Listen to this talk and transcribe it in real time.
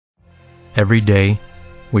Every day,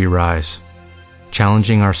 we rise,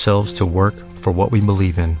 challenging ourselves to work for what we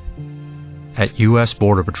believe in. At U.S.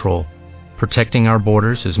 Border Patrol, protecting our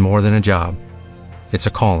borders is more than a job. It's a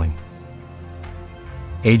calling.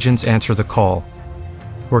 Agents answer the call,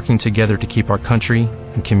 working together to keep our country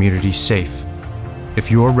and communities safe. If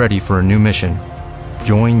you're ready for a new mission,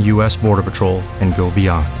 join U.S. Border Patrol and go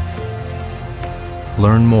beyond.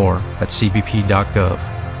 Learn more at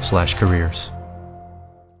cbp.gov/careers.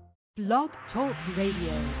 Blog Talk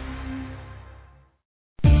Radio.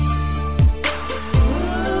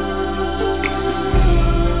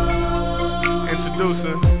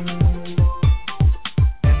 Introducing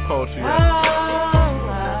Poetry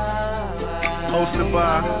hosted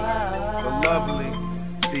by the lovely,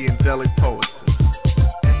 the angelic poetess.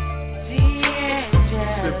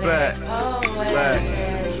 Sit back, relax,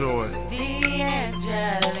 enjoy. Feel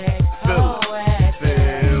it,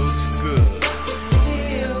 feels good.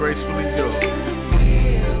 Gracefully yours.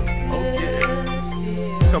 Oh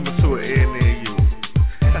yeah, coming to an end near you.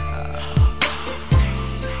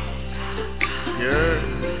 Yeah.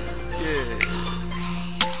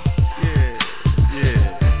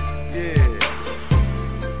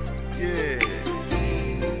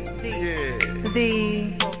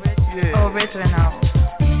 oRiGiNaL.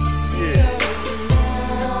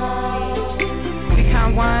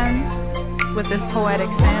 Become one with this poetic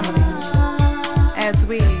family as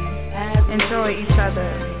we enjoy each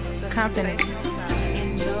other's company.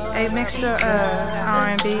 A mixture of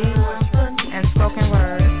R&B and spoken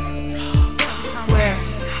word with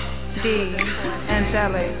the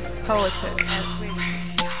angelic poetess.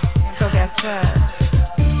 So guess what?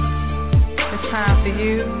 It's time for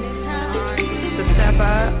you to step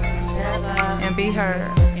up and be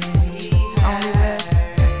heard. Only with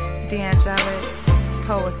the angelic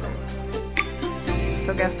poetess.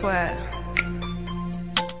 So guess what?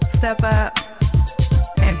 Step up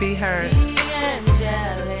and be heard. The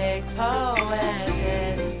angelic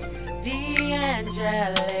poetess. The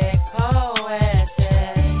angelic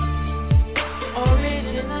poetess.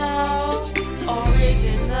 Original,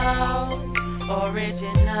 original,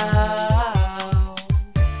 original.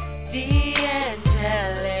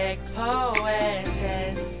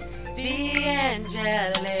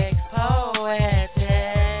 Angelic poetess.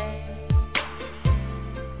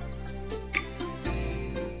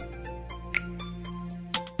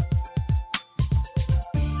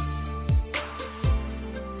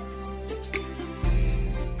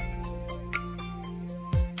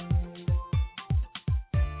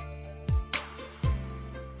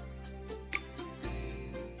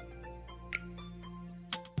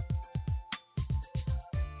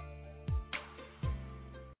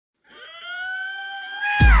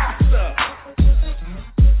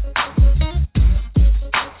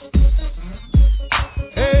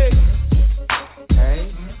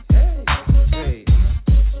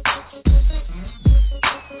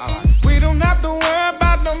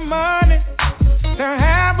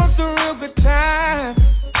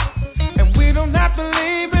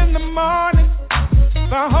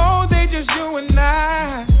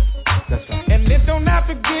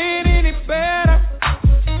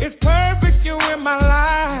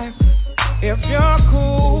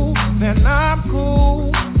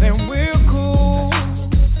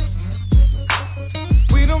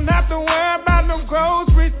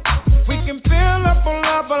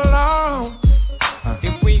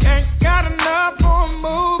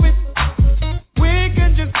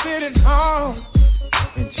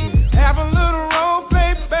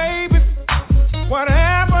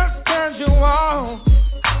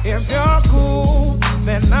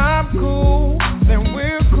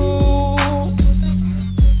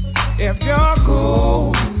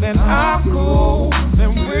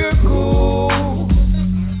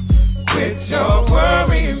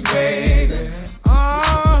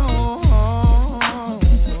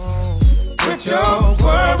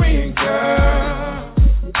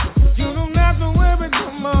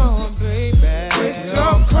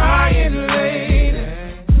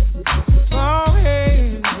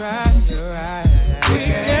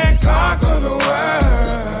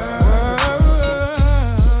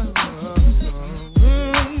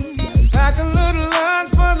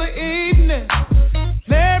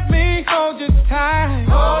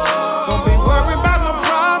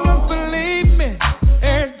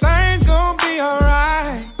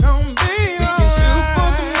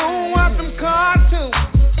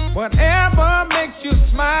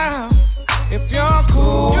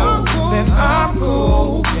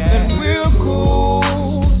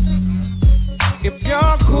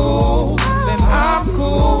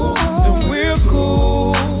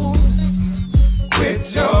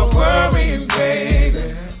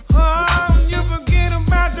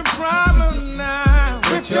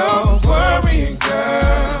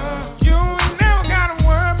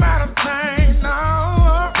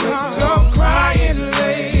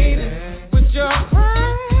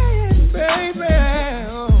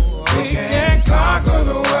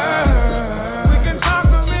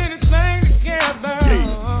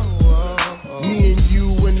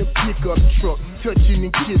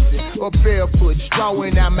 straw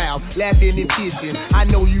in our mouth, laughing and kissing. I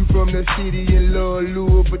know you from the city and love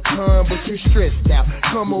Louis Vuitton, but you stressed out.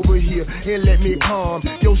 Come over here and let me calm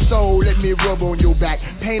your soul. Let me rub on your back,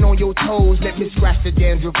 paint on your toes. Let me scratch the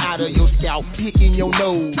dandruff out of your scalp, picking your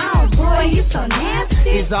nose. Oh boy, you so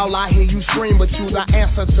nasty. It's all I hear you scream, but you the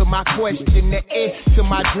answer to my question. The edge to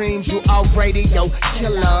my dreams, you all radio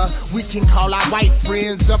killer. We can call our white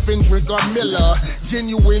friends up and drink a Miller.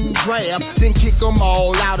 Genuine draft, then kick them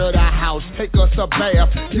all out of the house. Take us a bath.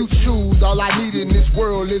 You choose, all I need in this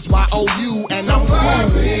world is my OU, and I'm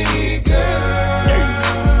worry, girl. Hey.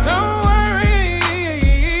 Don't worry,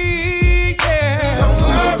 yeah. Don't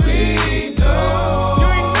worry, no. You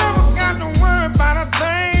ain't never got to worry about a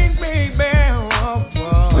thing, baby.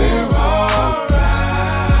 We're alright.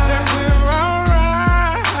 That we're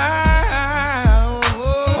alright.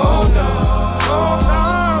 Hold on. Hold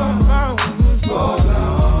on. Hold on.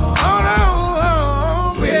 Hold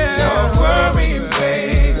on. Yeah. Don't worry,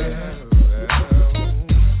 baby.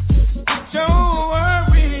 Don't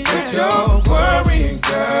worry. Don't worry,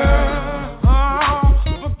 girl.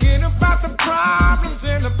 Forget about the problems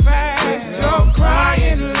in the past. Don't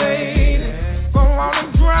crying, lady. Go on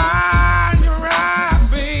and dry your eyes,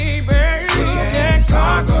 baby. We can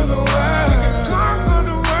conquer the world. We can conquer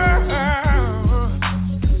the world.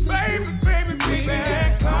 Baby, baby, we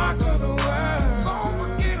can conquer the world. Don't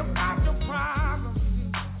forget about your problems.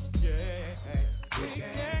 Yeah, we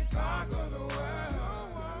can conquer the world.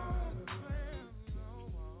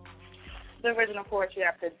 The original Poetry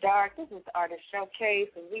After Dark. This is the Artist Showcase,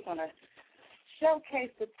 and we're going to showcase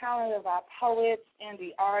the talent of our poets,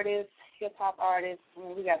 indie artists, hip-hop artists. I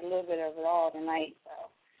mean, we got a little bit of it all tonight, so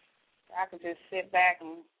I could just sit back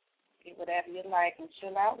and get whatever you like and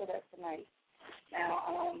chill out with us tonight. Now,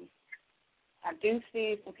 I do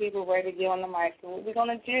see some people ready to get on the mic, so what we're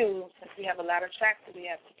going to do, since we have a lot of tracks that we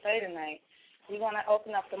have to play tonight, we're going to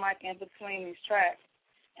open up the mic in between these tracks.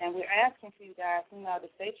 And we're asking for you guys, to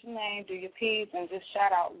state your name, do your piece, and just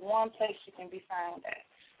shout out one place you can be found at,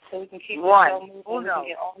 so we can keep the show moving and we can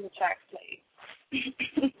get all the tracks played.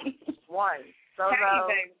 One. So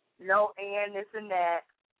Hey, no and this and that.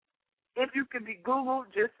 If you could be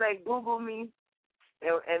Googled, just say Google me,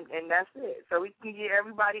 and that's it. So we can get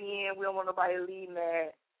everybody in. We don't want nobody to leave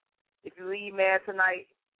mad. If you leave mad tonight,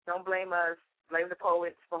 don't blame us. Blame the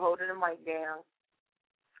poets for holding the mic down.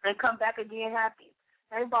 And come back again happy.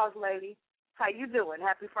 Hey, boss lady, how you doing?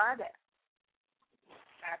 Happy Friday.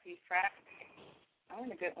 Happy Friday. I'm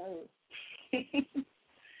in a good mood.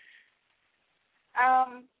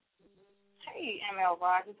 Hey, ML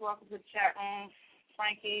Rogers, welcome to the chat room.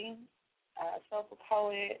 Frankie, Soulful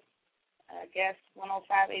Poet, guest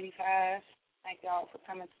 10585. Thank y'all for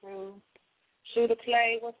coming through. Shooter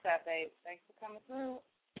Clay, what's up, babe? Thanks for coming through.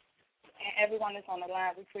 And everyone that's on the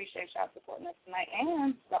line, we appreciate y'all supporting us tonight,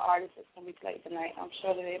 and the artists that's going to be played tonight. I'm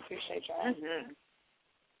sure that they appreciate y'all. Mm-hmm.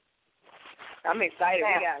 I'm excited.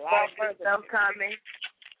 We got a lot of good stuff coming.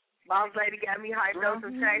 Boss lady got me hyped up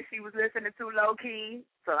some tracks she was listening to low key,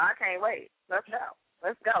 so I can't wait. Let's go.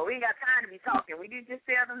 Let's go. We ain't got time to be talking. We did just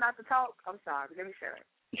tell them not to talk. I'm sorry. Let me shut up.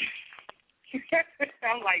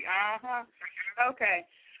 I'm like, okay.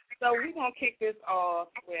 So we're going to kick this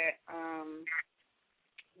off with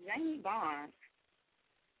Jamie Bond.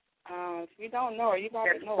 If you don't know her, you got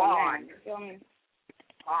to know her name. You feel me?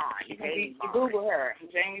 Bond. You Google her,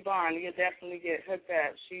 Jamie Bond. You'll definitely get hooked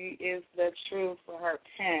up. She is the truth for her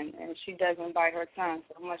pen, and she doesn't bite her tongue,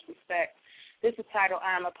 so much respect. This is titled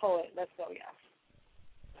I Am a Poet. Let's go, y'all.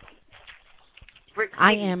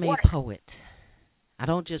 I am a poet. I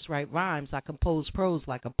don't just write rhymes. I compose prose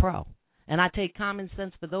like a pro. And I take common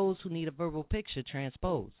sense for those who need a verbal picture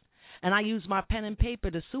transposed. And I use my pen and paper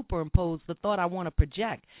to superimpose the thought I want to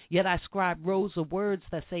project. Yet I scribe rows of words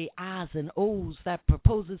that say I's and O's that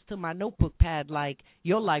proposes to my notebook pad like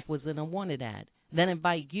your life was in a wanted ad. Then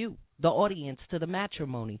invite you, the audience, to the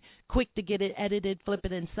matrimony. Quick to get it edited, flip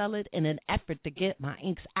it and sell it in an effort to get my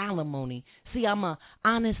ink's alimony. See, I'm a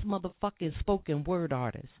honest motherfucking spoken word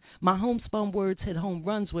artist. My homespun words hit home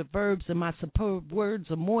runs with verbs, and my superb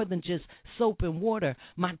words are more than just soap and water.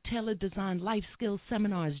 My tailor-designed life skills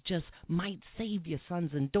seminars just might save your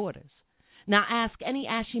sons and daughters. Now ask any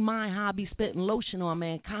ashy mind how I be spitting lotion on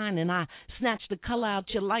mankind, and I snatch the color out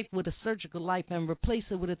your life with a surgical knife and replace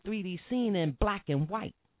it with a 3D scene in black and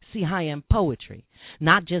white. See, I am poetry,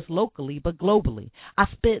 not just locally, but globally. I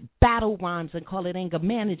spit battle rhymes and call it anger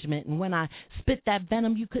management, and when I spit that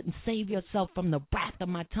venom, you couldn't save yourself from the wrath of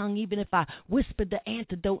my tongue, even if I whispered the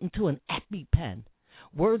antidote into an EpiPen.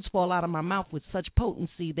 Words fall out of my mouth with such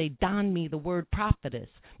potency, they don me the word prophetess.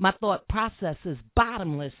 My thought process is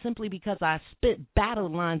bottomless simply because I spit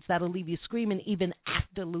battle lines that'll leave you screaming even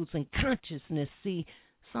after losing consciousness. See,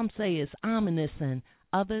 some say it's ominous and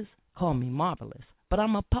others call me marvelous, but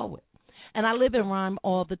I'm a poet. And I live in rhyme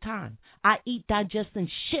all the time. I eat, digest, and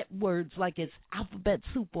shit words like it's alphabet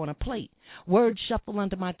soup on a plate. Words shuffle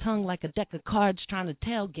under my tongue like a deck of cards trying to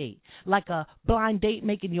tailgate. Like a blind date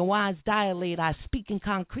making your eyes dilate. I speak in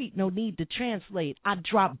concrete, no need to translate. I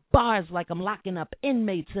drop bars like I'm locking up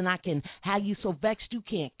inmates, and I can have you so vexed you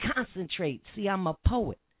can't concentrate. See, I'm a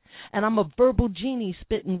poet. And I'm a verbal genie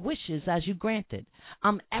spitting wishes as you granted.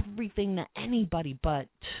 I'm everything to anybody, but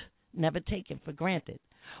never taken for granted.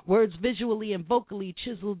 Words visually and vocally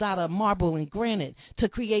chiseled out of marble and granite to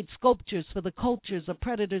create sculptures for the cultures of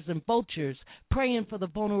predators and vultures, praying for the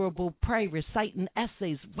vulnerable prey, reciting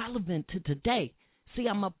essays relevant to today. See,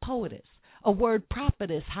 I'm a poetess, a word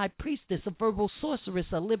prophetess, high priestess, a verbal sorceress,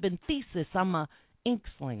 a living thesis. I'm a ink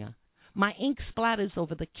slinger. My ink splatters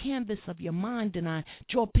over the canvas of your mind, and I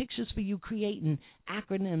draw pictures for you, creating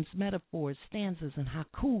acronyms, metaphors, stanzas, and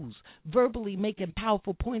haikus, verbally making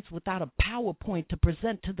powerful points without a PowerPoint to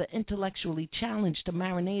present to the intellectually challenged to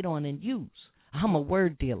marinate on and use. I'm a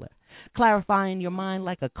word dealer, clarifying your mind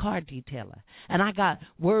like a car detailer. And I got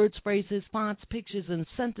words, phrases, fonts, pictures, and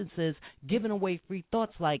sentences giving away free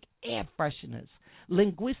thoughts like air fresheners.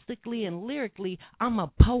 Linguistically and lyrically, I'm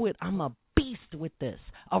a poet, I'm a beast with this,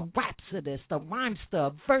 a rhapsodist, a rhymester,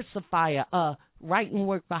 a versifier, a writing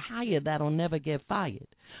work for hire that'll never get fired.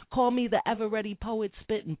 Call me the ever-ready poet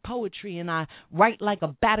spitting poetry, and I write like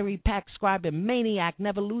a battery-pack scribing maniac,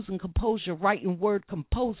 never losing composure, writing word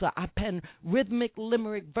composer. I pen rhythmic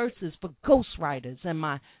limerick verses for ghostwriters, and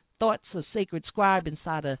my thoughts a sacred scribe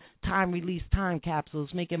inside of time-released time capsules,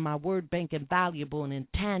 making my word bank invaluable and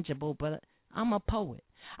intangible, but I'm a poet.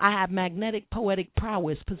 I have magnetic poetic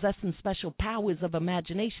prowess, possessing special powers of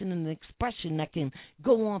imagination and expression that can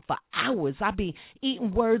go on for hours. I be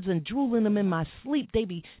eating words and drooling them in my sleep. They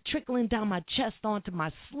be trickling down my chest onto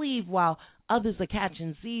my sleeve while others are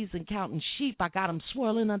catching Z's and counting sheep. I got them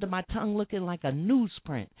swirling under my tongue looking like a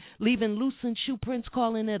newsprint, leaving loosened shoe prints,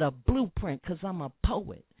 calling it a blueprint, 'cause I'm a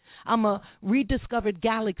poet. I'm a rediscovered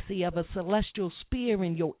galaxy of a celestial spear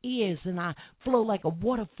in your ears, and I flow like a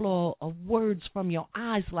waterfall of words from your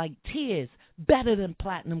eyes like tears, better than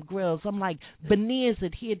platinum grills. I'm like veneers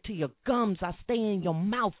adhered to your gums. I stay in your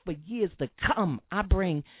mouth for years to come. I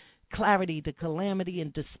bring clarity to calamity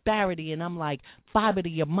and disparity, and I'm like fiber to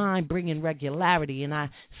your mind, bringing regularity, and I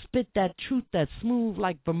spit that truth that's smooth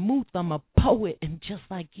like vermouth. I'm a poet, and just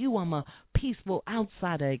like you, I'm a peaceful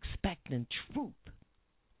outsider expecting truth.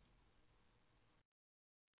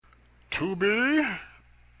 To be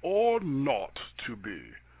or not to be?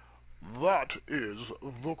 That is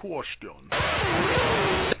the question.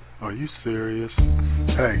 Are you serious?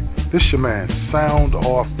 Hey, this your man, Sound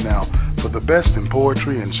Off Now. For the best in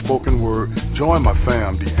poetry and spoken word, join my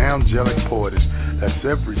fam, the Angelic Poetess. That's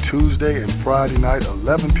every Tuesday and Friday night,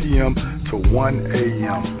 11 p.m. to 1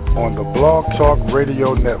 a.m. on the Blog Talk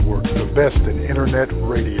Radio Network, the best in internet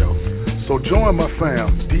radio. So join my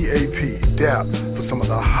fam, DAP, for some of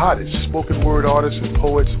the hottest spoken word artists and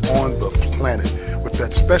poets on the planet, with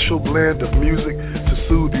that special blend of music to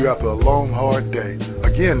soothe you after a long, hard day.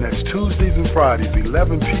 Again, that's Tuesdays and Fridays,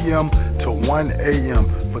 11 p.m. to 1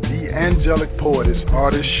 a.m. for the Angelic Poetess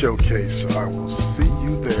Artist Showcase. I will see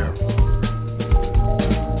you there.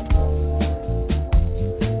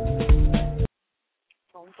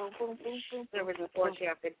 Boom, boom, boom, boom, boom. There was a Poetry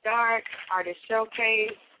After Dark Artist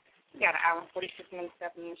Showcase. We got an hour and 46 minutes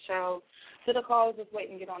left in the show. To the callers, just wait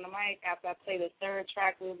and get on the mic. After I play the third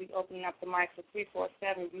track, we'll be opening up the mic for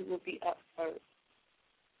 347. You will be up first.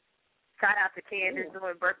 Shout out to Candace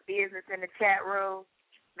doing business in the chat room,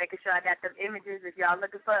 making sure I got them images. If y'all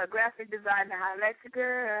looking for a graphic designer, holla at your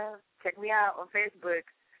girl. Check me out on Facebook.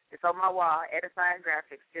 It's on my wall, Edifying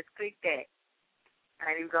Graphics. Just click that.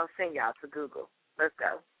 I ain't even going to send y'all to Google. Let's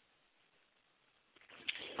go.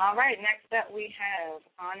 All right, next up we have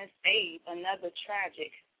Honest Abe, another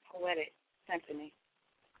tragic poetic symphony.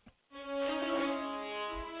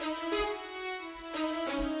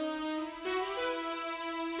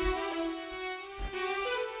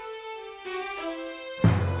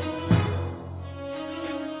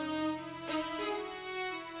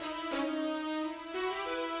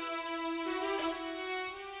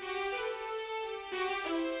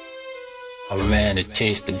 I ran to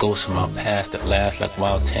chase the ghosts of my past that last like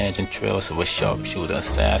wild tangent trails of a sharpshooter,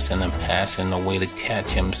 assassin, and passing away to catch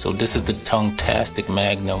him. So this is the tongue-tastic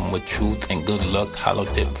magnum with truth and good luck,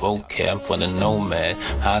 hollow-tip vocab for the nomad,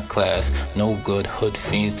 high class, no good hood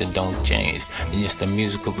fiends that don't change. It's just a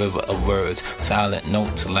musical river of words, silent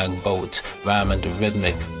notes like boats, rhyming to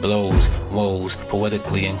rhythmic blows, woes,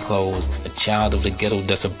 poetically enclosed. A child of the ghetto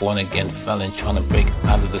that's a born-again felon trying to break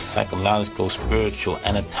out of the psychological, spiritual,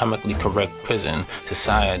 anatomically correct prison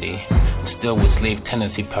society, still with slave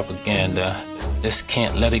tendency propaganda. Just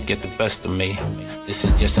can't let it get the best of me. This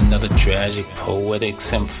is just another tragic, poetic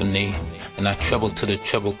symphony. And I treble to the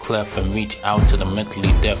treble clef and reach out to the mentally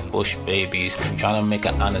deaf bush babies, trying to make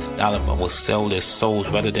an honest dollar but will sell their souls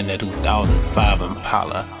rather than their 2005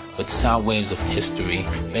 Impala. With sound waves of history,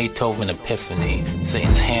 Beethoven epiphany,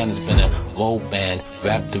 Satan's hand has been a woe band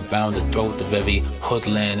wrapped around the throat of every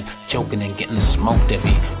hoodland, choking and getting smoked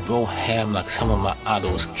every bro ham like some of my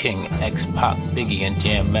idols, King, X-Pop, Biggie, and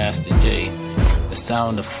Jam Master Jay. The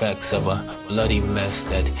sound effects of a bloody mess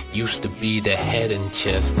that used to be the head and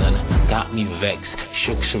chest and got me vexed,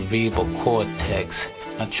 shook cerebral cortex.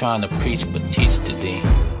 Not trying to preach but teach today.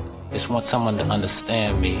 Just want someone to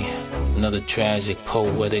understand me. Another tragic,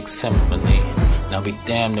 poetic symphony. Now be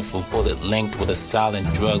damned if a bullet linked with a silent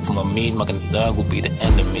drug from a mean-mugging thug will be the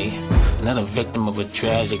enemy. Another victim of a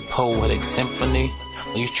tragic, poetic symphony.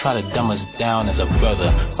 When you try to dumb us down as a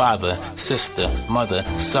brother, father, sister, mother,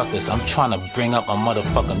 suckers, I'm trying to bring up my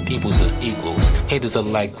motherfucking peoples as equals. Haters are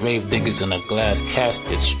like grave diggers in a glass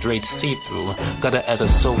casket, straight see-through. Gutter as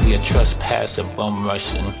a Soviet trespasser, bum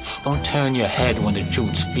Russian. Don't turn your head when the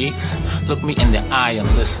truth speaks. Look me in the eye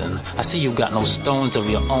and listen. I see you got no stones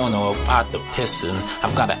of your own or about to pissin'.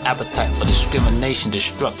 I've got an appetite for discrimination,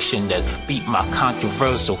 destruction that beat my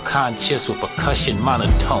controversial conscience with percussion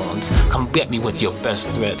monotones. Come get me with your best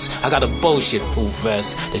threats. I got a bullshit proof vest.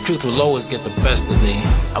 The truth will always get the best of me.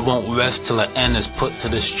 I won't rest till the end is put to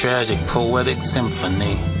this tragic poetic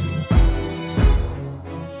symphony.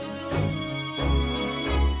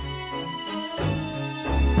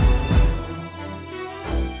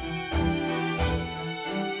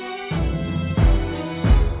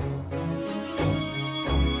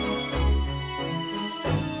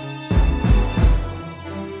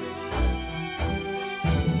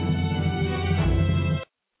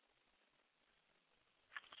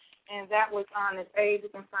 And that was Honest Abe. You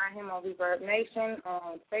can find him on Reverb Nation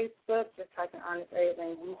on Facebook. Just type in Honest Abe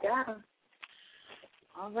and you got him.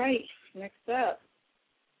 All right, next up,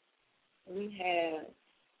 we have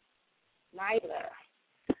Nyla.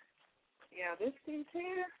 Yeah, this piece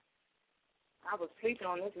here, I was sleeping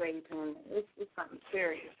on this lady tune. This is something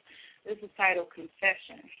serious. This is titled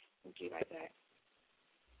Confession. Would you like that?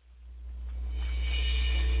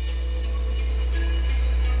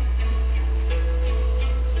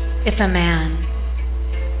 If a man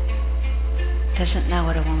doesn't know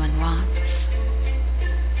what a woman wants,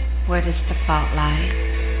 where does the fault lie?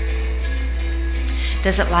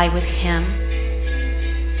 Does it lie with him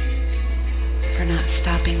for not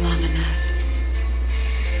stopping long enough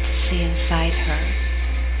to see inside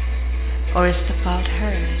her? Or is the fault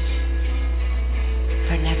hers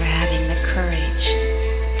for never having the courage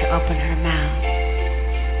to open her mouth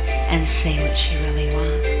and say what she really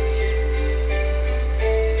wants?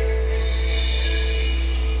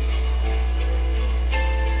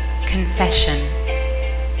 Confession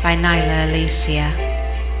by Nyla Alicia.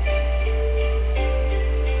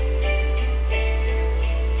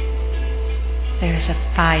 There is a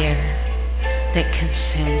fire that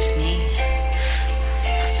consumes me,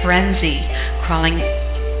 frenzy crawling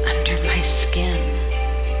under my skin,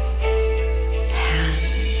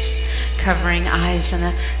 hands covering eyes in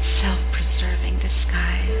a self-preserving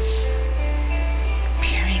disguise,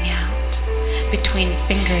 peering out between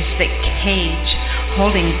fingers that cage,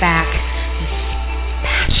 holding back this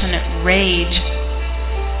passionate rage,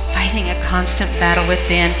 fighting a constant battle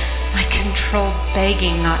within, my control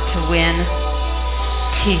begging not to win,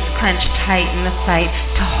 teeth clenched tight in the fight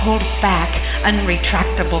to hold back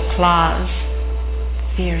unretractable claws,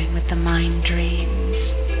 fearing what the mind dreams,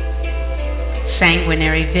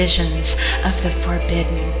 sanguinary visions of the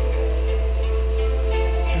forbidden,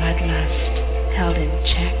 bloodlust held in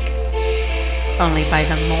check only by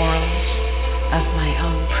the morals of my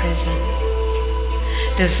own prison,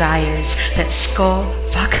 desires that skull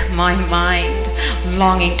fuck my mind,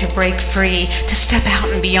 longing to break free, to step out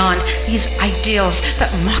and beyond these ideals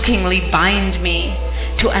that mockingly bind me,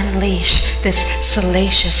 to unleash this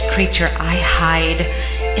salacious creature I hide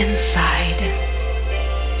inside.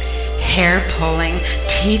 Hair pulling,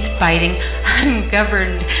 teeth biting,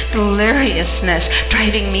 ungoverned deliriousness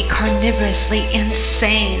driving me carnivorously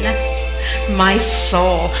insane. My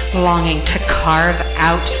soul longing to carve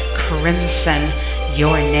out crimson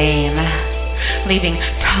your name, leaving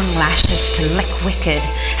tongue lashes to lick wicked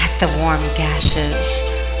at the warm gashes.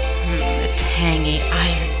 The tangy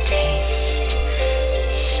iron taste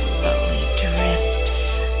slowly drips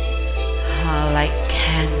like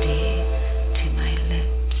candy to my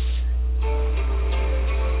lips.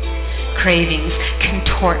 Cravings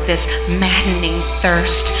contort this maddening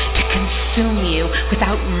thirst to consume you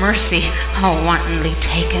without mercy, wantonly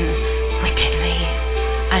taken, wickedly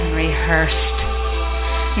unrehearsed.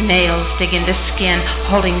 Nails dig into skin,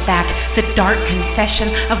 holding back the dark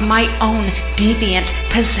confession of my own deviant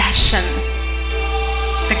possession.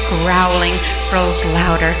 The growling grows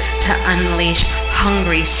louder to unleash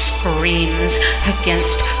hungry screams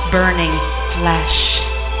against burning flesh.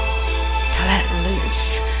 To let loose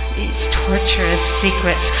these torturous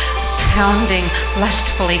secrets pounding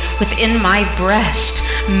lustfully within my breast,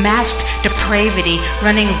 masked depravity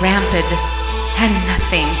running rampant, and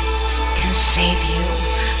nothing can save you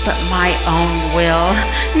but my own will,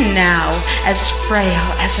 now as frail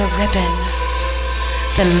as a ribbon.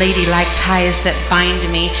 The ladylike ties that bind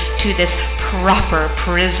me to this proper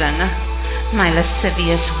prison, my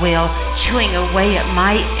lascivious will chewing away at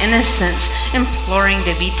my innocence, imploring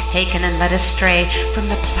to be taken and led astray from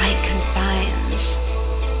the plight confines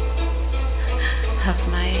of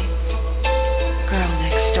my girl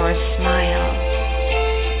next door smile.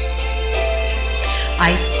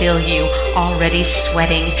 I feel you already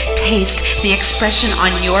sweating, taste the expression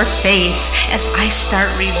on your face as I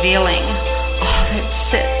start revealing all that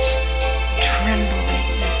sits trembling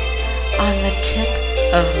on the tip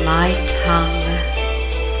of my tongue,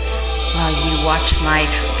 while you watch my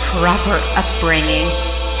proper upbringing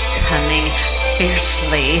coming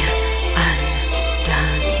fiercely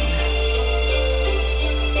undone.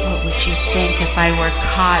 What would you think if I were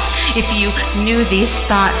caught, if you knew these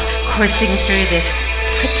thoughts coursing through this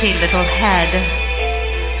pretty little head?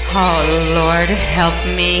 Oh, Lord, help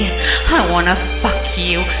me. I want to fuck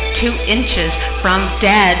you 2 inches from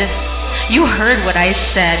dead. You heard what I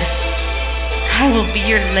said. I will be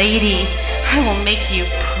your lady. I will make you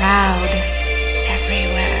proud.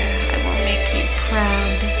 Everywhere I will make you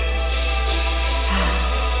proud. Oh,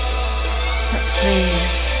 but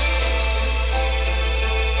please,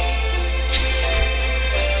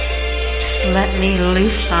 just let me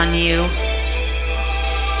loose on you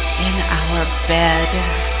in our bed.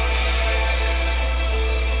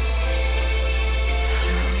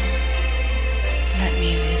 Let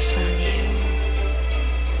me loose on you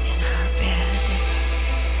in our bed.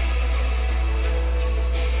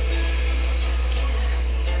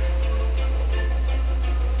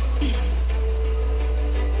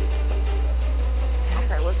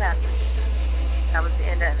 Okay, what's happening? That was the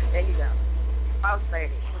end of it. There you go. Boss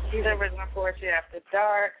lady. She's original poetry after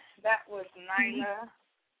dark. That was Nyla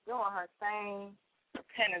doing her thing. Her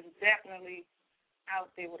pen is definitely out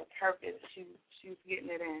there with a purpose. She's getting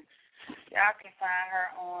it in. Y'all can find her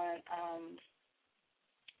on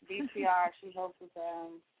DTR. She hosts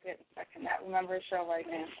I cannot remember her show right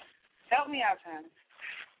now. Help me out, China.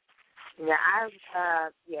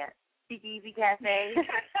 Yeah, Speakeasy Cafe.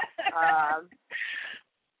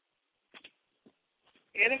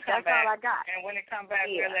 It'll come That's back. all I got. And when it comes back,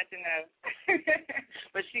 we'll let you know.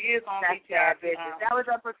 But she is on That's DTR. That was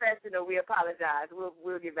unprofessional. We apologize.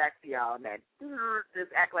 We'll get back to y'all on that.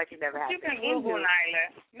 Just act like it never happened. You can Google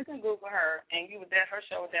Nyla. You can Google her, and her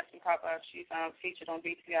show will definitely pop up. She's featured on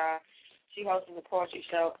DTR. She hosts a poetry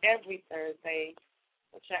show every Thursday.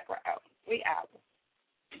 So check her out. We out.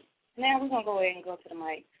 Now we're going to go ahead and go to the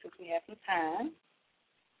mic since we have some time.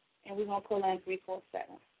 And we're going to pull in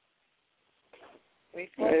 347.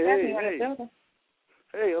 347,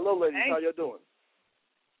 Hey, hello, ladies. Hey. How y'all doing?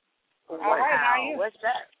 All right, how are you? What's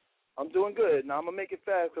that? I'm doing good. Now, I'm going to make it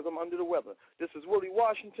fast because I'm under the weather. This is Willie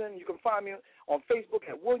Washington. You can find me on Facebook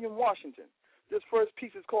at William Washington. This first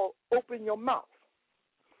piece is called Open Your Mouth.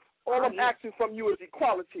 All I'm asking from you is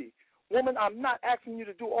equality. Woman, I'm not asking you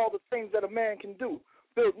to do all the things that a man can do.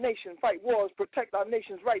 Build nations, fight wars, protect our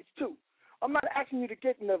nation's rights, too. I'm not asking you to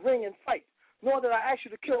get in the ring and fight, nor did I ask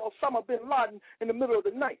you to kill Osama bin Laden in the middle of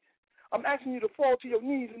the night. I'm asking you to fall to your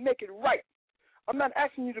knees and make it right. I'm not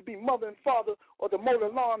asking you to be mother and father or to mow the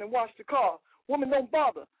lawn and wash the car. Woman, don't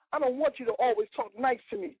bother. I don't want you to always talk nice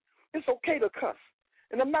to me. It's okay to cuss.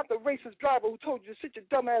 And I'm not the racist driver who told you to sit your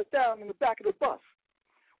dumb ass down in the back of the bus.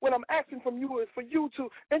 What I'm asking from you is for you to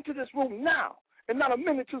enter this room now and not a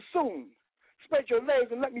minute too soon. Spread your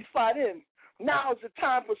legs and let me slide in. Now is the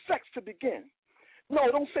time for sex to begin.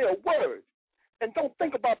 No, don't say a word. And don't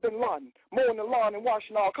think about Bin Laden, mowing the lawn and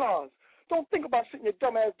washing our cars. Don't think about sitting your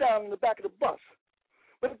dumb ass down in the back of the bus.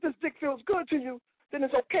 But if this dick feels good to you, then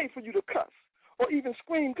it's okay for you to cuss or even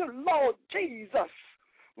scream, good Lord Jesus.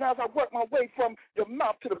 Now as I work my way from your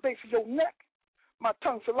mouth to the base of your neck, my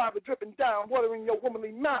tongue saliva dripping down, watering your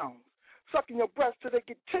womanly mounds, sucking your breasts till they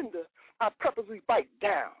get tender, I purposely bite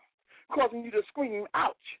down, causing you to scream,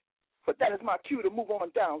 ouch. But that is my cue to move on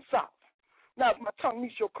down south. Now as my tongue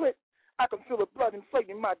meets your clit, I can feel the blood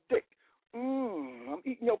inflating my dick. I'm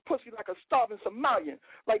eating your pussy like a starving Somalian,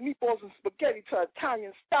 like meatballs and spaghetti to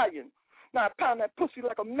Italian stallion. Now I pound that pussy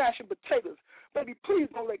like I'm mashing potatoes. Baby, please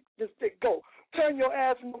don't let this dick go. Turn your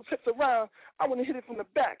ass and those hips around. I want to hit it from the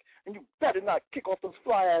back, and you better not kick off those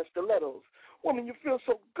fly-ass stilettos. Woman, you feel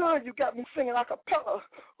so good, you got me singing a cappella.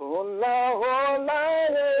 Oh, la,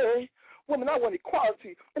 woman, I want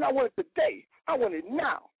equality, and I want it today. I want it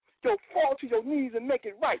now. Yo, fall to your knees and make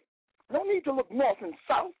it right. No need to look north and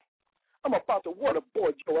south. I'm about to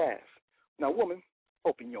waterboard your ass. Now, woman,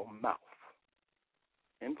 open your mouth.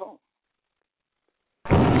 And poem.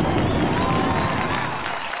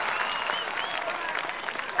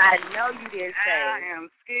 I know you didn't say. I am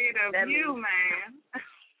scared of you, man.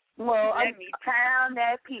 Well, let me pound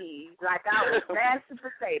that pea like I was mashing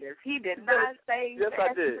potatoes. He did not say yes,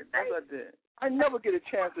 I did. Yes, I did. I never get a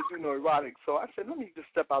chance to do no erotic, so I said, let me just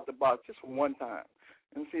step out the box just for one time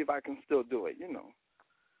and see if I can still do it, you know.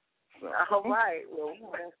 So. All right. Well,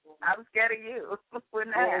 I'm scared of you.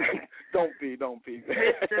 Don't be.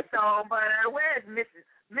 Mr. Soulbutter. Where's Mr.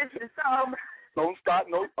 Soulbutter? Don't start.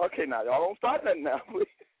 No. Okay, now, y'all don't start nothing now, please.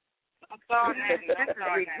 I'm sorry. This is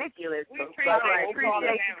ridiculous. We appreciate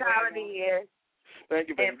you calling in. Thank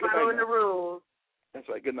you, baby. And following the rules. That's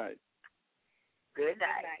right. Good night. Good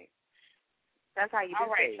night. That's how you do it.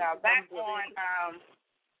 All right, y'all. Back on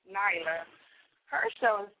Nyla. Her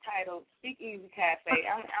show is titled Speakeasy Cafe.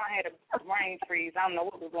 I had a brain freeze. I don't know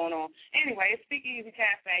what was going on. Anyway, it's Speakeasy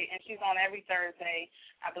Cafe, and she's on every Thursday.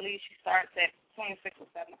 I believe she starts at 26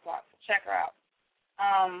 or 7 o'clock. So check her out.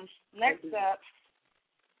 Next up,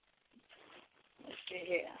 let's see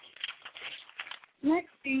here.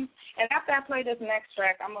 Next piece, and after I play this next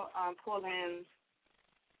track, I'm going to pull in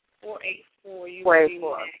 484. You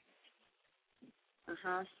 484.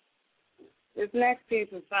 Uh-huh. This next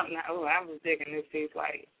piece is something I was digging this piece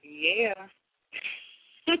like, yeah.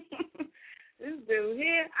 This dude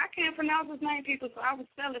here, I can't pronounce his name, people, so I will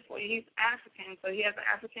spell it for you. He's African, so he has an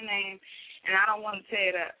African name, and I don't want to tear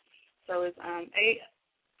it up. So it's Oultunde,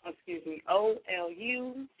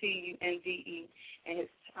 and his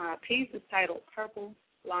piece is titled Purple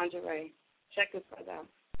Lingerie. Check this out.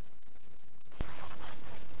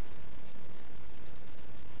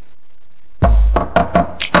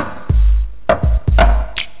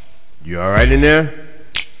 You all right in there?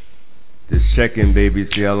 Just checking, baby,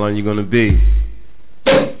 see how long you're gonna be.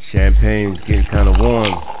 Champagne's getting kind of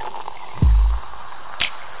warm.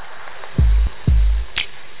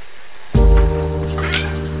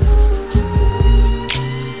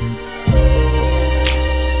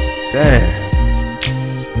 Damn.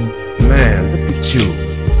 Man, look at you.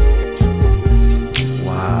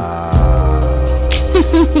 Wow.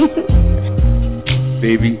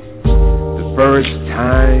 Baby, the first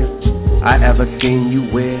time I ever seen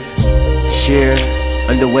you wear sheer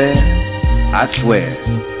underwear, I swear,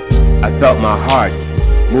 I felt my heart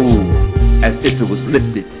move as if it was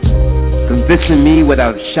lifted, convincing me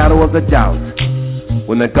without a shadow of a doubt,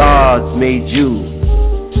 when the gods made you,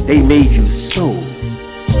 they made you so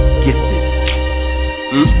gifted.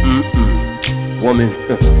 Woman,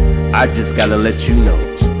 I just gotta let you know,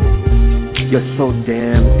 you're so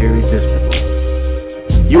damn irresistible.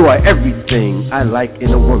 You are everything I like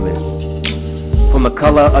in a woman. From the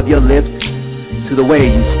color of your lips to the way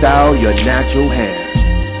you style your natural hair,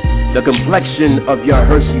 the complexion of your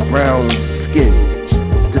Hershey brown skin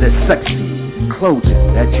to the sexy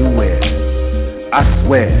clothing that you wear. I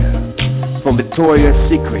swear, from Victoria's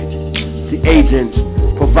Secret to Agent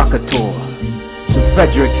Provocateur to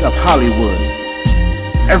Fredericks of Hollywood,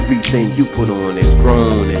 everything you put on is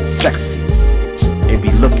grown and sexy and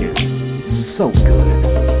be looking so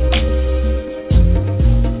good.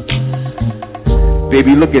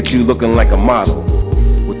 Baby, look at you looking like a model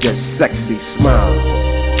with that sexy smile,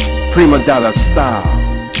 prima donna style.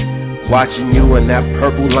 Watching you in that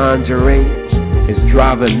purple lingerie is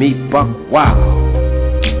driving me buck wild.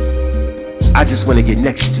 I just want to get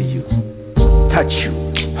next to you, touch you,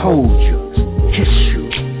 hold you, kiss you.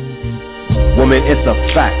 Woman, it's a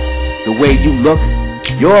fact. The way you look,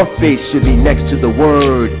 your face should be next to the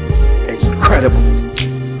word incredible.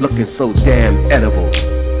 Looking so damn edible.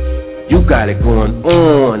 You got it going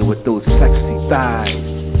on with those sexy thighs.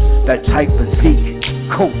 tight physique,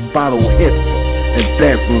 coat bottle hips, and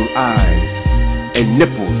bedroom eyes, and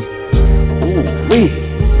nipples. Ooh wee,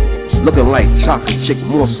 looking like chocolate chick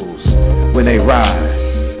morsels when they rise.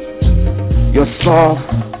 Your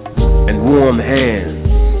soft and warm hands,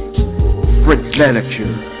 French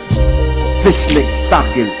manicure, fishnet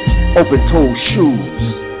stockings, open-toed shoes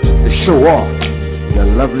to show off your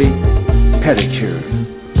lovely pedicure.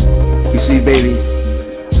 You see, baby,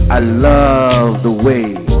 I love the way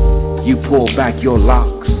you pull back your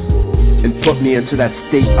locks and put me into that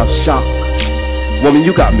state of shock. Woman,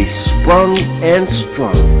 you got me sprung and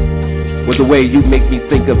strung with the way you make me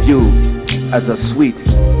think of you as a sweet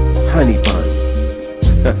honey bun.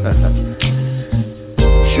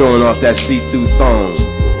 Showing off that see-through thong.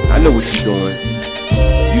 I know what you're doing.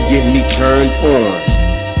 You getting me turned on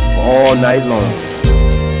all night long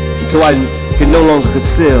until I can no longer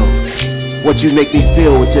conceal what you make me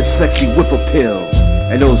feel with your sexy whip appeal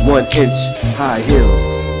and those 1-inch high heels.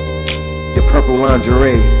 Your purple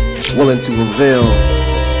lingerie willing to reveal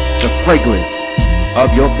the fragrance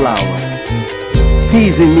of your flower,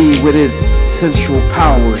 teasing me with its sensual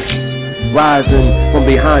powers, rising from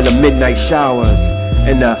behind the midnight showers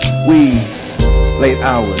in the wee late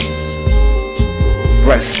hours,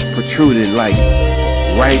 breasts protruding like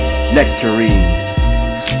ripe nectarines,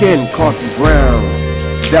 skin coffee brown,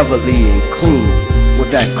 velvety and clean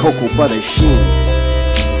with that cocoa butter sheen.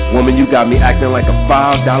 Woman, you got me acting like a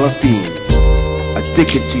 $5 fiend,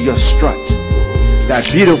 addicted to your strut, that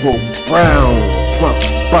beautiful brown plump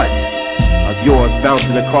butt of yours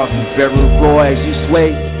bouncing across the bedroom floor as you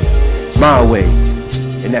sway my way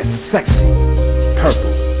in that sexy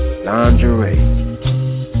purple lingerie.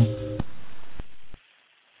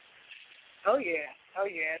 Oh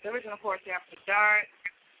yeah. The original Porch After Dark.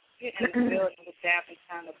 Getting in the building with Dap and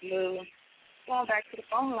Kind of Blue. Going back to the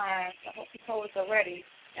phone lines. I hope you told us already.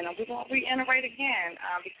 And we're going to reiterate again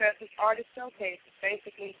because this artist showcase is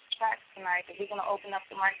basically tracks tonight. And we're going to open up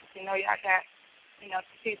the mic because we know y'all got,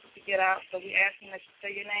 some pieces to get out. So we asking that you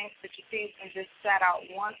say your name, put your piece, and just shout out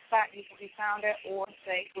one spot you can be found at or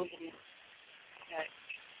say Google me.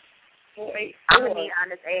 Okay. I'm going to need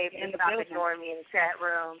Honest Abe to stop ignoring me in the chat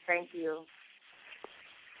room. Thank you.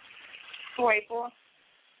 484.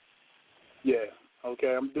 Yeah,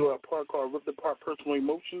 okay. I'm doing a part called Rip Apart Personal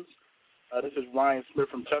Emotions. This is Ryan Smith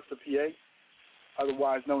from Chester, PA,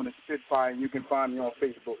 otherwise known as Spitfire, and you can find me on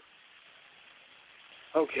Facebook.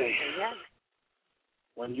 Okay. Yeah.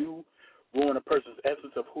 When you ruin a person's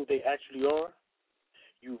essence of who they actually are,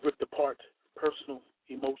 you ripped apart personal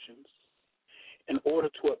emotions. In order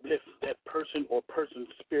to uplift that person or person's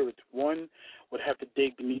spirit, one would have to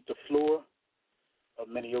dig beneath the floor of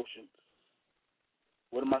many oceans.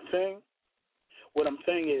 What am I saying? What I'm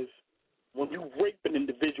saying is, when you rape an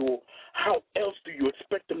individual, how else do you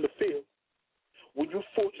expect them to feel? When you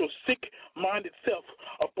force your sick-minded self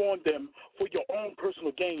upon them for your own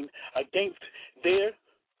personal gain against their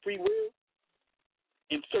free will,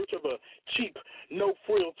 in search of a cheap,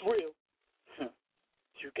 no-frill thrill,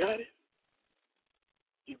 you got it?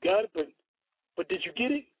 You got it, but did you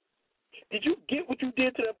get it? Did you get what you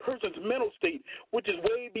did to that person's mental state, which is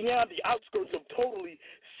way beyond the outskirts of totally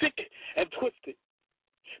sick and twisted?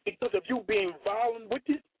 Because of you being violent with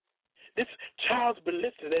it, this child's been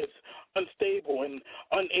listed as unstable and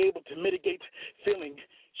unable to mitigate feeling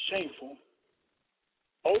shameful.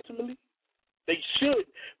 Ultimately, they should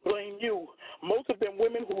blame you. Most of them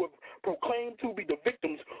women who have proclaimed to be the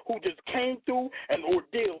victims who just came through an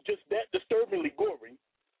ordeal just that disturbingly gory.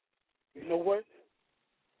 You know what?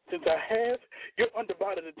 Since I have your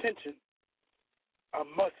undivided attention, I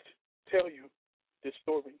must tell you this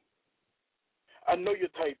story. I know your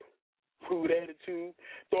type. Rude attitude.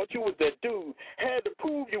 Thought you was that dude. Had to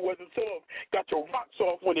prove you wasn't soft. Got your rocks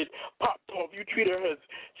off when it popped off. You treat her as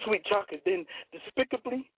sweet chocolate. Then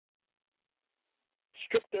despicably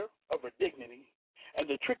stripped her of her dignity. And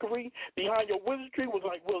the trickery behind your wizardry was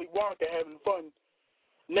like Willy Wonka having fun.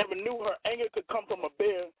 Never knew her anger could come from a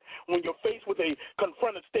bear when you're faced with a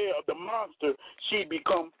confronted stare of the monster she'd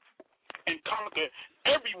become and conquer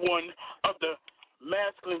every one of the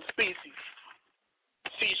masculine species.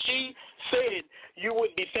 See, she said you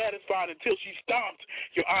wouldn't be satisfied until she stomped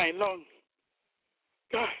your iron lung.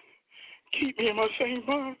 God, keep me in my same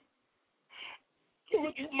mind.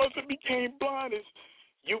 Lord, you must have became blind as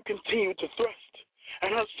you continue to thrust.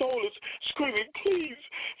 And her soul is screaming, please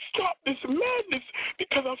stop this madness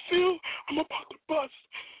because I feel I'm about to bust.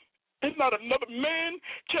 And not another man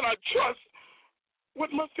can I trust. Why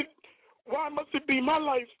must it be my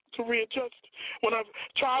life to readjust when I've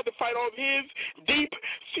tried to fight off his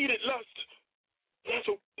deep-seated lust?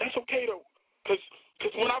 That's okay, though, because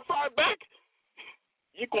Because when I fire back,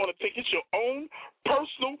 you're going to think it's your own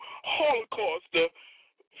personal holocaust, the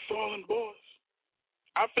fallen boys.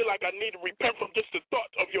 I feel like I need to repent from just the thought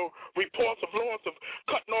of your repulsive laws of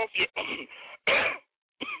cutting off your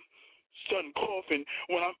sudden coughing.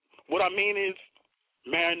 What I mean is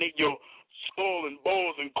marinate your skull and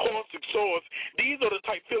balls and caustic sores. These are the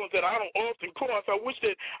type feelings that I don't often cross. I wish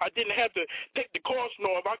that I didn't have to take the caution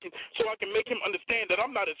off so I can make him understand that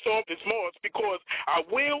I'm not as soft as Mars, because I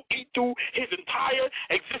will eat through his entire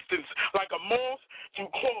existence like a moth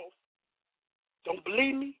through cloth. Don't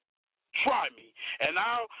believe me? Try me, and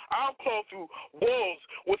I'll claw through walls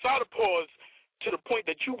without a pause to the point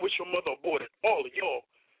that you wish your mother aborted all of y'all,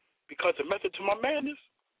 because the method to my madness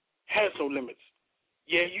has no limits.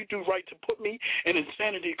 Yeah, you do right to put me in an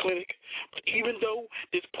insanity clinic, but even though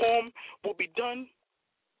this poem will be done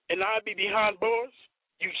and I'll be behind bars,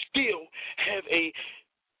 you still have a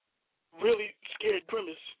really scared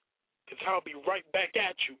grimace, because I'll be right back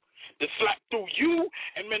at you to slap through you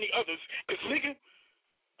and many others, because nigga,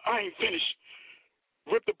 I ain't finished.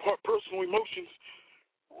 Ripped apart personal emotions.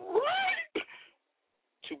 Right.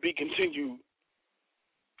 To be continued.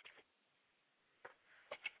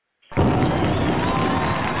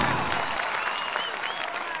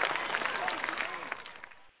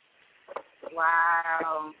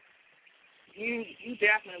 Wow. You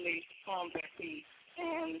definitely performed that piece,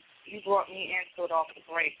 and you brought me into it off the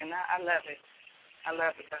break, and I love it. I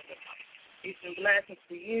love it. Peace and blessings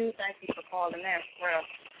to you. Thank you for calling in, bro.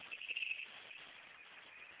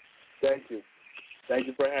 Thank you. Thank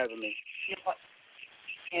you for having me.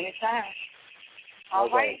 Anytime. All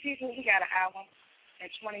right, people, we got an hour and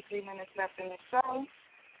 23 minutes left in the show.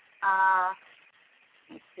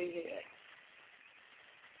 Let's see here.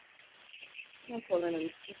 I'm pulling in the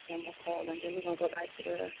system. I'm calling, then we're going to go back to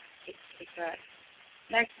the track.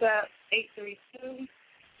 Next up, 832.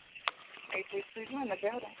 832, you're in the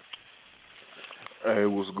building. Hey,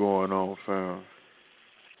 what's going on, fam?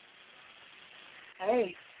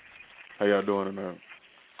 Hey. How y'all doing tonight?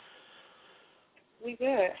 We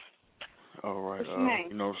good. All right. What's your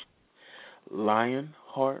name? You know,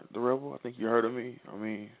 Lionheart, the Rebel. I think you heard of me. I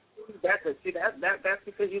mean, that's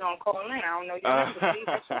because you don't call in. I don't know your name, but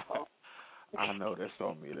that's your call. I know, that's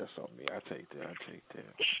on me. I take that.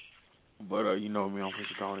 But you know me, I'm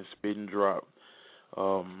just calling it Spit and Drop.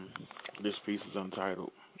 This piece is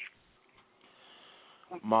untitled.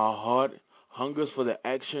 My heart hungers for the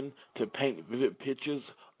action to paint vivid pictures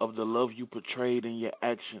of the love you portrayed in your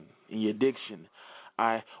action, in your diction.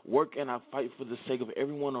 I work and I fight for the sake of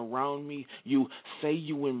everyone around me. You say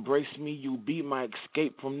you embrace me. You be my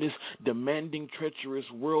escape from this demanding, treacherous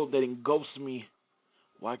world that engulfs me.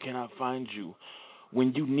 Why can't I find you?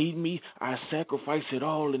 When you need me, I sacrifice it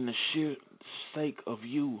all in the sheer sake of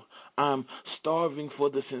you. I'm starving for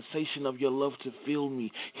the sensation of your love to fill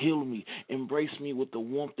me, heal me, embrace me with the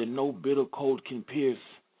warmth that no bitter cold can pierce.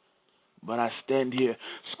 But I stand here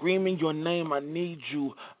screaming your name. I need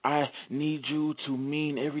you. I need you to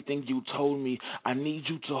mean everything you told me. I need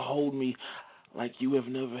you to hold me like you have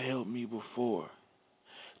never held me before.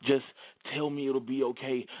 Just tell me it'll be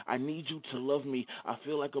okay. I need you to love me. I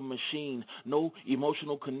feel like a machine. No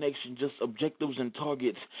emotional connection, just objectives and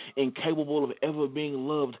targets. Incapable of ever being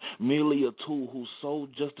loved. Merely a tool whose sole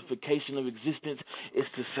justification of existence is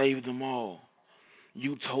to save them all.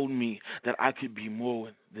 You told me that I could be more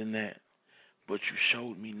than that, but you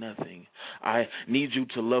showed me nothing. I need you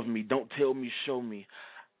to love me. Don't tell me, show me.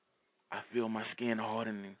 I feel my skin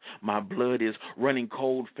hardening. My blood is running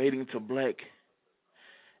cold, fading to black.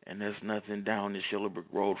 And there's nothing down this yellow brick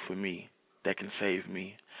road for me that can save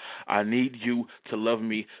me. I need you to love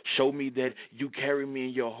me. Show me that you carry me in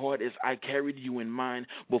your heart as I carried you in mine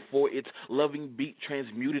before its loving beat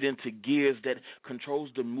transmuted into gears that controls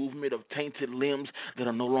the movement of tainted limbs that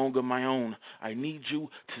are no longer my own. I need you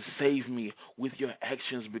to save me with your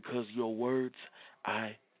actions because your words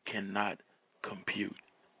I cannot compute.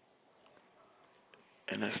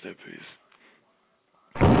 And that's that piece.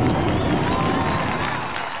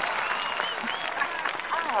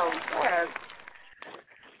 Oh, yes.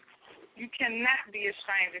 You cannot be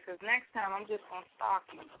ashamed, because next time I'm just going to stalk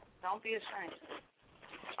you. Don't be ashamed.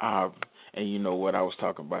 And you know what? I was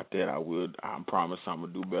talking about that. I promise I'm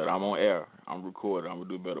going to do better. I'm on air. I'm recording. I'm going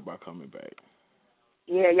to do better by coming back.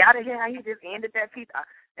 Yeah, y'all didn't hear how he just ended that piece?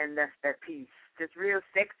 And that's that piece. Just real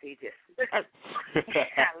sexy. I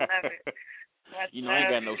love it. You know, I ain't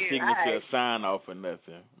got no signature or sign off or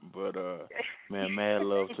nothing. But, man, mad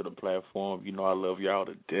love to the platform. You know, I love y'all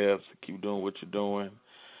to death. So keep doing what you're doing.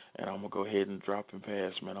 And I'm going to go ahead and drop and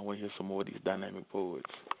pass, man. I want to hear some more of these dynamic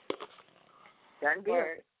poets. Done deal.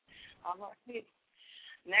 All right.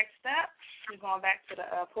 Next up, we're going back to the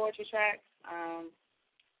poetry tracks.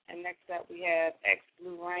 And next up, we have X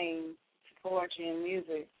Blue Rain, poetry and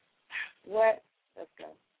music. What? Let's go.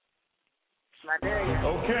 My daddy.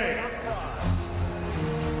 Okay.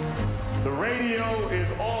 The radio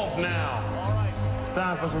is off now. All right.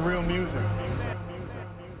 Time for some real music.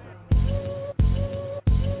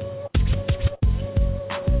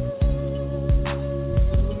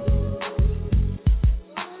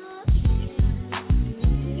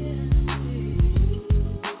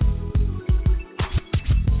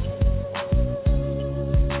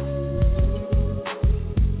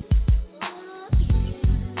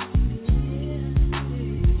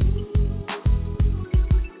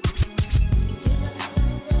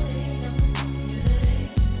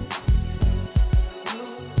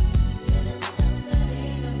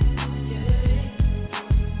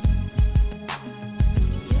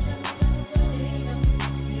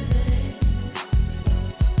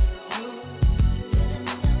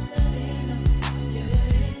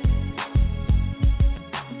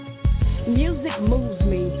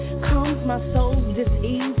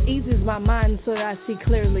 My mind so that I see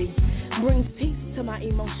clearly, brings peace to my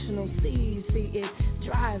emotional seas. See, it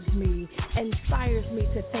drives me, inspires me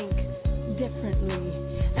to think differently.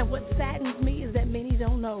 And what saddens me is that many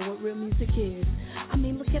don't know what real music is. I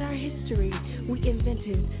mean, look at our history. We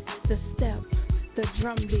invented the step, the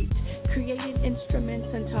drum beat, created instruments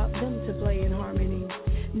and taught them to play in harmony.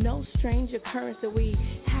 No strange occurrence that we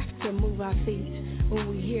have to move our feet when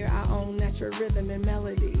we hear our own natural rhythm and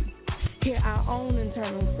melody. Hear our own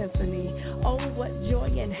internal symphony. Oh, what joy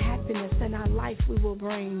and happiness in our life we will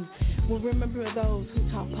bring. We'll remember those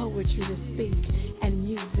who taught poetry to speak and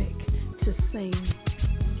music to sing.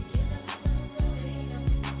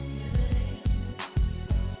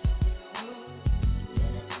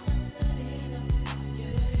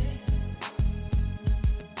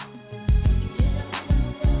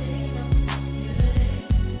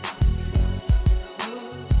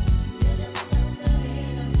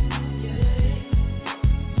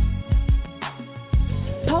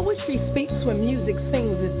 Poetry speaks when music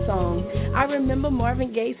sings its song. I remember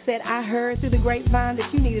Marvin Gaye said, I heard through the grapevine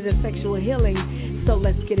that you needed a sexual healing, so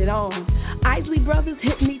let's get it on. Isley Brothers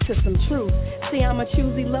hit me to some truth. See, I'm a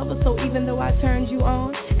choosy lover, so even though I turned you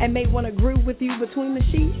on and may want to groove with you between the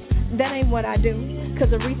sheets, that ain't what I do. Cause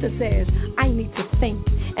Aretha says, I need to think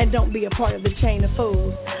and don't be a part of the chain of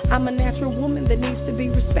fools. I'm a natural woman that needs to be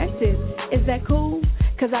respected. Is that cool?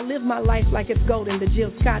 Cause I live my life like it's golden, the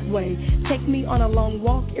Jill Scott way. Take me on a long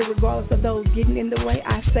walk, irregardless of those getting in the way.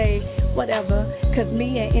 I say, whatever, cause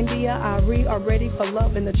me and India, Ari are ready for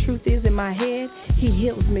love. And the truth is, in my head, he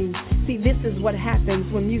heals me. See, this is what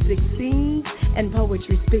happens when music sings and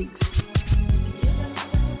poetry speaks.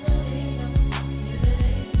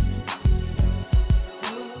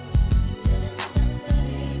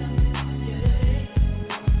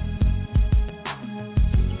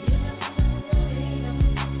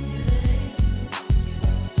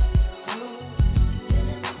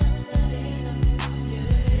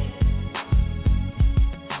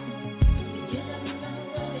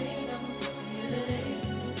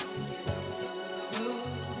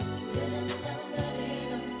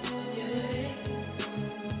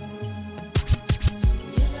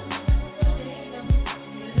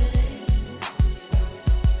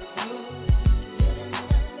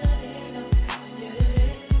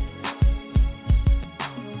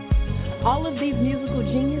 All of these musical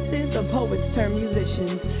geniuses are poets turned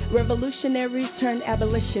musicians, revolutionaries turned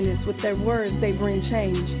abolitionists. With their words they bring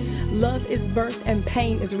change. Love is birth and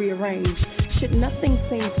pain is rearranged. Should nothing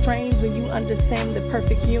seem strange when you understand the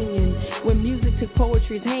perfect union? When music took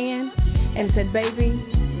poetry's hand and said, baby,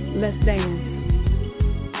 let's dance.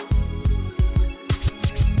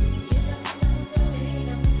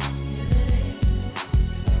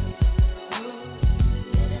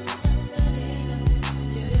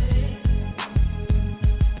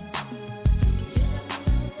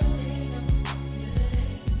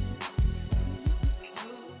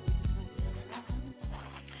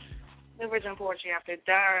 Original Poetry After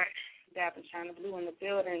Dark. Dab and China Blue in the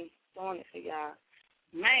building, doing it for y'all.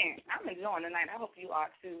 Man, I'm enjoying the night. I hope you are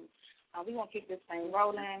too. We're going to keep this thing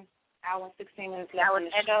rolling. Hour and 16 minutes left. That was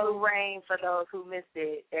X Blue Rain for those who missed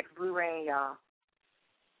it. X Blue Rain, y'all.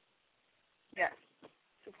 Yes.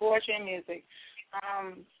 So poetry and music.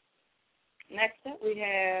 Next up we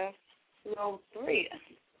have 203.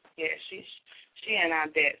 Yeah, she in our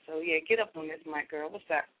debt. So, yeah, get up on this mic, girl. What's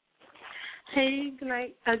up? Hey, good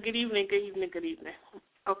night. Good evening.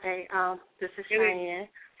 Okay, this is Cheyenne.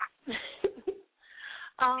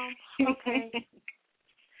 Okay.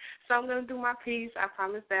 So I'm going to do my piece. I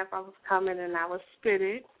promised that if I was coming and I would spit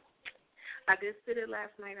it. I did spit it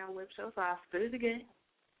last night on Whip Show, so I'll spit it again.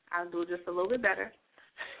 I'll do it just a little bit better.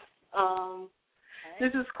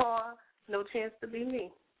 This is called No Chance to Be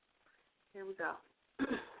Me. Here we go.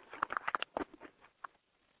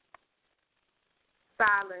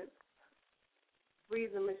 Silence.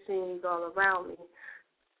 Breathing machines all around me.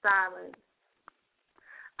 Silence.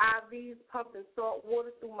 IVs pumping salt water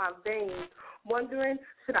through my veins. Wondering,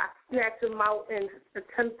 should I snatch them out and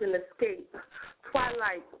attempt an escape?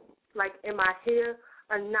 Twilight, like am I here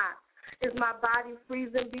or not? Is my body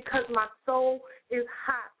freezing because my soul is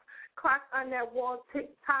hot? Clock on that wall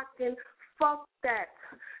tick-tocking. Fuck that.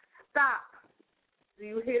 Stop. Do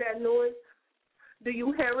you hear that noise? Do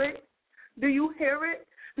you hear it? Do you hear it?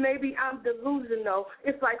 Maybe I'm delusional.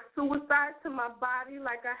 It's like suicide to my body,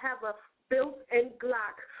 like I have a built-in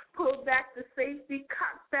Glock. Pull back the safety,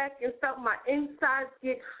 cock back, and felt my insides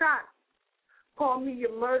get shot. Call me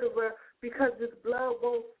a murderer because this blood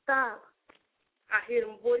won't stop. I hear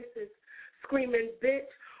them voices screaming,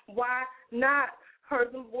 bitch, why not?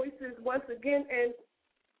 Heard them voices once again, and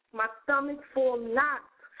my stomach formed knots.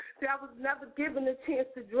 See, I was never given a chance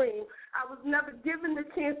to dream. I was never given the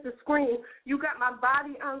chance to scream. You got my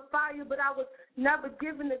body on fire, but I was never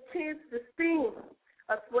given a chance to steam.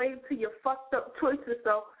 A slave to your fucked up choices,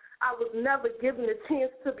 so I was never given a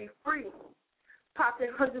chance to be free.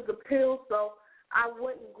 Popping hundreds of pills so I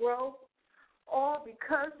wouldn't grow. All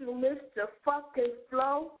because you missed your fucking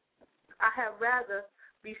flow. I had rather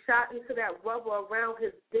be shot into that rubber around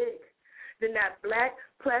his dick than that black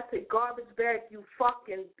plastic garbage bag, you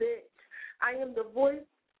fucking bitch. I am the voice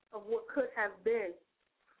of what could have been,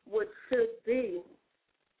 what should be,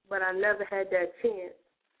 but I never had that chance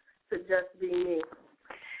to just be me.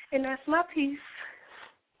 And that's my piece.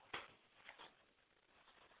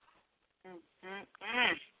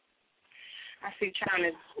 I see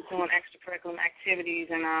China doing extracurricular activities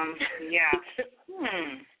and yeah.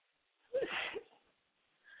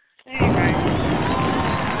 Anyway.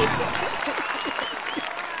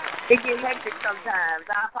 It gets hectic sometimes.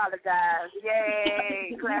 I apologize.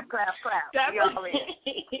 Yay! Clap, clap, clap. That's Y'all in.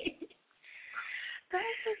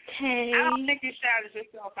 That's okay. I don't think you shouted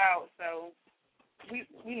yourself out, so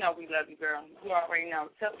we know we love you, girl. You already know.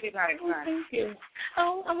 Tell people how to find you. Thank you.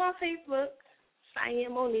 Oh, I'm on Facebook.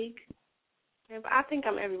 Cheyenne Monique. And I think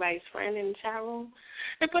I'm everybody's friend in the chat room.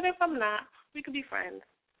 But if I'm not, we could be friends.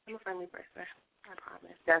 I'm a friendly person. I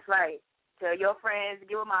promise. That's right. Tell your friends,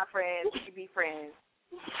 give them my friends, we can be friends.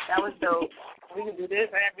 That was dope. We can do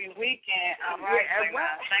this every weekend. All right,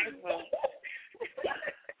 thanks for.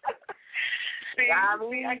 See,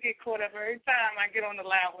 I get caught up every time I get on the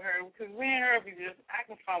line with her because me and her, I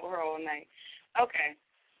can fun with her all night. Okay.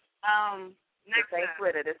 Next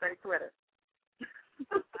This ain't Twitter.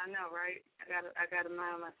 I know, right? I got to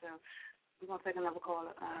mind myself. We're gonna take another call.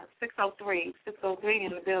 603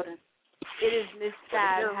 in the building. It is Miss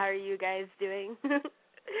Sab. How are you guys doing?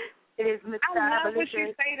 It is Miss Sab. I love when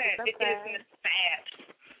you say that. It is Miss Sab.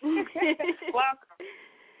 Welcome.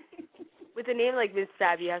 With a name like Miss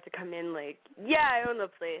Sab, you have to come in like, yeah, I own the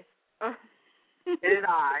place. It is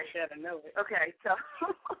I. Should have known it. Okay, so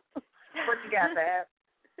what you got, Sab?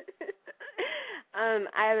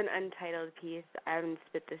 I have an untitled piece. I haven't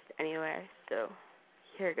spit this anywhere, so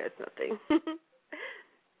here goes nothing.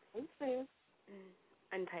 Okay.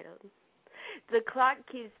 Untitled. The clock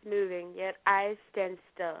keeps moving, yet I stand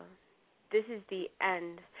still. This is the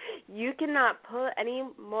end. You cannot pull any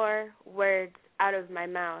more words out of my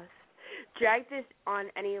mouth. Drag this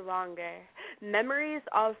on any longer. Memories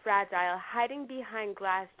all fragile, hiding behind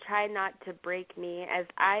glass, try not to break me as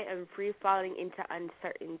I am free-falling into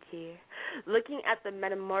uncertainty. Looking at the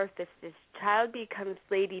metamorphosis, child becomes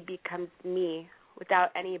lady becomes me,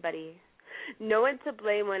 without anybody. No one to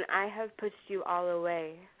blame when I have pushed you all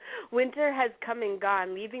away. Winter has come and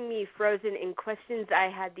gone, leaving me frozen in questions I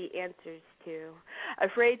had the answers to.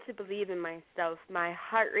 Afraid to believe in myself, my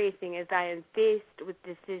heart racing as I am faced with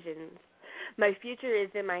decisions. My future is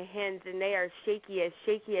in my hands, and they are shaky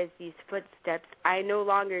as these footsteps. I no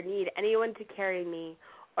longer need anyone to carry me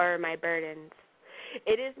or my burdens.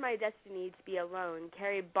 It is my destiny to be alone,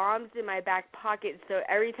 carry bombs in my back pocket so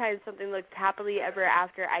every time something looks happily ever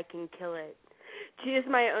after, I can kill it. Choose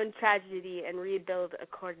my own tragedy and rebuild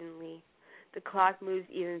accordingly. The clock moves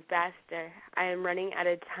even faster. I am running out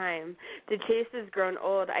of time. The chase has grown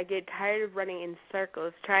old. I get tired of running in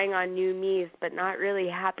circles, trying on new me's, but not really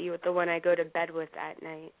happy with the one I go to bed with at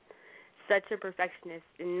night. such a perfectionist,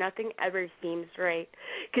 and nothing ever seems right.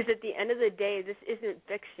 Because at the end of the day, this isn't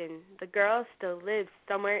fiction. The girl still lives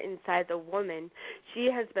somewhere inside the woman. She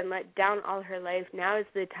has been let down all her life. Now is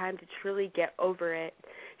the time to truly get over it.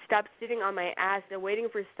 Stop sitting on my ass and waiting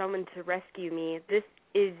for someone to rescue me. This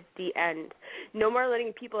is the end. No more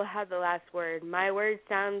letting people have the last word. My word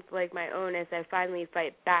sounds like my own as I finally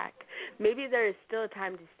fight back. Maybe there is still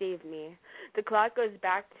time to save me. The clock goes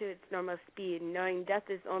back to its normal speed, knowing death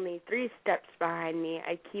is only 3 steps behind me.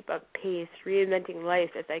 I keep up pace, reinventing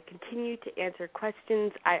life as I continue to answer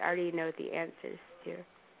questions I already know the answers to.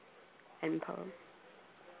 End poem.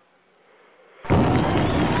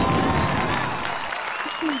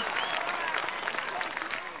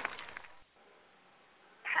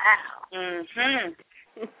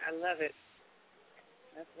 I love it.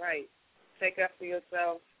 That's right. Take up for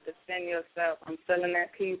yourself. Defend yourself. I'm feeling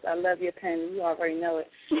that piece. I love your pen. You already know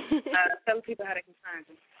it. Tell people how they can find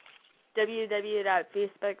you.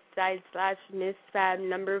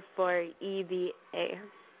 www.facebook.com/MissFab4EVA.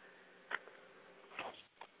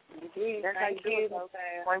 Indeed. That's how you do it, though.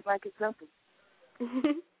 Point blank is simple.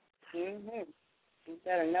 You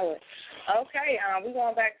better know it. Okay, we're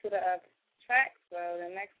going back to the track. So the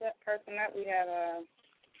next person up, we have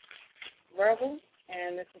Verbal,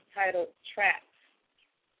 and this is titled Trapped.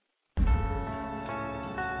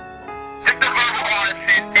 It's the Verbal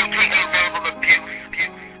Artist, a.k.a. Verbal Abuse.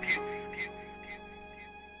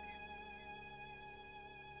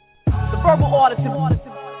 The Verbal Artist.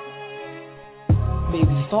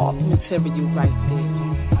 Baby, soft material right there.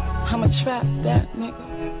 I'ma trap that nigga.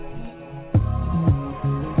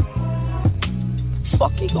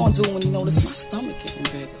 Fuck he gonna do when he notice my stomach getting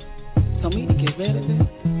bigger? Tell me to get rid of it?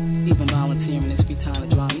 Even volunteering this free time to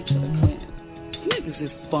drive me to the clinic. Niggas is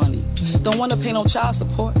funny. Don't wanna pay no child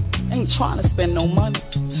support. Ain't trying to spend no money.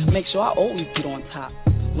 Make sure I always get on top.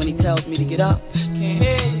 When he tells me to get up, can't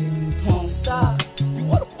hear you, won't stop.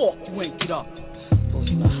 What the fuck you ain't get up? Boy,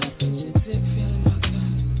 you know how to get your dick feeling my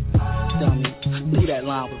God. Dummy, I knew that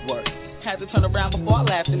line would work. Had to turn around before I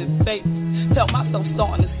laughed in his face. Felt myself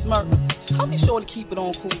starting to smirk. I'll be sure to keep it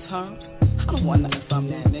on cool terms. I don't want nothing from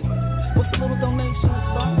that nigga. What's a little donation or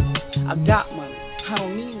something? I got money. I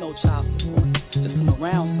don't need no child support. Just come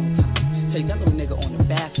around sometime. Take that little nigga on the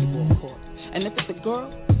basketball court. And if it's a girl,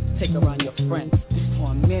 take her around your friends. For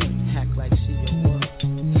a minute, act like she your world.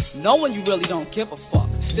 Knowing you really don't give a fuck.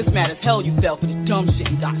 This mad as hell you fell for the dumb shit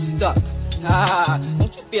and got stuck.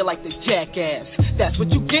 Don't you feel like the jackass? That's what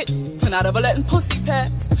you get for not ever letting pussy pass.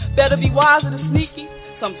 Better be wiser than sneaky.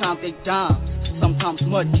 Sometimes they dimes, sometimes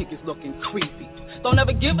mud kickers looking creepy. Don't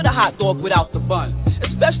ever give it a hot dog without the bun,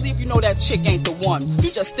 especially if you know that chick ain't the one.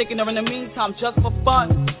 You just sticking her in the meantime just for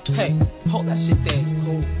fun. Hey, hold that shit there,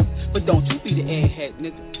 cool. But don't you be the airhead,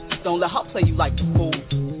 nigga. Don't let her play you like the fool.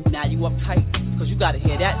 Now you uptight, cause you gotta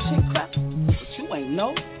hear that shit crap. But you ain't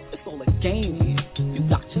know, it's all a game here. You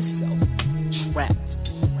got yourself trapped.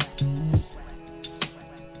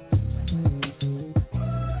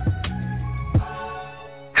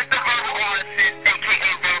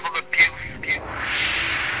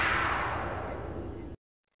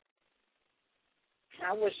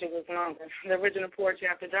 I wish it was longer. The original Poetry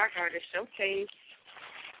After Dark Artist Showcase.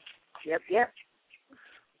 Yep.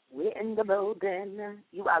 We're in the building.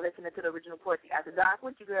 You are listening to the original Poetry After Dark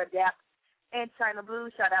with your girl Dap and China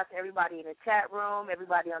Blue. Shout out to everybody in the chat room,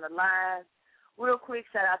 everybody on the line. Real quick,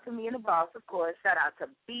 shout out to me and the boss, of course. Shout out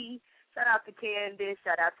to B. Shout out to Candace.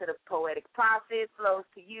 Shout out to the Poetic Prophet. Flows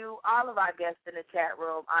to you. All of our guests in the chat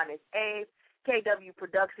room. Honest Abe. KW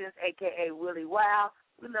Productions, a.k.a. Willie Wow.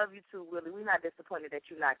 We love you too, Willie. We're not disappointed that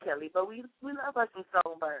you're not Kelly, but we love us some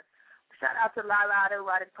Songbird. Shout out to Lala, the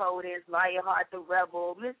erotic poetess, Lionheart, the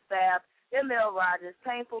rebel, Miss Fab, M.L. Rogers,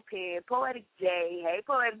 Painful Pen, Poetic J. Hey,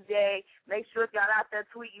 Poetic J. Make sure if y'all out there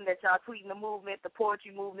tweeting that y'all tweeting the movement, the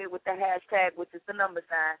poetry movement with the hashtag, which is the number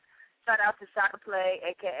sign. Shout out to Shot to Play,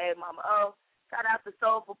 a.k.a. Mama O. Shout out to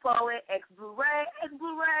Soulful Poet, X-Blu-ray.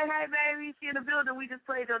 X-Blu-ray, hey, baby, she in the building. We just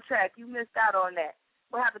played your track. You missed out on that.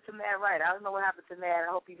 What happened to Mad Right? I don't know what happened to Mad.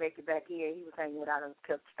 I hope he make it back here. He was hanging with our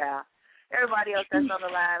Kip style. Everybody else that's on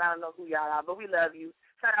the line, I don't know who y'all are, but we love you.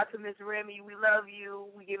 Shout out to Miss Remy. We love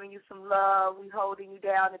you. We giving you some love. We holding you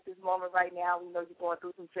down at this moment right now. We know you're going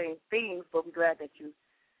through some strange things, but we're glad that you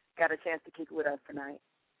got a chance to kick it with us tonight.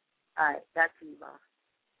 All right, back to you, boss.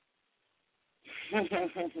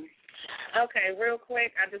 Okay, real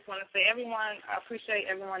quick, I just want to say I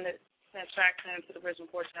appreciate everyone that sent tracks into the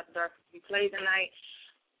original Poetry After Dark to be played tonight.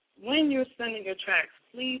 When you're sending your tracks,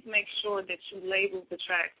 please make sure that you label the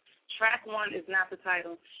track. Track 1 is not the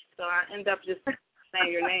title, so I end up just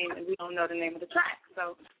saying your name and we don't know the name of the track.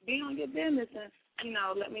 So be on your business and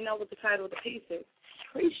let me know what the title of the piece is.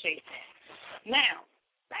 Appreciate that. Now,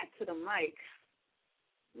 back to the mic.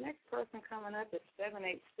 Next person coming up is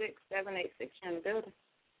 786 in the building.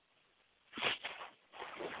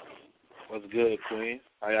 What's good, Queen?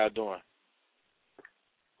 How y'all doing?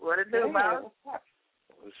 What it do, Bob?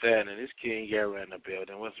 What's happening? This King Guerra in the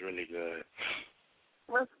building. What's really good?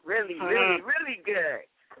 What's really, really, really good?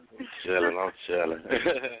 I'm chilling.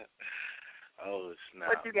 Oh, snap.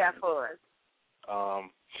 What you got for us?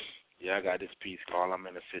 Yeah, I got this piece called I'm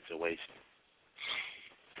in a Situation.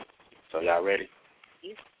 So y'all ready?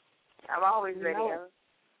 I'm always ready. All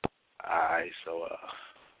right, so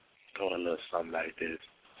going a little something like this.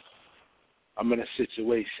 I'm in a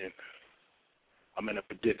situation. I'm in a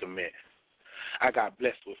predicament. I got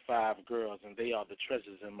blessed with 5 girls, and they are the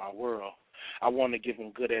treasures in my world. I want to give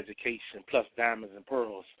them good education, plus diamonds and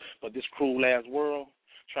pearls. But this cruel-ass world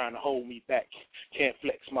trying to hold me back. Can't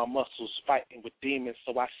flex my muscles, fighting with demons,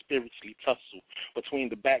 so I spiritually tussle. Between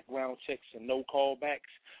the background checks and no callbacks,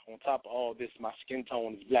 on top of all this, my skin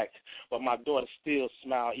tone is black. But my daughter still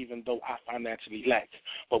smile even though I financially lack.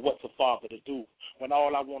 But what's a father to do when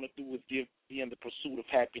all I want to do is be in the pursuit of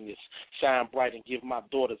happiness, shine bright and give my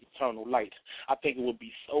daughters eternal light? I think it would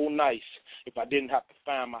be so nice if I didn't have to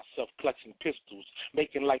find myself clutching pistols,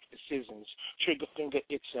 making life decisions, trigger finger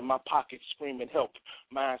itching, my pocket screaming help,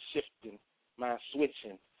 mind shifting, mind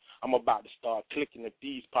switching. I'm about to start clicking if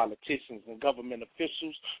these politicians and government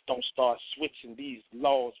officials don't start switching these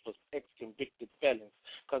laws for ex-convicted felons,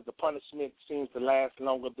 because the punishment seems to last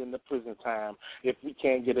longer than the prison time. If we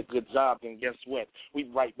can't get a good job, then guess what? We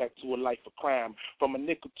right back to a life of crime. From a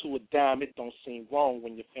nickel to a dime, it don't seem wrong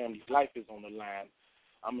when your family's life is on the line.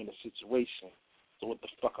 I'm in a situation, so what the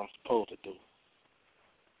fuck I'm supposed to do?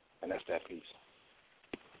 And that's that piece.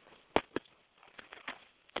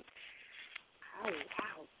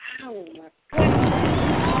 Oh, my goodness.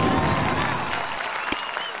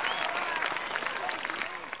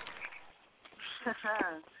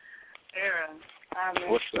 Era, I miss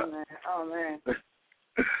What's you, up? man. Oh, man.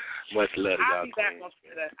 Much love to y'all. I'll be back on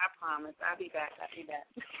Twitter. I promise. I'll be back.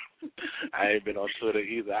 I ain't been on Twitter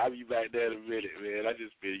either. I'll be back there in a minute, man. I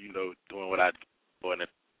just been, doing what I do and that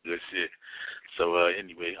good shit. So,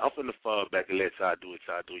 anyway, I'm finna fall back and let y'all do what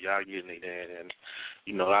y'all do. Y'all getting it in, and, I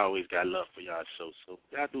always got love for y'all show. So,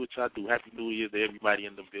 y'all do what y'all do. Happy New Year to everybody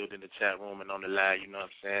in the building, the chat room, and on the line, you know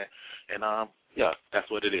what I'm saying? And, yeah, that's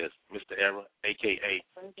what it is. Mr. Era, a.k.a.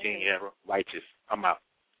 King Era, Righteous. I'm out.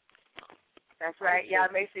 That's right. Y'all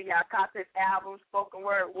make sure y'all cop this album, Spoken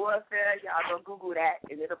Word Warfare. Y'all go Google that,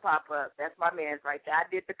 and it'll pop up. That's my man's right there. I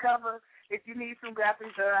did the cover. If you need some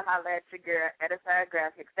graphics done, holla at your girl, Edified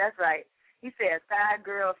Graphics. That's right. He said 5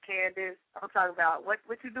 girls, Candace. I'm talking about what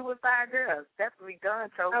you do with 5 girls. That's what we done,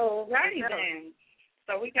 Toby. Oh, righty then.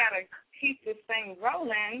 So we got to keep this thing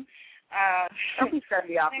rolling. Don't be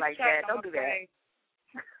shutting me off like that. Don't do that.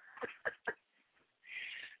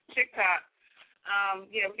 TikTok.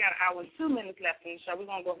 Yeah, we got an hour and 2 minutes left in the show. We're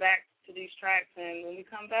going to go back to these tracks, and when we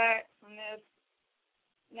come back from this,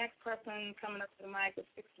 next person coming up to the mic is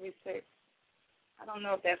 636. I don't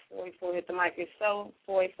know if that's 484 hit the mic. If so,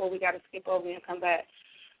 484, we got to skip over and come back.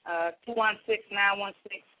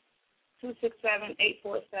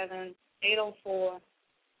 216-916-267-847,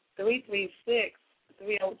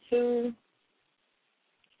 804-336-302.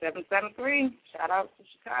 773. Shout out to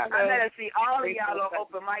Chicago. I gotta see all of y'all on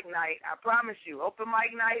open mic night. I promise you. Open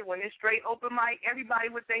mic night, when it's straight open mic, everybody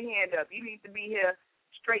with their hand up. You need to be here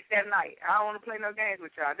straight that night. I don't want to play no games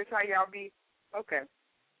with y'all. This how y'all be. Okay.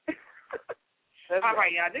 All right,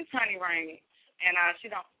 y'all. This is Honey Rainey. And I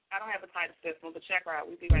don't have a title for this one, but check her out.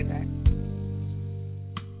 We'll be right back.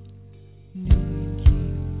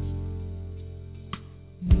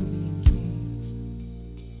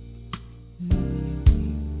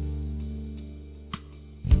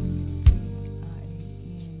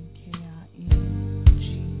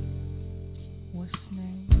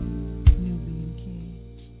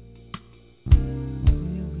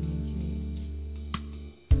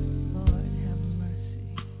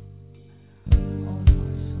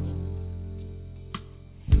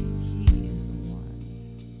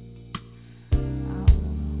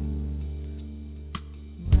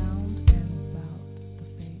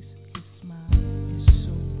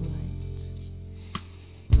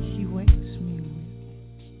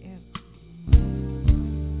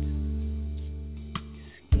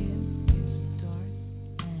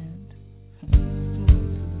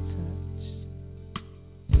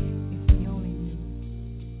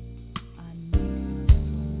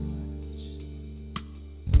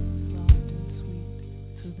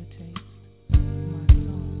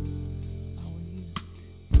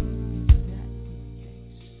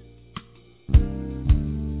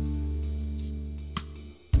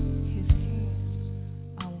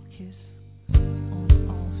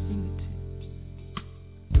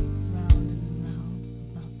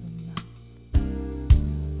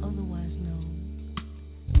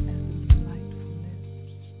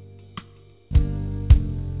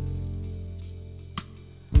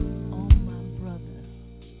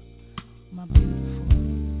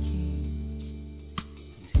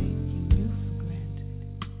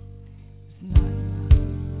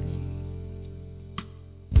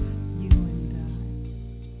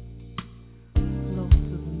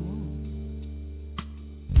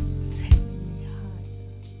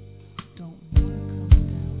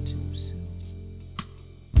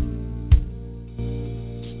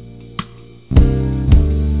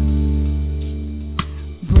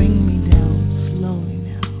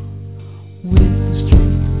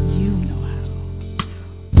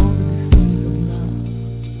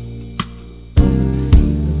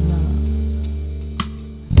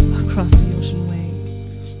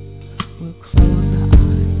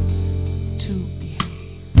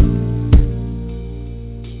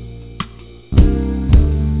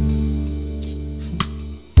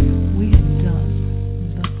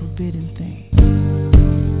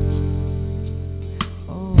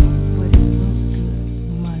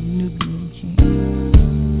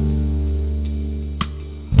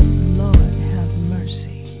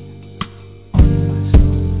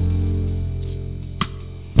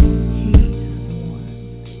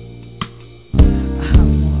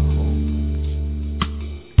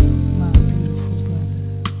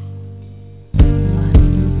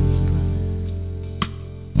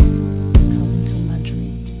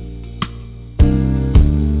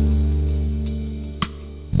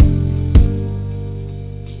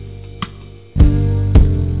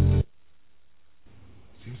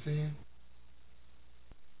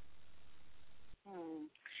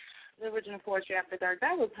 the original Poetry After Dark.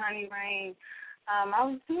 That was Honey Rain. I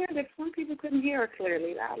was hearing that some people couldn't hear her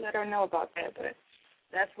clearly. I'll let her know about that, but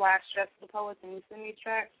that's why I stress the poets when you send me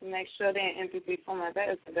tracks to make sure they're in MP3 format. That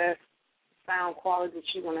is the best sound quality that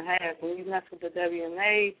you're going to have. When you mess with the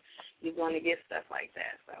WMA, you're going to get stuff like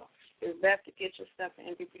that. So it's best to get your stuff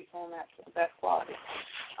in MP3 format for the best quality.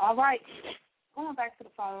 All right. Going back to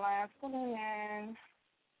the phone lines. Pulling in.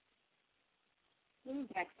 Who's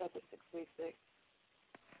next up at 636?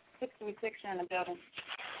 636, you're in the building.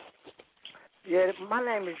 Yeah, my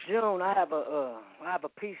name is June. I have a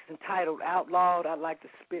piece entitled Outlawed. I'd like to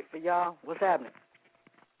spit for y'all. What's happening?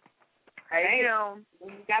 Hey, June.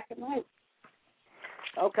 You got the mic.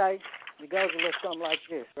 Okay. It goes a little something like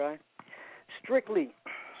this, right? Strictly,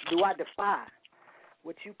 do I defy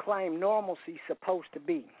what you claim normalcy's supposed to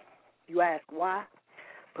be? You ask why?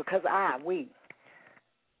 Because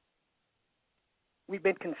we've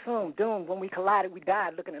been consumed, doomed. When we collided, we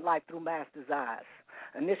died looking at life through master's eyes.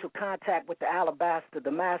 Initial contact with the alabaster,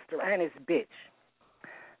 the master, and his bitch.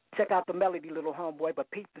 Check out the melody, little homeboy,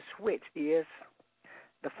 but peep the switch is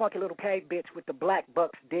the funky little cave bitch with the black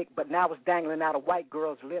buck's dick, but now it's dangling out a white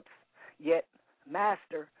girl's lips. Yet,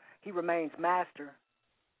 master, he remains master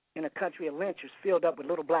in a country of lynchers filled up with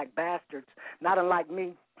little black bastards, not unlike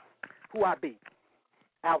me, who I be,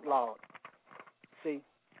 outlawed. See,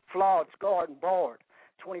 flawed, scarred, and barred.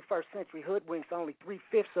 21st century hoodwinks only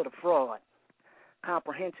 3/5 of the fraud.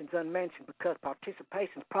 Comprehension's unmentioned because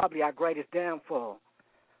participation's probably our greatest downfall.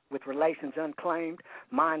 With relations unclaimed,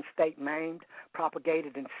 mind state maimed,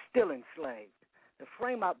 propagated and still enslaved. The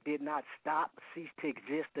frame-up did not stop, cease to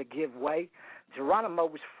exist or give way. Geronimo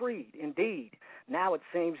was freed, indeed. Now it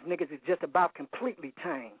seems niggas is just about completely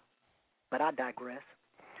tame. But I digress.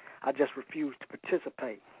 I just refuse to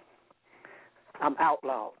participate. I'm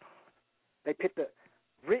outlawed. They pit the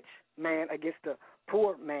rich man against the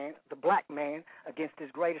poor man, the black man against his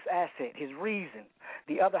greatest asset, his reason,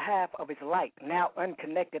 the other half of his light, now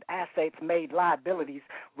unconnected assets made liabilities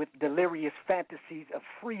with delirious fantasies of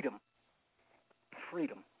freedom.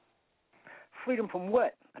 Freedom. Freedom from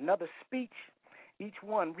what? Another speech? Each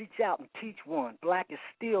one reach out and teach one. Black is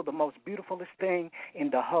still the most beautifulest thing in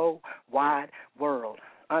the whole wide world.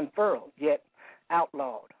 Unfurled, yet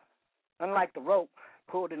outlawed. Unlike the rope,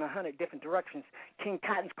 pulled in 100 different directions, King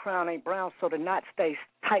Cotton's crown ain't brown, so the knot stays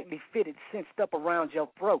tightly fitted, cinched up around your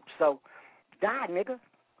throat. So, die, nigga.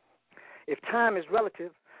 If time is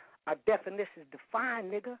relative, our definitions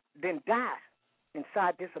define, nigga, then die.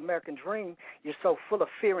 Inside this American dream, you're so full of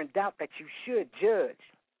fear and doubt that you should judge.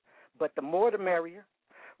 But the more the merrier,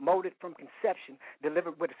 molded from conception,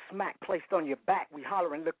 delivered with a smack placed on your back, we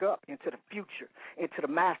holler and look up into the future, into the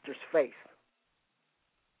master's face.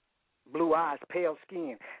 Blue eyes, pale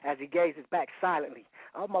skin, as he gazes back silently,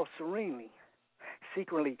 almost serenely,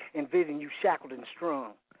 secretly envision you shackled and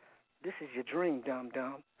strung. This is your dream,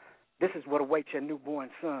 dum-dum. This is what awaits your newborn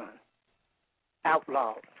son.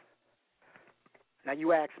 Outlawed. Now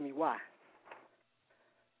you ask me why.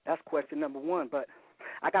 That's question number one, but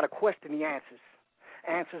I got to question the answers.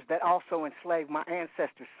 Answers that also enslave my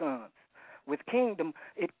ancestors' sons. With kingdom,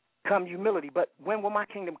 it come humility, but when will my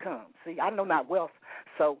kingdom come? See, I know not wealth,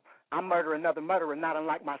 so I murder another murderer, not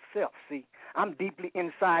unlike myself. See, I'm deeply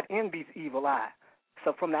inside envy's evil eye.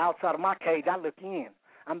 So from the outside of my cage, I look in.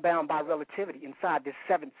 I'm bound by relativity inside this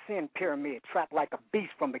seventh sin pyramid, trapped like a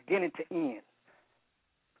beast from beginning to end.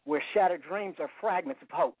 Where shattered dreams are fragments of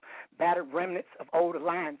hope, battered remnants of old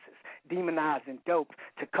alliances, demonized and doped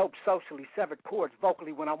to cope socially, severed chords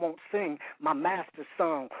vocally when I won't sing my master's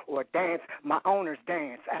song or dance my owner's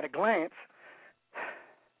dance. At a glance,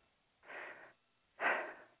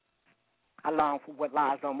 I long for what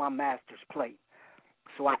lies on my master's plate.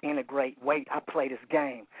 So I integrate, wait, I play this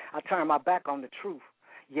game. I turn my back on the truth.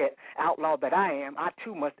 Yet, outlaw that I am, I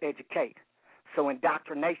too must educate. So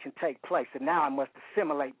indoctrination take place, and now I must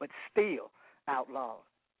assimilate, but still outlawed.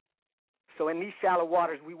 So in these shallow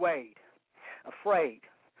waters we wade, afraid.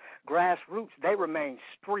 Grassroots, they remain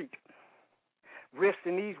street. Rifts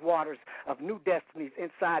in these waters of new destinies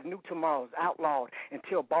inside new tomorrows, outlawed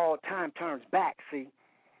until borrowed time turns back, see,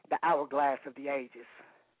 the hourglass of the ages.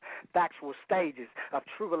 Factual stages of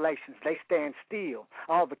true relations, they stand still.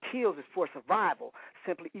 All the kills is for survival,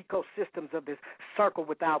 simply ecosystems of this circle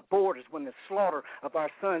without borders when the slaughter of our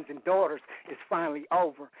sons and daughters is finally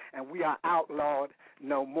over and we are outlawed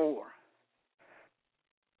no more.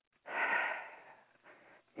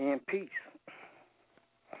 In peace.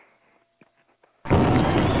 I'm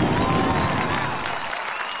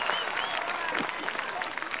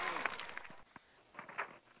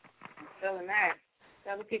feeling that.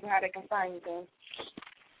 Tell the people how they can find you, then.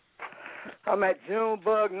 I'm at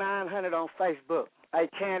Junebug900 on Facebook. Hey,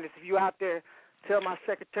 Candace, if you out there, tell my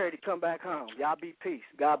secretary to come back home. Y'all be peace.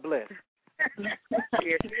 God bless. Yeah,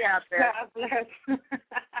 she out there. God bless.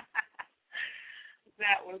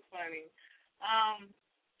 That was funny.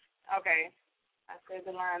 Okay. I said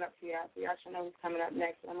the lineup for y'all, so y'all should know who's coming up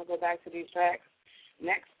next. I'm going to go back to these tracks.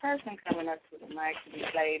 Next person coming up to the mic to be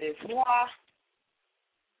played is Moi.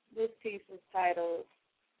 This piece is titled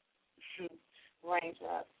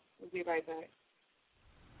Raindrops. We'll be right back.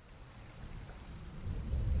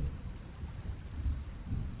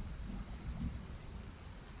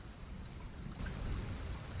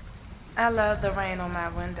 I love the rain on my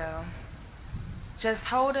window. Just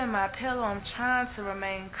holding my pillow, I'm trying to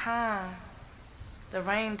remain calm. The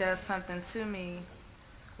rain does something to me.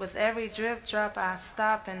 With every drip drop, I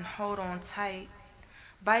stop and hold on tight.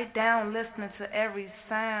 Bite down, listening to every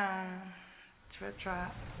sound. Drip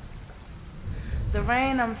drop. The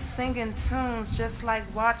rain, I'm singing tunes just like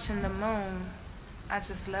watching the moon. I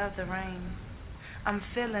just love the rain. I'm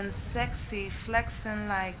feeling sexy, flexing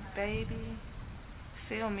like, baby,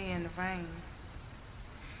 feel me in the rain.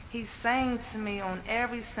 He sang to me on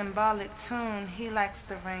every symbolic tune. He likes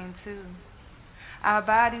the rain too. Our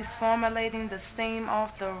bodies formulating the steam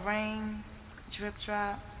off the rain. Drip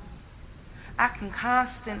drop. I can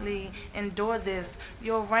constantly endure this.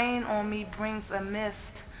 Your rain on me brings a mist.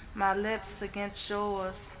 My lips against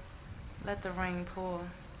yours. Let the rain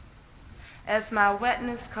pour. As my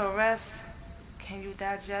wetness caress, can you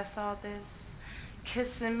digest all this?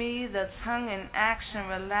 Kissing me, the tongue in action,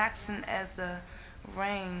 relaxing as the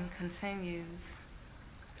rain continues.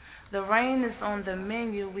 The rain is on the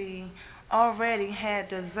menu. We already had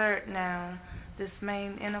dessert now. This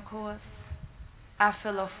main intercourse. I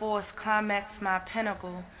feel a force climax my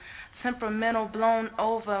pinnacle. Temperamental blown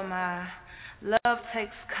over, my love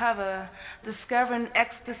takes cover. Discovering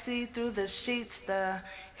ecstasy through the sheets. The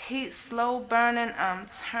heat slow burning. I'm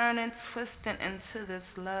turning, twisting into this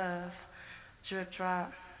love. Drip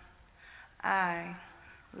drop. I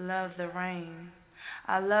love the rain.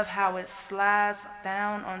 I love how it slides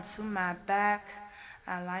down onto my back.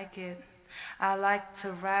 I like it. I like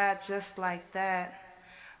to ride just like that.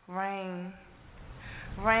 Rain.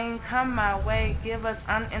 Rain, come my way. Give us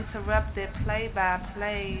uninterrupted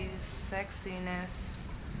play-by-play sexiness.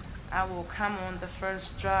 I will come on the first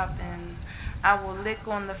drop and I will lick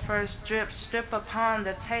on the first drip. Strip upon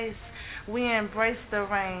the taste. We embrace the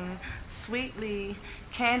rain. Sweetly,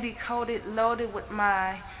 candy-coated, loaded with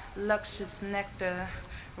my luscious nectar,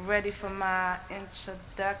 ready for my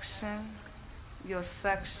introduction, your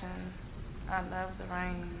suction. I love the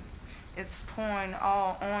rain. It's pouring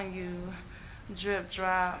all on you, drip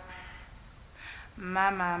drop.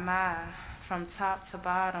 My, from top to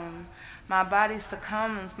bottom. My body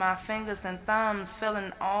succumbs, my fingers and thumbs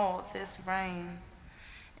feeling all this rain,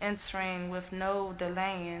 entering with no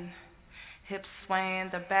delaying. Hips swaying,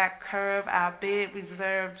 the back curve, our bed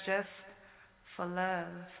reserved just for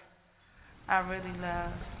love. I really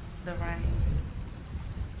love the rain.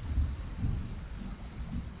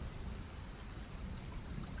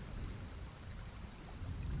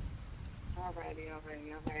 Alrighty.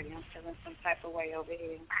 I'm feeling some type of way over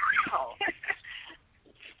here.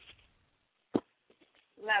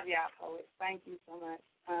 Love y'all, poets. Thank you so much.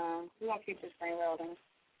 We're going to keep this thing rolling.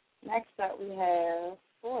 Next up, we have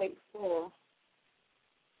 484.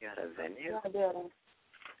 Got a venue?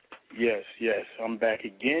 Yes. I'm back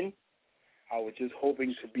again. I was just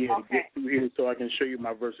hoping to be able to get through here so I can show you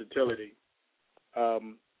my versatility.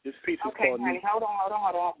 This piece is called... Okay, honey, hold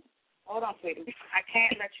on. Hold on, sweetie. I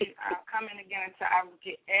can't let you come in again until I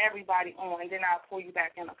get everybody on, and then I'll pull you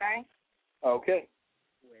back in, okay? Okay.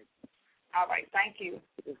 All right, thank you.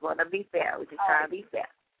 We just want to be fair. We just try to be fair.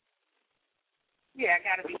 Yeah, I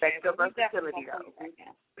got to be fair. Respect your versatility, though.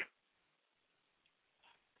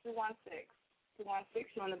 216.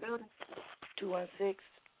 216, you in the building? 216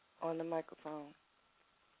 on the microphone.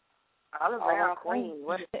 All around queen.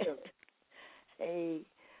 What is it? Hey,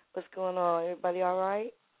 what's going on? Everybody all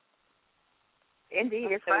right?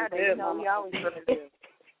 Indeed, it's Friday. You know we always going to do.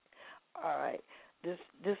 All right. This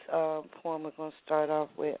poem is going to start off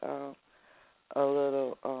with a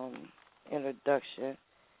little introduction,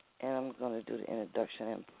 and I'm going to do the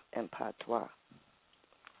introduction in patois. All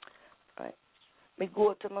right. Me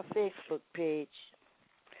go to my Facebook page.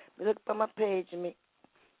 Me look at my page and me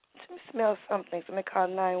smell something. So me call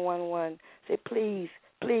 911. Say, please,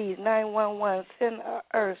 911, send a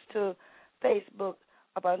earth to Facebook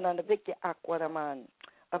about under Vicky Aquaman,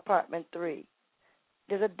 apartment 3.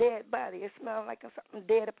 There's a dead body. It smells like something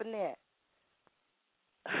dead up in there.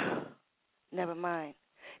 Never mind.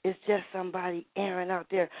 It's just somebody airing out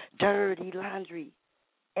their dirty laundry.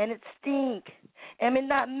 And it stink. And me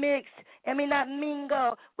not mix. And me not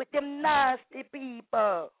mingle with them nasty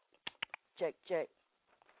people. Check, check.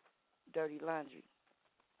 Dirty laundry.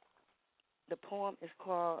 The poem is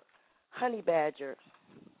called Honey Badger.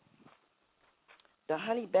 The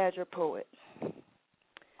Honey Badger Poet.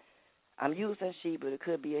 I'm using she, but it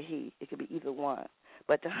could be a he. It could be either one.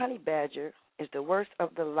 But the honey badger is the worst of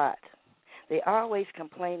the lot. They always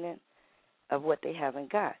complaining of what they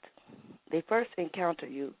haven't got. They first encounter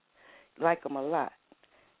you, like them a lot.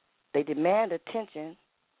 They demand attention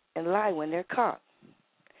and lie when they're caught.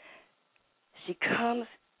 She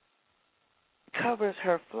covers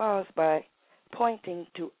her flaws by pointing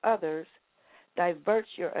to others, diverts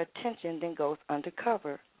your attention, then goes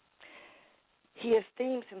undercover. He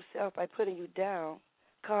esteems himself by putting you down,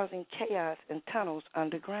 causing chaos and tunnels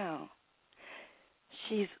underground.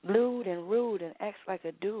 She's lewd and rude and acts like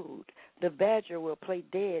a dude. The badger will play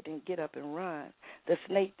dead and get up and run. The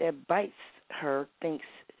snake that bites her thinks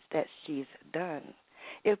that she's done.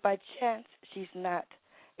 If by chance she's not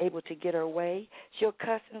able to get her way, she'll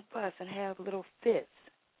cuss and fuss and have little fits.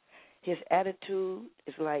 His attitude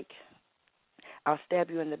is like, I'll stab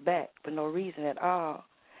you in the back for no reason at all.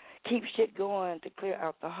 Keep shit going to clear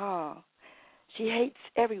out the hall. She hates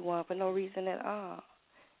everyone for no reason at all.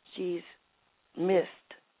 She's missed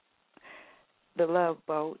the love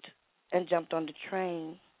boat and jumped on the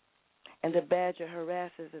train, and the badger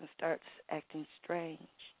harasses and starts acting strange.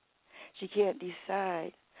 She can't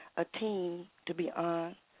decide a team to be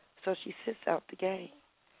on, so she sits out the game.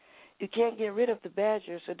 You can't get rid of the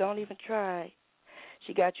badger, so don't even try.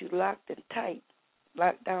 She got you locked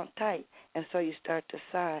down tight, and so you start to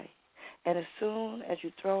sigh. And as soon as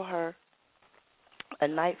you throw her a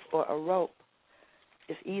knife or a rope,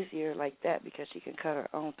 it's easier like that because she can cut her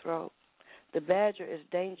own throat. The badger is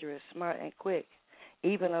dangerous, smart, and quick.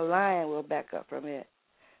 Even a lion will back up from it.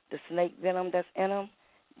 The snake venom that's in them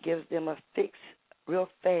gives them a fix real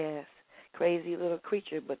fast. Crazy little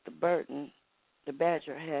creature, but the burden the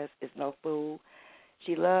badger has is no fool.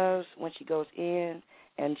 She loves when she goes in,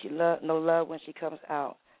 and she no love when she comes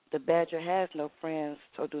out. The badger has no friends,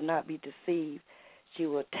 so do not be deceived. She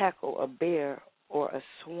will tackle a bear or a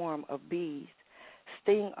swarm of bees.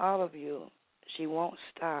 Sting all of you. She won't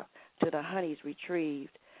stop till the honey's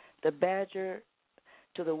retrieved. The badger,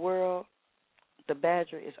 to the world, the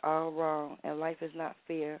badger is all wrong, and life is not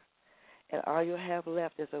fair. And all you have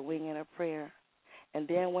left is a wing and a prayer. And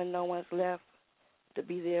then when no one's left to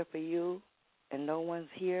be there for you, and no one's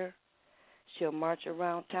here, she'll march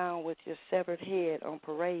around town with your severed head on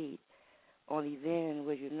parade. Only then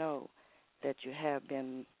will you know that you have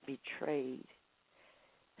been betrayed.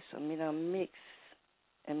 So me no mix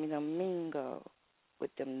and me no mingle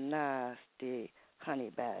with them nasty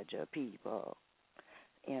honey badger people.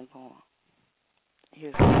 End poem.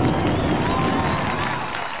 Here's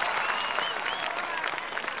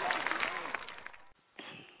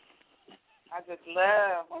I just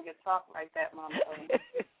love when you talk like that, Mama.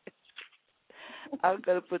 I'm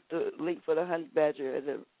going to put the link for the honey badger in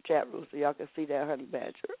the chat room so y'all can see that honey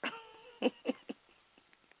badger.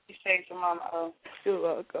 You say to Mama O. You're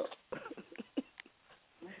welcome.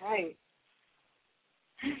 All right.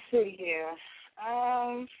 Let's see here.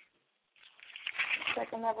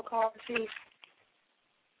 Take another call, Chief.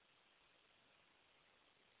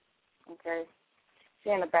 Okay. She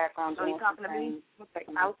in the background. So you talking to me?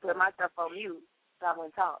 I'll put myself on mute so I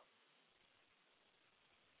won't talk.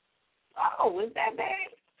 Oh, is that bad?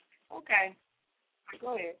 Okay.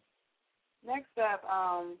 Go ahead. Next up,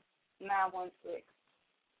 916.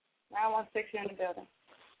 916, you're in the building.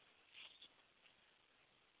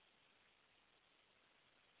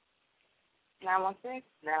 916?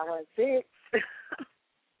 916.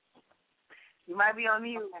 You might be on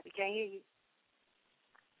mute. We can't hear you.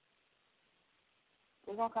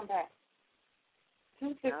 We're going to come back.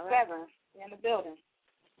 267, you're in the building.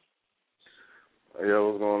 Yo,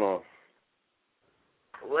 what's going on?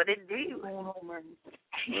 What it do? All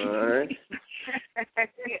right.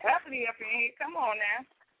 Get uppity up in here. Come on now.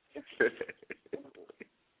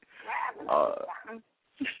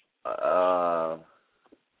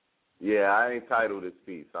 Yeah, I ain't titled this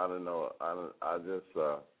piece. I don't know. I'm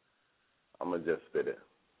gonna just spit it.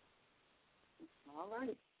 All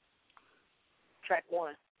right. Track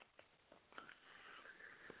 1.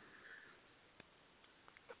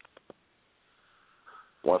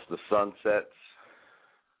 Once the sun sets,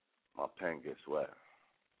 my pen gets wet.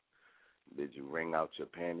 Did you wring out your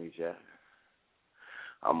panties yet?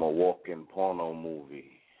 I'm a walking porno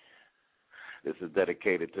movie. This is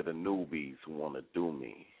dedicated to the newbies who want to do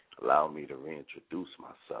me. Allow me to reintroduce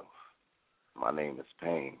myself. My name is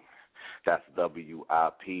Pain. That's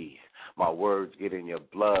W-I-P. My words get in your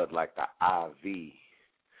blood like an IV.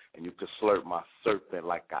 And you can slurp my serpent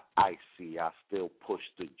like an icy. I still push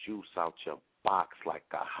the juice out your box like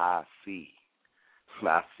a high C.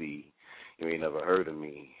 I see you ain't never heard of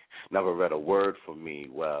me, never read a word from me.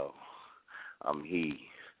 Well, I'm he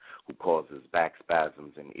who causes back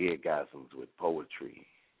spasms and eargasms with poetry.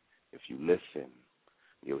 If you listen,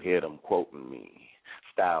 you'll hear them quoting me.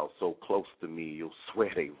 Style so close to me, you'll swear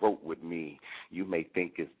they wrote with me. You may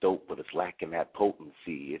think it's dope, but it's lacking that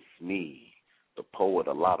potency. It's me, the poet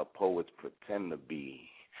a lot of poets pretend to be.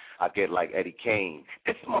 I get like Eddie Kane.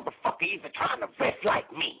 This motherfucker even trying to riff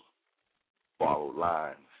like me. Borrowed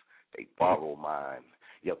lines, they borrow mine.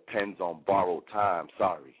 Your pen's on borrowed time,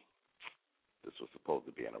 sorry. This was supposed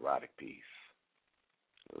to be an erotic piece.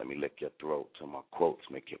 Let me lick your throat till my quotes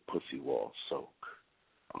make your pussy walls soak.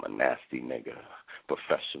 I'm a nasty nigga,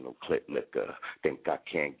 professional clit licker. Think I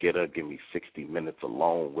can't get her? Give me 60 minutes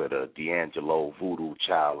alone with her. D'Angelo, voodoo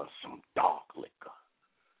child, and some dark liquor.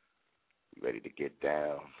 You ready to get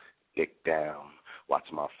down, lick down? Watch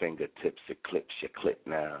my fingertips eclipse your clit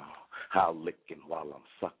now. How licking while I'm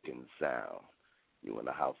sucking sound. You in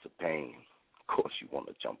the house of pain. Of course you want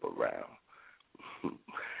to jump around.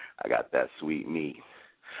 I got that sweet meat.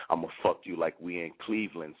 I'ma fuck you like we in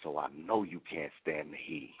Cleveland, so I know you can't stand the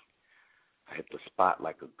heat. I hit the spot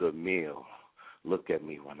like a good meal. Look at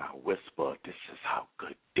me when I whisper, this is how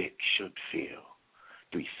good dick should feel.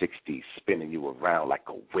 360 spinning you around like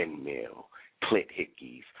a windmill. Clit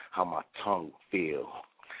hickeys, how my tongue feel.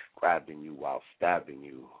 Grabbing you while stabbing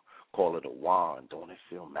you. Call it a wand, don't it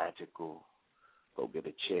feel magical? Go get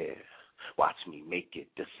a chair. Watch me make it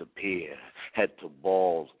disappear. Head to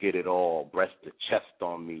balls, get it all. Breast to chest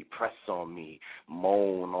on me, press on me,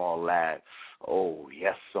 moan all that. Oh,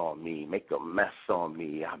 yes on me, make a mess on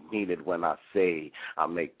me. I mean it when I say I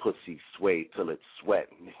make pussy sway till it's sweat.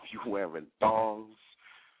 And if you wearing thongs,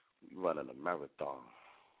 you running a marathon.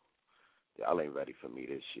 Y'all ain't ready for me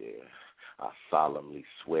this year. I solemnly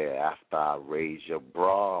swear after I raise your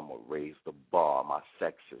bra, I'ma raise the bar. My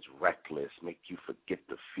sex is reckless, make you forget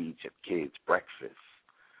to feed your kids breakfast.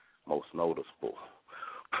 Most noticeable,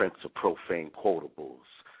 prints of profane quotables.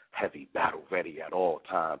 Heavy battle ready at all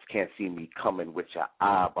times. Can't see me coming with your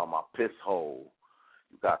eye by my piss hole.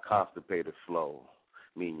 You got constipated flow.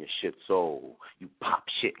 Me and your shit's old. You pop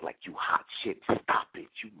shit like you hot shit. Stop it,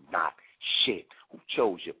 you not shit. Who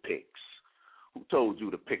chose your picks? Who told you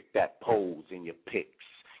to pick that pose in your pics?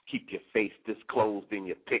 Keep your face disclosed in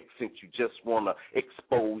your pics since you just want to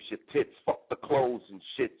expose your tits. Fuck the clothes and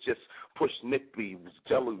shit. Just push nipples,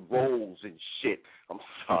 jelly rolls and shit. I'm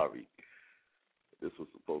sorry. This was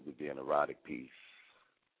supposed to be an erotic piece.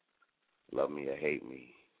 Love me or hate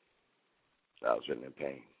me. I was written in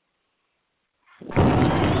pain.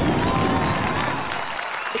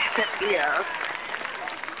 Yeah.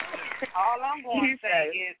 All I'm going to say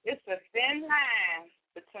is it's a thin line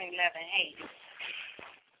between love and hate.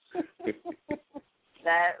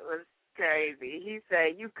 That was crazy. He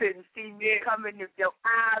said you couldn't see me coming if your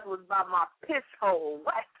eyes was by my piss hole.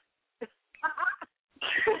 What?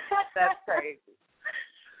 That's crazy.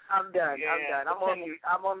 I'm done. Yeah, I'm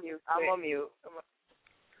on mute.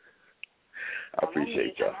 I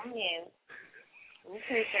appreciate y'all. We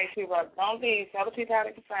appreciate you, but don't be. Tell the people how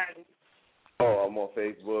they can find you. Oh, I'm on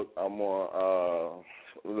Facebook. I'm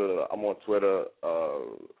on Twitter,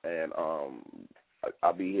 and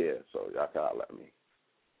I'll be here, so y'all can holler at me.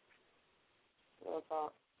 Real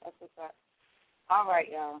talk. That's what's up. All right,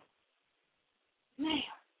 y'all.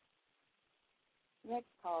 Now, next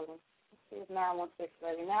caller. Let's see if 916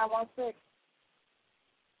 ready. 916.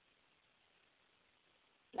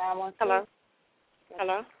 916. Hello.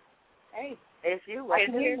 Hello. Hey. It's you. I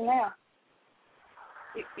can hear you now.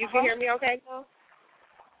 You can hear me okay, though?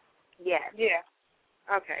 Yeah. Yeah.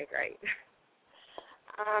 Okay, great.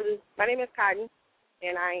 My name is Cotton,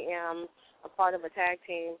 and I am a part of a tag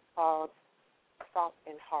team called Soft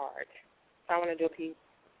and Hard. So I want to do a piece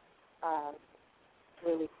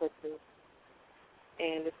really quickly,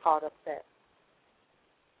 and it's called Upset.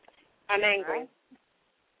 I'm angry.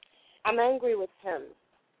 I'm angry with him.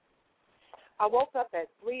 I woke up at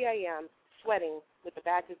 3 a.m. sweating with a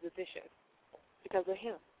bad disposition because of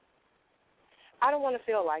him. I don't want to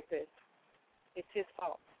feel like this. It's his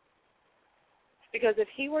fault. Because if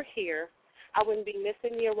he were here, I wouldn't be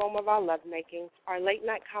missing the aroma of our lovemaking, our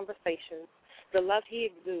late-night conversations, the love he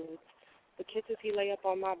exudes, the kisses he lay up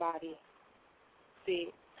on my body.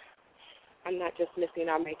 See, I'm not just missing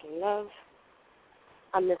our making love.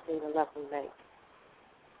 I'm missing the love we make.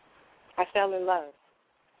 I fell in love.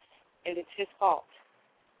 and it's his fault.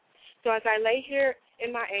 So as I lay here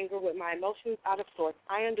in my anger with my emotions out of sorts,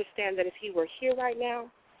 I understand that if he were here right now,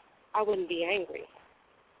 I wouldn't be angry.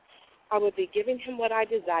 I would be giving him what I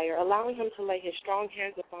desire, allowing him to lay his strong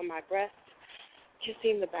hands upon my breast,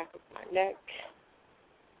 kissing the back of my neck.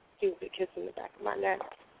 He would be kissing the back of my neck.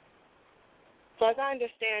 So as I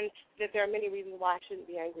understand that there are many reasons why I shouldn't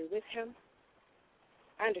be angry with him,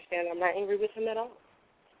 I understand I'm not angry with him at all.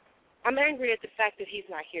 I'm angry at the fact that he's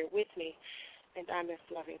not here with me, and I miss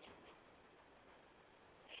loving him.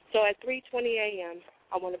 So at 3:20 a.m.,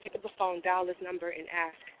 I want to pick up the phone, dial his number, and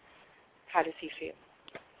ask, how does he feel?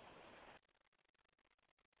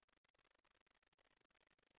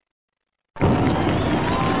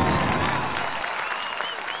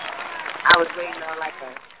 I was waiting on like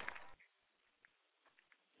a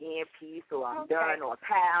earpiece or I'm done or a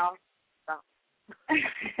pal.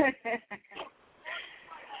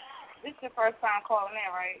 This is your first time calling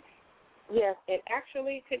in, right? Yes, and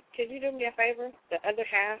actually, could you do me a favor? The other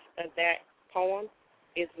half of that poem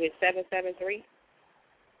is with 773.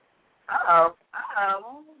 Uh-oh.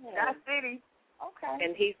 That's city. Okay.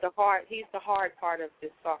 And he's the hard part of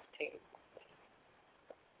this soft team.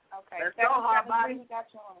 Okay. Let's go, hard body. Got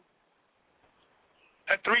you on.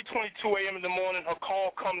 At 3:22 a.m. in the morning, her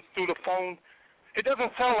call comes through the phone. It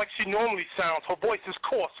doesn't sound like she normally sounds. Her voice is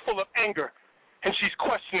coarse, full of anger, and she's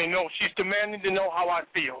questioning. No, she's demanding to know how I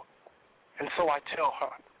feel. And so I tell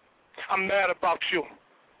her, I'm mad about you.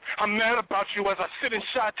 I'm mad about you as I sit in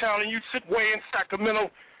Chi-Town and you sit way in Sacramento,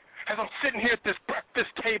 as I'm sitting here at this breakfast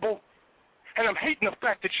table, and I'm hating the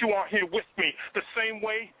fact that you aren't here with me the same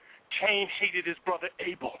way Cain hated his brother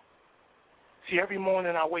Abel. See, every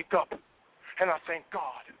morning I wake up and I thank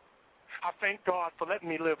God. I thank God for letting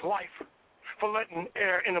me live life, for letting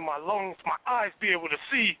air into my lungs, my eyes be able to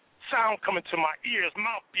see, sound coming to my ears,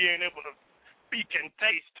 mouth being able to speak and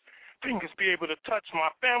taste, fingers be able to touch my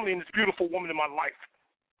family and this beautiful woman in my life.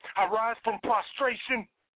 I rise from prostration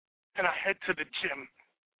and I head to the gym.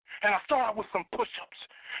 And I started with some push-ups.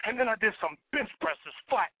 And then I did some bench presses,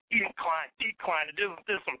 flat, incline, decline, and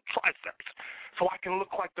did some triceps. So I can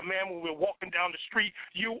look like the man when we're walking down the street,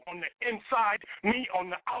 you on the inside, me on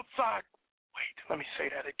the outside. Wait, let me say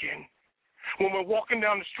that again. When we're walking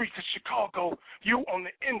down the streets of Chicago, you on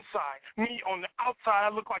the inside, me on the outside,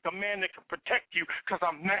 I look like a man that can protect you because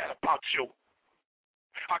I'm mad about you.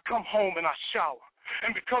 I come home and I shower.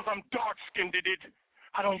 And because I'm dark-skinned,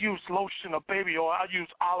 I don't use lotion or baby oil. I use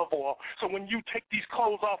olive oil. So when you take these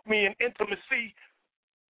clothes off me in intimacy,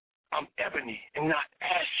 I'm ebony and not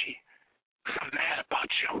ashy. I'm mad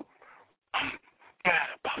about you. I'm mad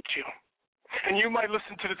about you. And you might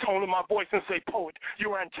listen to the tone of my voice and say, poet,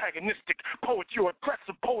 you're antagonistic. Poet, you're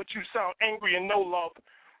aggressive. Poet, you sound angry and no love.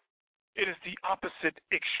 It is the opposite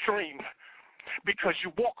extreme. Because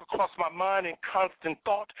you walk across my mind in constant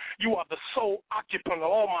thought. You are the sole occupant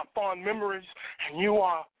of all my fond memories, and you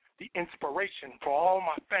are the inspiration for all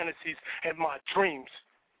my fantasies and my dreams.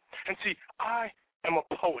 And see, I am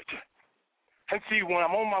a poet. And see, when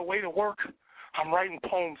I'm on my way to work, I'm writing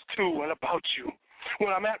poems to and about you.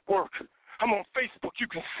 When I'm at work, I'm on Facebook. You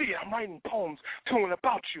can see it. I'm writing poems to and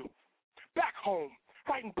about you. Back home,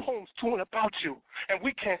 writing poems to and about you. And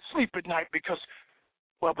we can't sleep at night because,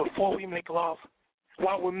 well, before we make love,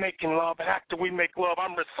 while we're making love, and after we make love,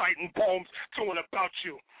 I'm reciting poems to and about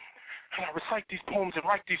you. And I recite these poems and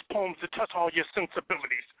write these poems to touch all your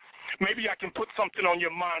sensibilities. Maybe I can put something on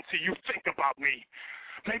your mind so you think about me.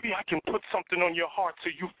 Maybe I can put something on your heart so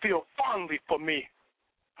you feel fondly for me.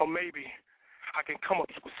 Or maybe I can come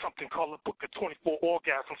up with something called a book of 24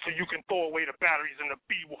 orgasms so you can throw away the batteries in the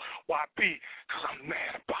BYB because I'm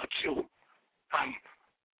mad about you. I'm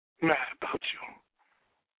mad about you.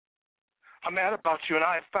 I'm mad about you, and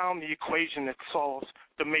I have found the equation that solves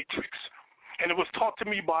the matrix. And it was taught to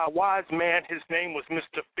me by a wise man. His name was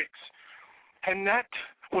Mr. Fix. And that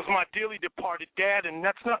was my dearly departed dad, and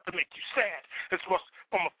that's not to make you sad. This was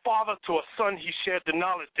from a father to a son. He shared the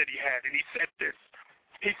knowledge that he had, and he said this.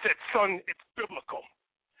 He said, son, it's biblical.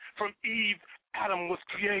 From Eve, Adam was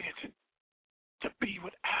created to be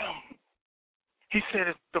with Adam. He said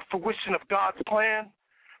it's the fruition of God's plan.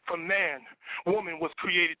 For man, woman was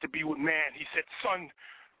created to be with man. He said, son,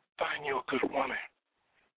 find you a good woman.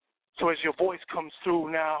 So as your voice comes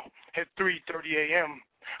through now at 3:30 a.m.,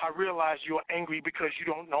 I realize you're angry because you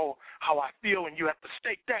don't know how I feel, and you have to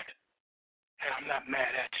state that. And I'm not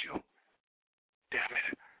mad at you. Damn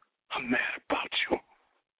it. I'm mad about you.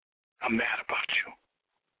 I'm mad about you.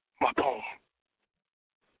 My poem.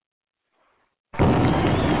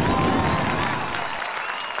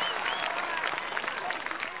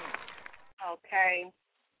 Okay.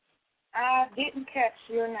 I didn't catch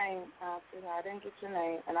your name, sweetheart. I didn't get your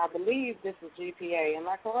name. And I believe this is GPA. Am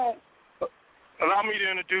I correct? Allow me to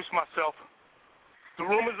introduce myself. The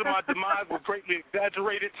rumors of my demise were greatly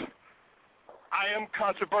exaggerated. I am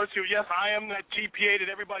controversial. Yes, I am that GPA that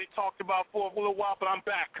everybody talked about for a little while, but I'm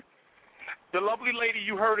back. The lovely lady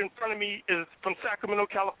you heard in front of me is from Sacramento,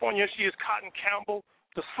 California. She is Cotton Campbell,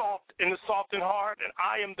 the soft and hard, and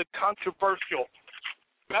I am the controversial,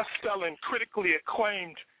 best-selling, critically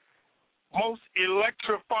acclaimed, most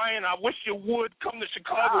electrifying. I wish you would come to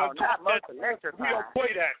Chicago and talk that. We don't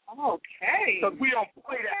play that. Okay. Because we don't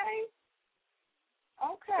play that.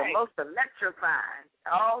 Okay. The most electrifying.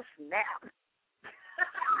 Oh, snap.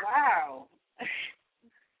 Wow.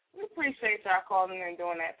 We appreciate y'all calling in and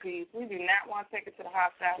doing that piece. We do not want to take it to the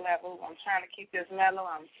hostile level. I'm trying to keep this mellow.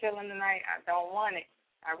 I'm chilling tonight. I don't want it.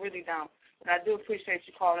 I really don't. But I do appreciate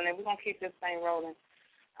you calling in. We're going to keep this thing rolling.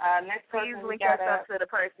 Next person, please link us up to the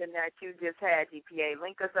person that you just had, GPA.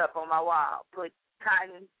 Link us up on my wall. Put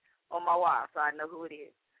Cotton on my wall so I know who it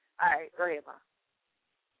is. All right, go ahead, Mom.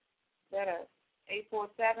 Better.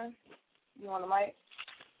 847. You on the mic?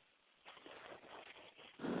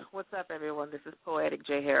 What's up, everyone? This is Poetic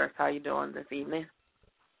J. Harris. How you doing this evening?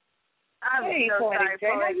 I'm so sorry,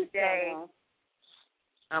 Poetic J.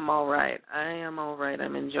 I'm all right. I am all right.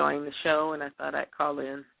 I'm enjoying the show, and I thought I'd call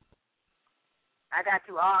in. I got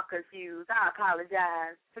you all confused. I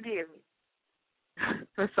apologize. Forgive me.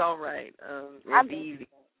 It's all right. It's easy.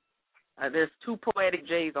 There's 2 Poetic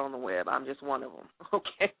J's on the web. I'm just one of them.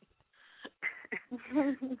 Okay.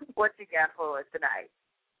 What you got for us tonight?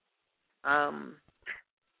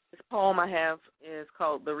 This poem I have is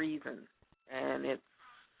called The Reason, and it's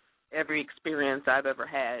every experience I've ever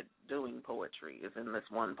had doing poetry is in this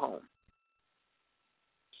one poem.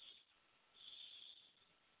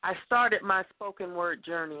 I started my spoken word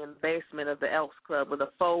journey in the basement of the Elks Club with a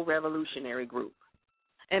faux revolutionary group.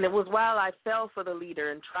 And it was while I fell for the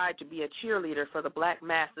leader and tried to be a cheerleader for the black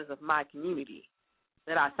masses of my community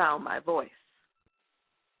that I found my voice.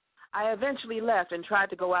 I eventually left and tried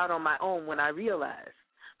to go out on my own when I realized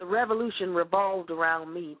the revolution revolved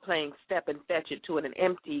around me playing step and fetch it to an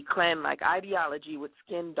empty, clan-like ideology with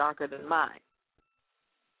skin darker than mine.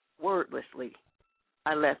 Wordlessly,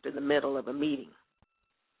 I left in the middle of a meeting.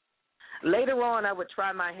 Later on, I would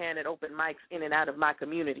try my hand at open mics in and out of my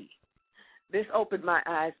community. This opened my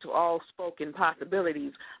eyes to all spoken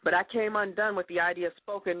possibilities, but I came undone with the idea of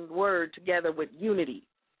spoken word together with unity.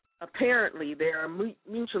 Apparently, they are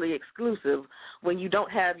mutually exclusive when you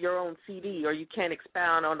don't have your own CD or you can't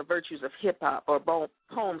expound on the virtues of hip-hop or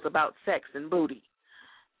poems about sex and booty.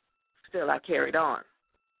 Still, I carried on.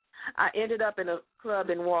 I ended up in a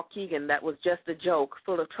club in Waukegan that was just a joke,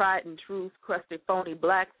 full of tried-and-true, crusty, phony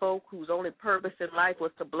black folk whose only purpose in life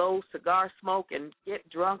was to blow cigar smoke and get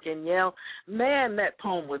drunk and yell, "Man, that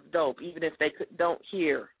poem was dope," even if they don't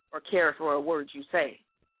hear or care for a word you say.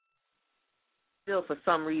 Still, for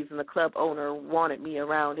some reason, the club owner wanted me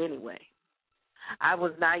around anyway. I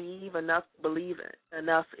was naive enough to believe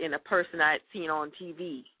enough in a person I had seen on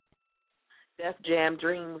TV. Def Jam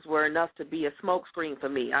dreams were enough to be a smokescreen for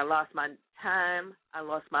me. I lost my time, I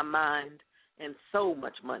lost my mind, and so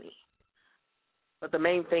much money. But the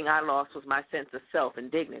main thing I lost was my sense of self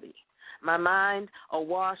and dignity. My mind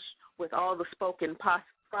awash with all the spoken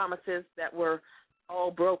promises that were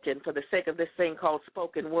all broken for the sake of this thing called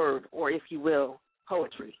spoken word, or if you will,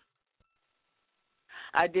 poetry.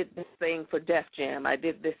 I did this thing for Def Jam. I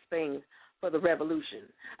did this thing for the revolution.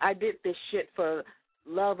 I did this shit for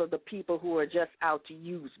love of the people who are just out to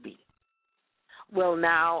use me. Well,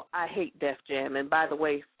 now I hate Def Jam, and by the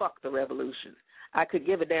way, fuck the revolution. I could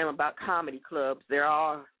give a damn about comedy clubs. They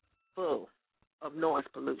are full of noise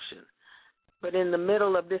pollution. But in the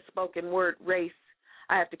middle of this spoken word race,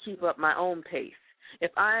 I have to keep up my own pace.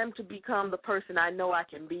 If I am to become the person I know I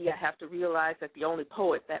can be, I have to realize that the only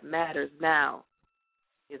poet that matters now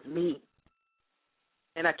is me.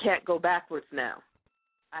 And I can't go backwards now.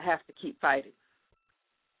 I have to keep fighting.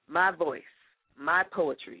 My voice, my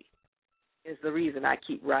poetry, is the reason I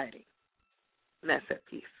keep writing. And that's that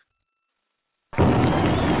piece.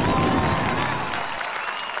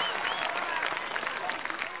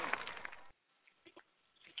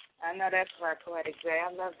 I know that's right, Poetic J.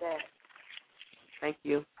 I love that. Thank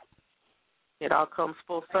you. It all comes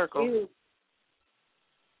full circle. You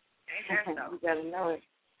gotta know it.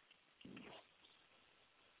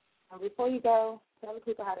 Before you go, tell the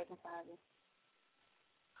people how they can find you.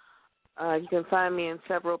 You can find me in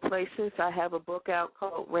several places. I have a book out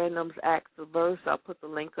called Random's Acts of Verse. I'll put the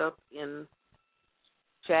link up in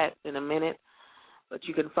chat in a minute. But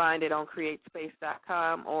you can find it on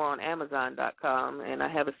CreateSpace.com or on Amazon.com. And I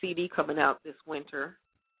have a CD coming out this winter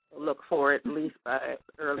Look for it at least by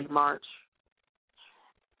early March.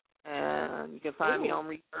 And you can find me on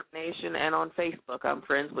Reverb Nation and on Facebook. I'm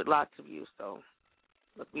friends with lots of you, so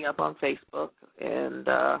look me up on Facebook. And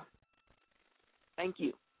thank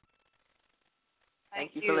you.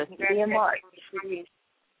 Thank you for listening.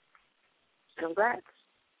 Congrats.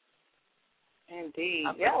 Indeed.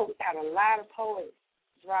 Yo, we got a lot of poets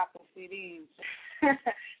dropping CDs.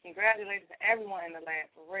 Congratulations to everyone in the lab,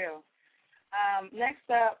 for real. Next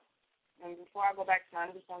up, and before I go back to mine,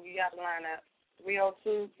 I'm just going to give y'all the lineup.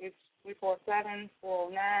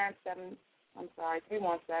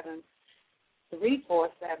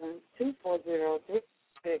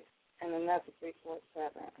 317-409-317-347-240-36, and another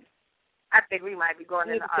 347. I think we might be going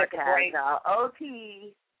in the archives now.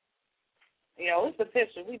 OT. Yo, it's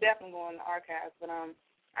official. We definitely going in the archives, but I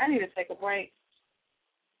need to take a break.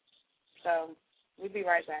 So we'll be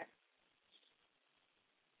right back.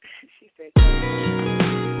 She said.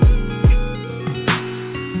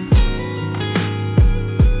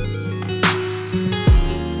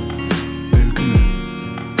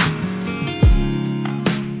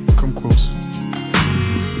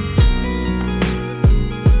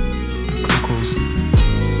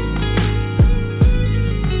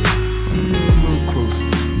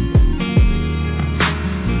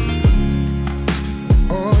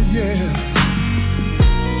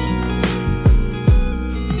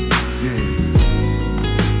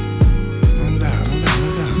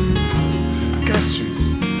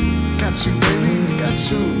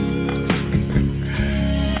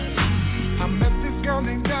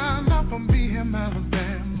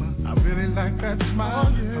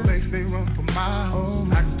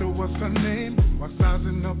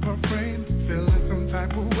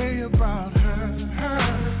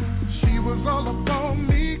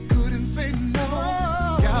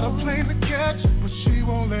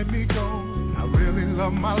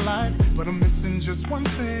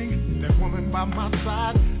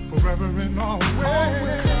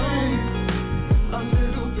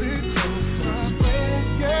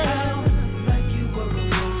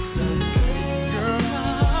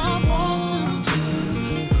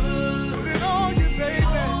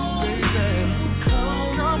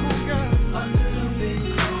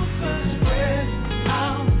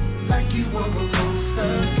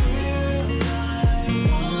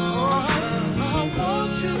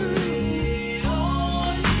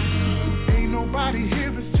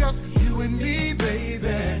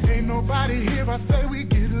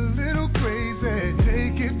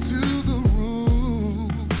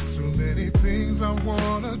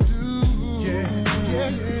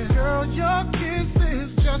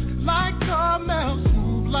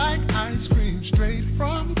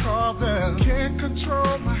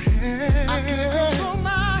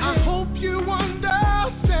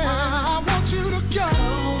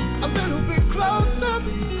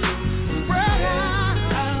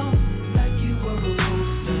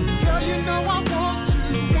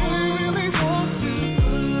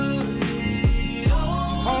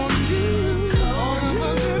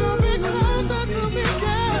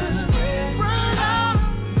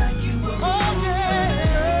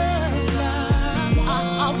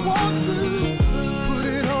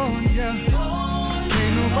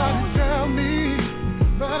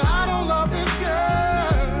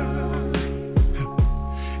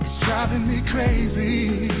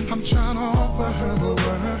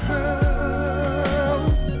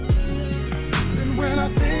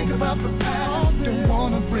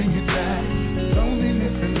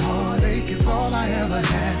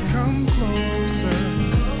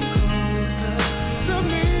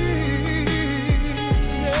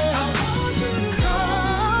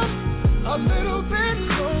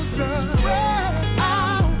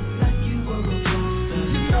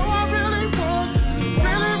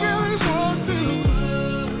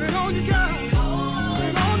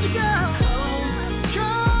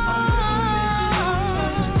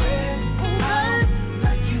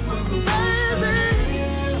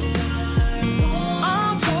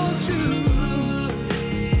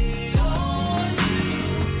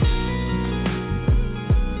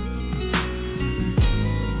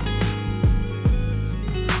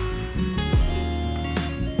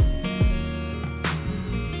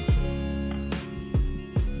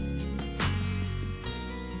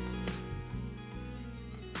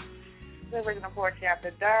 Original Poetry After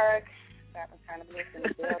Dark. That was kind of bliss in the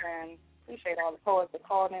building. Appreciate all the poets that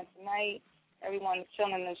called in tonight. Everyone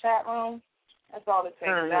chilling in the chat room. That's all it takes.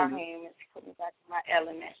 Y'all came and put me back in my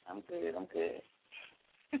element. I'm good.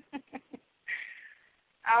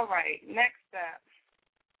 All right. Next up.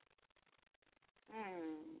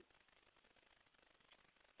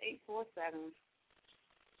 847.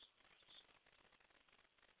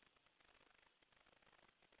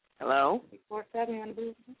 Hello? 347, you on the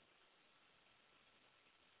booth?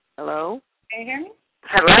 Hello? Can you hear me?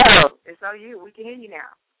 Hello. It's on you. We can hear you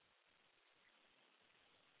now.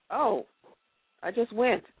 Oh, I just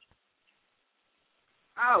went.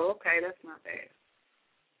 Oh, okay. That's not bad.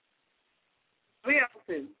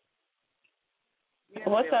 302.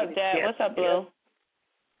 What's up, Dad? What's up, Blue?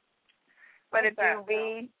 What it do,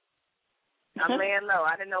 B? I'm laying low.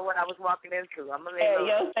 I didn't know what I was walking into. I'm going to lay low.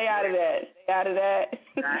 Hey, yo, stay out of that. Stay out of that.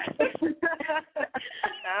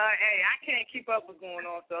 Hey, I can't keep up with what's going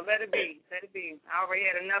on, so let it be. Let it be. I already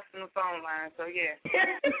had enough in the phone line, so yeah.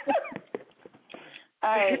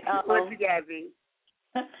 All right. What you got, B?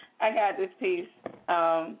 I got this piece.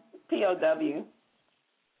 POW.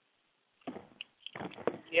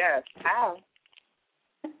 Yes. How?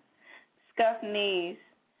 Scuffed knees,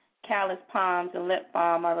 calloused palms, and lip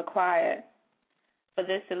balm are required. For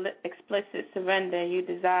this explicit surrender you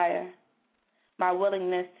desire. My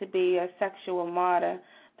willingness to be a sexual martyr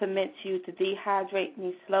permits you to dehydrate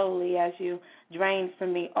me slowly as you drain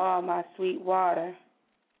from me all my sweet water.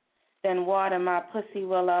 Then water my pussy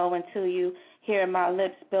willow until you hear my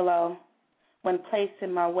lips billow. When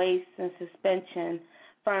placing my waist in suspension,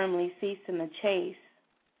 firmly ceasing the chase,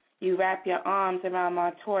 you wrap your arms around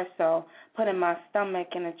my torso, putting my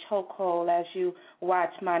stomach in a chokehold as you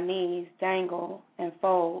watch my knees dangle and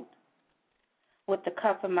fold. With the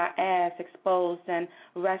cuff of my ass exposed and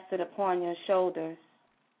rested upon your shoulders,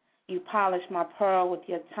 you polish my pearl with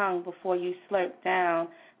your tongue before you slurp down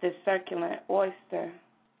this succulent oyster.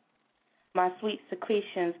 My sweet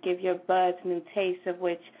secretions give your buds new tastes of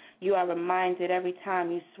which you are reminded every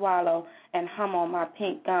time you swallow and hum on my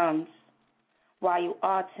pink gums, while you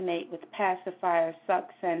alternate with pacifier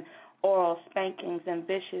sucks and oral spankings and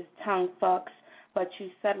vicious tongue fucks, but you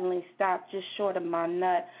suddenly stop just short of my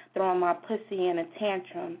nut, throwing my pussy in a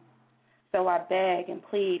tantrum. So I beg and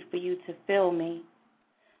plead for you to fill me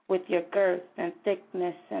with your girth and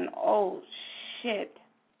thickness, and oh shit,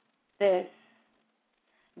 this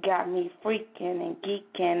got me freaking and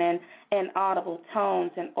geeking and inaudible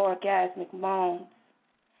tones and orgasmic moans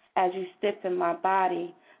as you stiffen my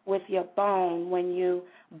body with your bone when you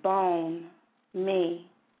bone me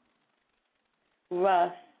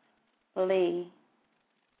roughly,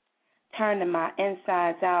 turning my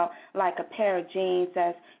insides out like a pair of jeans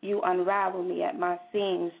as you unravel me at my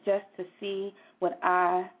seams just to see what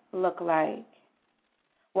I look like.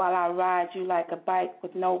 While I ride you like a bike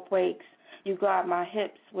with no brakes, you guard my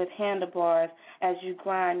hips with handlebars as you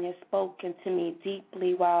grind your spoke into me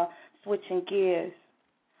deeply while switching gears,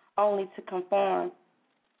 only to conform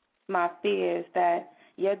my fears that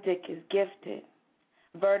your dick is gifted,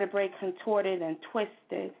 vertebrae contorted and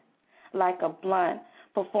twisted like a blunt,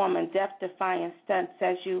 performing death-defying stunts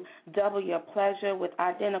as you double your pleasure with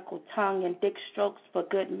identical tongue and dick strokes for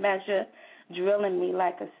good measure, drilling me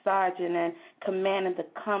like a sergeant and commanding the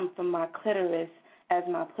cum from my clitoris as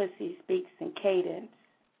my pussy speaks in cadence.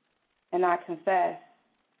 And I confess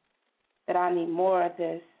that I need more of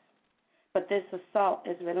this. But this assault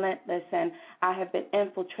is relentless, and I have been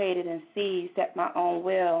infiltrated and seized at my own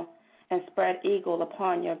will and spread eagle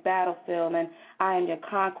upon your battlefield, and I am your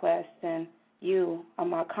conquest, and you are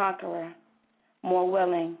my conqueror, more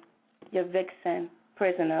willing, your vixen,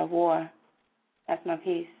 prisoner of war. That's my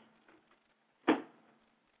piece.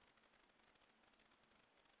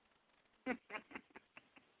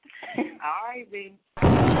 All right, B.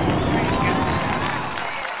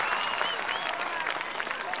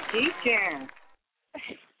 He can.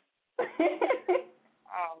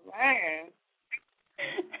 Oh, man.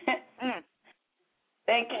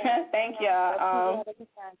 Thank y'all.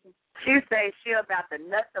 She says she about to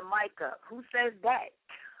nut the mic up. Who says that?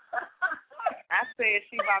 I said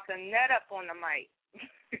she about to nut up on the mic.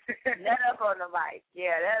 Nut up on the mic.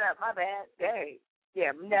 Yeah, nut up. My bad. Hey.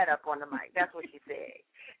 Yeah, nut up on the mic. That's what she said.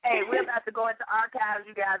 Hey, we're about to go into archives,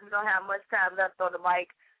 you guys. We don't have much time left on the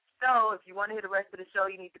mic. So if you want to hear the rest of the show,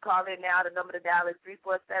 you need to call in now. The number to dial is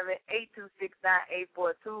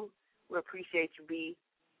 347-826-9842. We appreciate you, B.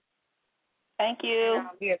 Thank you.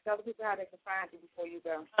 Yeah, tell the people how they can find you before you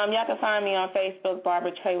go. Y'all can find me on Facebook,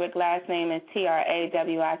 Barbara Trawick. Last name is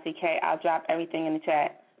TRAWICK. I'll drop everything in the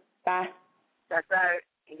chat. Bye. That's right.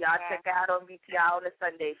 And y'all check out on VTR on the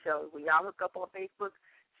Sunday show. When y'all hook up on Facebook,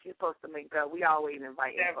 she's supposed to link up. We always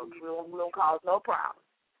invite folks. We don't cause no problems.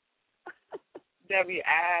 WICK.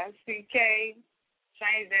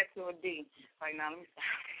 Change that to a D. Like, now, let me stop.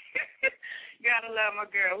 You gotta love my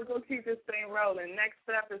girl. We're gonna keep this thing rolling. Next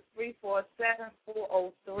up is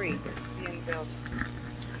 347-403. In the building.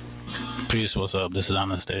 Peace, what's up? This is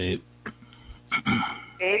Anastasia.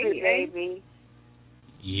 Hey, baby.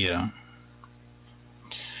 Yeah.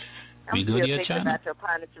 I'm good still yet, thinking China? about your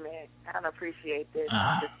punishment. I don't appreciate this.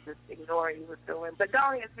 Just ignoring you was doing. But go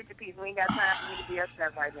ahead, spit your piece. We ain't got time for me to be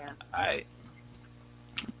upset right now. All right.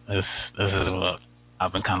 This is what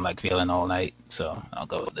I've been kind of like feeling all night, so I'll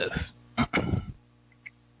go with this.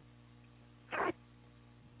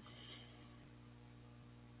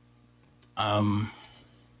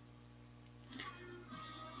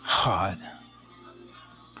 Hard.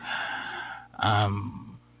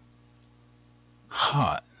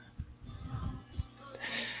 Hard.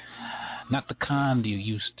 Not the kind you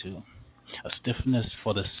used to. A stiffness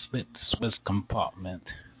for the split Swiss compartment.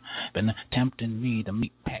 Been tempting me to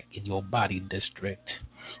meet pack in your body district.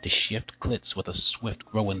 To shift clits with a swift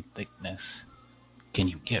growing thickness. Can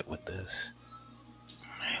you get with this?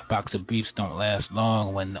 Box of beefs don't last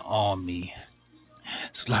long when on me.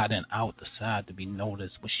 Sliding out the side to be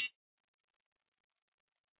noticed.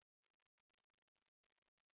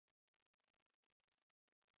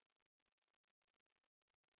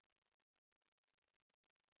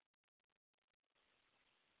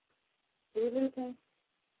 Did you lose him?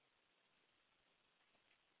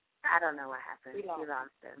 I don't know what happened. We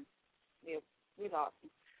lost him. Yeah, we lost him.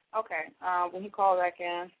 Okay. When he called back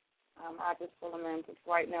in, I just pull him in.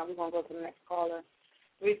 Right now, we're going to go to the next caller.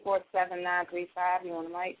 347-935. You on the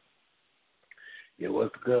mic? Yeah,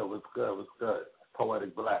 what's good?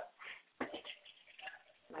 Poetic Black.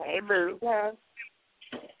 Hey, boo. Yeah.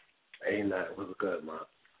 Hey, Nat, what's good, man?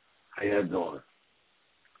 How you doing?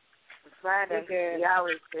 It's Friday. Good. Y'all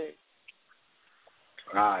is good.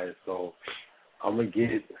 All right, so I'm gonna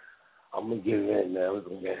get it in now. We're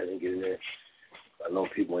gonna go ahead and get it in. I know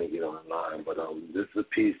people ain't get on the line, but this is a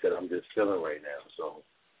piece that I'm just feeling right now. So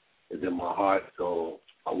it's in my heart. So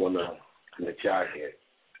I wanna let y'all hear it.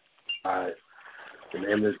 All right. The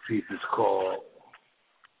name of this piece is called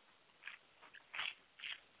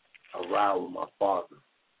 "A Ride with My Father,"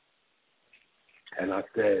 and I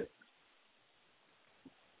said,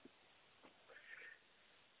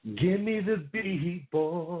 "Give me the beat,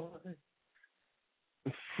 boy,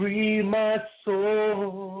 free my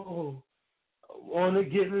soul. I wanna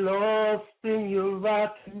get lost in your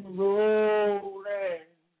rock and roll and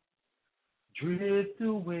drift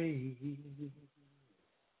away.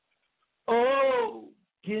 Oh,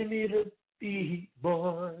 give me the beat,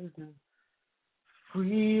 boy,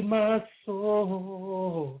 free my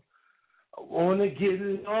soul. I wanna get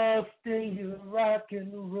lost in your rock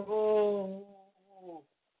and roll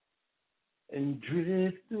and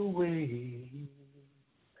drift away,"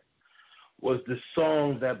 was the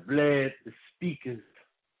song that bled the speakers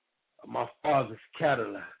of my father's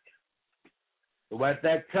Cadillac. So at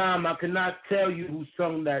that time, I cannot tell you who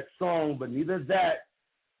sung that song, but neither that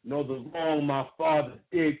nor the wrong my father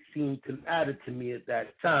did seem to matter to me at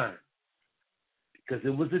that time, because it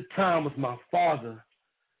was a time with my father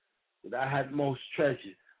that I had most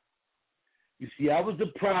treasured. You see, I was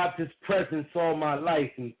deprived his presence all my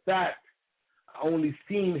life. In fact, I only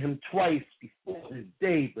seen him twice before this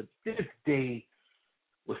day, but this day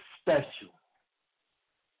was special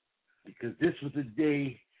because this was a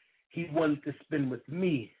day he wanted to spend with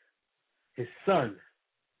me, his son.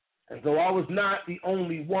 And though I was not the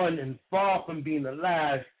only one and far from being the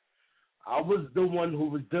last, I was the one who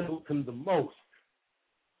resembled him the most.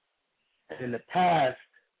 And in the past,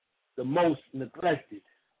 the most neglected,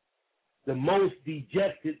 the most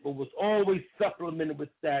dejected, but was always supplemented with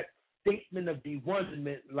that statement of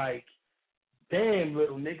bewilderment like, "Damn,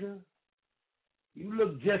 little nigga, you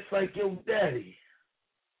look just like your daddy."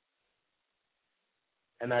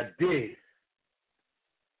 And I did.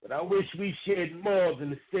 But I wish we shared more than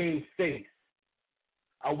the same face.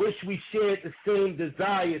 I wish we shared the same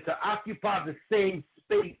desire to occupy the same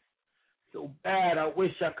space. So bad, I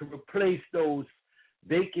wish I could replace those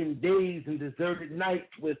vacant days and deserted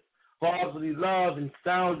nights with fatherly love and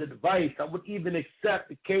sound advice. I would even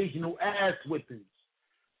accept occasional ass whippings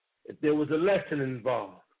if there was a lesson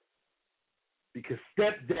involved. Because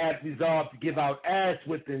stepdad resolved to give out ass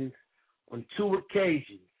whippings on 2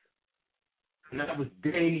 occasions. And that was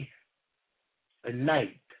day and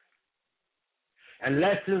night. And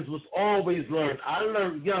lessons was always learned. I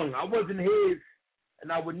learned young. I wasn't his,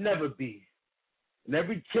 and I would never be. And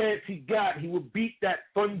every chance he got, he would beat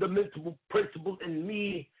that fundamental principle in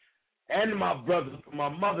me and my brothers from my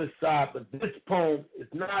mother's side. But this poem is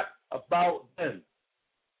not about them.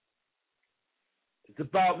 It's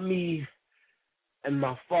about me and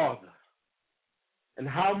my father and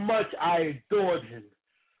how much I adored him.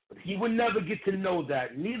 But he would never get to know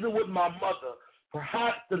that. Neither would my mother.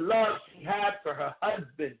 Perhaps the love she had for her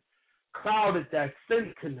husband clouded that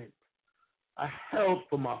sentiment I held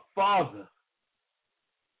for my father.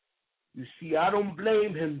 You see, I don't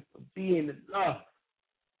blame him for being in love.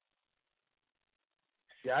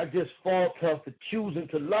 See, I just fault her for choosing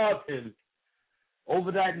to love him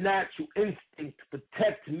over that natural instinct to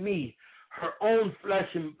protect me, her own flesh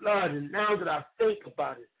and blood. And now that I think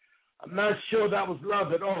about it, I'm not sure that was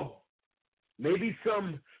love at all. Maybe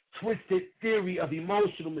some twisted theory of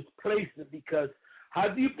emotional misplacement, because how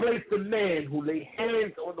do you place a man who lay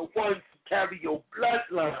hands on the ones who carry your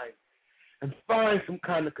bloodline and find some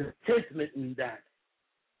kind of contentment in that?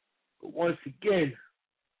 But once again,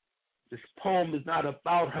 this poem is not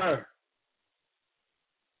about her.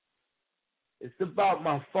 It's about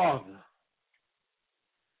my father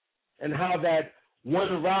and how that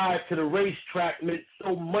one ride to the racetrack meant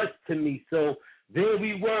so much to me. So there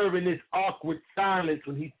we were in this awkward silence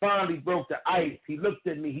when he finally broke the ice. He looked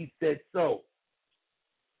at me. He said, "So,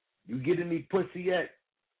 you getting me pussy yet?"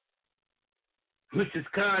 Which is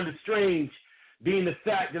kind of strange, being the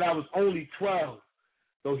fact that I was only 12.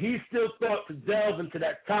 So he still thought to delve into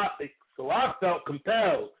that topic. So I felt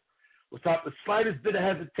compelled, without the slightest bit of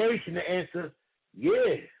hesitation, to answer,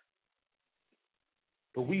 "Yeah."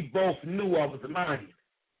 But we both knew I was lying.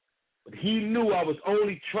 But he knew I was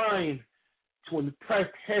only trying to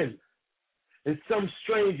impress him. In some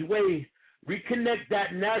strange way, reconnect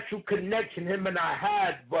that natural connection him and I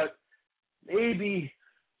had, but maybe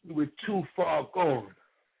we were too far gone.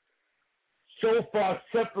 So far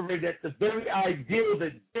separated that the very idea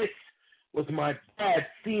that this was my dad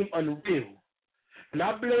seemed unreal. And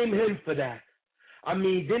I blame him for that. I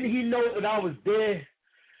mean, didn't he know that I was there?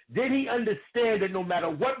 Did he understand that no matter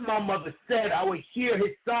what my mother said, I would hear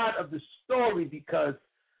his side of the story? Because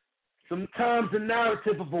sometimes the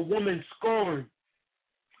narrative of a woman scorned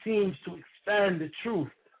seems to expand the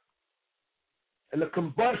truth. And the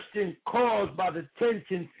combustion caused by the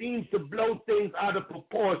tension seems to blow things out of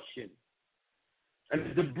proportion. And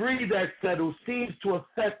the debris that settles seems to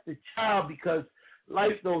affect the child, because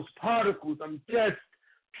like those particles, I'm just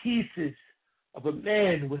pieces of a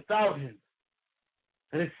man without him.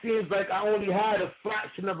 And it seems like I only had a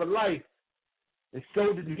fraction of a life, and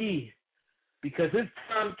so did he, because his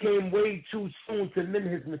time came way too soon to mend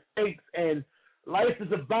his mistakes, and life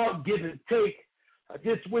is about give and take. I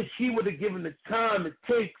just wish he would have given the time it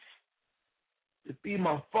takes to be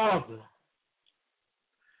my father,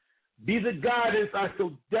 be the guidance I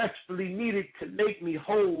so desperately needed to make me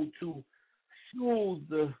whole, to soothe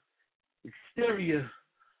the exterior,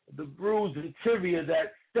 the bruised interior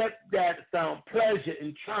that stepdad found pleasure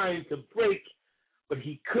in trying to break, but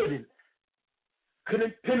he couldn't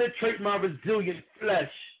penetrate my resilient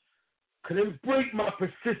flesh, couldn't break my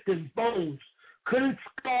persistent bones, couldn't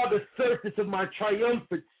scar the surface of my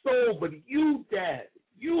triumphant soul. But you, Dad,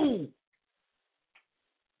 you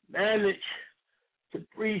managed to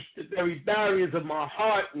breach the very barriers of my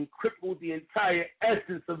heart and cripple the entire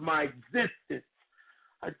essence of my existence.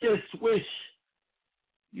 I just wish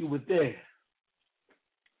you were there.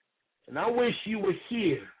 And I wish you were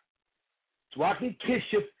here so I can kiss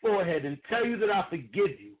your forehead and tell you that I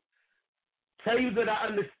forgive you. Tell you that I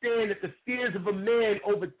understand that the fears of a man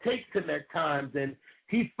overtakes him at times, and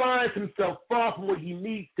he finds himself far from what he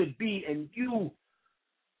needs to be, and you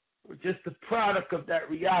were just the product of that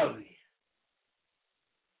reality.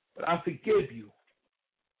 But I forgive you.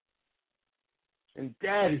 And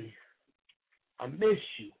Daddy, I miss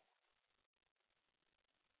you.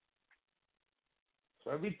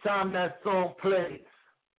 So every time that song plays,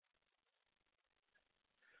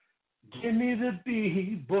 give me the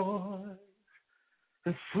B-boy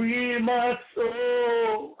and free my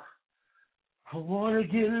soul. I want to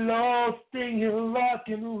get lost in your rock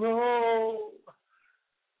and roll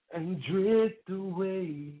and drift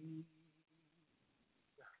away.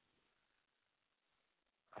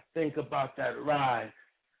 I think about that ride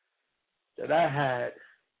that I had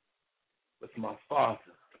with my father,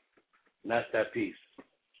 and that's that piece.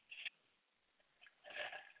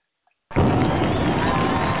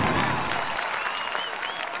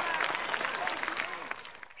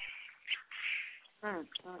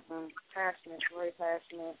 Passionate, very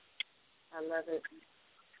passionate. I love it.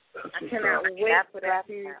 I cannot wait for that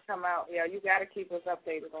series to come out. Yeah, you got to keep us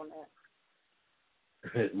updated on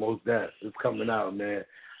that. Most definitely, it's coming out, man.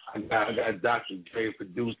 I got Dr. J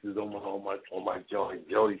producers on my joint.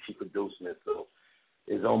 Jody, she producing it, so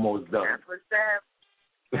it's almost done. That's what's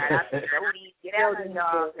up. Jody, get out of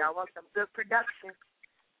y'all. Y'all want some good production?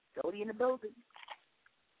 Jody in the building.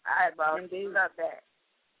 All right, boss. Love that.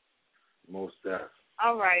 Most definitely.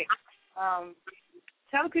 All right.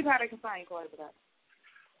 Tell the people how they can find you, Corey, for that.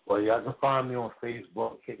 Well, y'all can find me on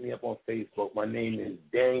Facebook. Hit me up on Facebook. My name is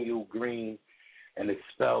Daniel Green, and it's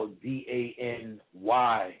spelled DANYEL.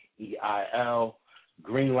 oRiGiNaL.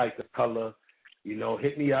 Green like the color. You know,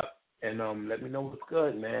 hit me up and let me know what's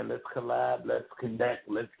good, man. Let's collab. Let's connect.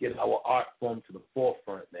 Let's get our art form to the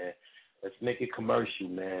forefront, man. Let's make it commercial,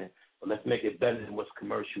 man. But let's make it better than what's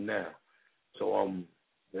commercial now. So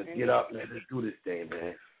let's get up, man. Let's do this thing,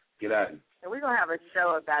 man. Get at it. And we're going to have a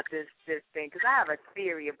show about this thing, because I have a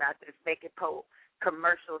theory about this make it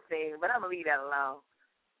commercial thing, but I'm going to leave that alone.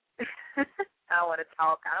 I don't want to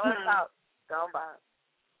talk. Go on, Bob.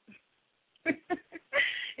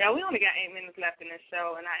 Yeah, we only got 8 minutes left in this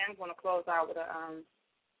show, and I am going to close out with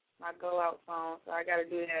my go-out song, so I got to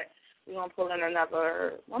do that. We're going to pull in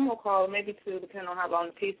one more call, maybe two, depending on how long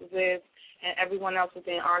the pieces is, and everyone else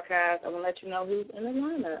within archives. I'm going to let you know who's in the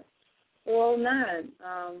lineup. 409.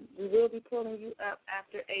 We will be pulling you up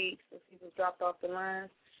after 8 if you just dropped off the line.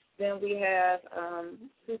 Then we have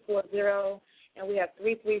 240, and we have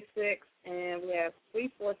 336, and we have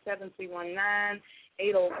 347-319,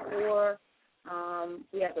 804.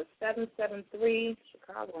 We have a 773,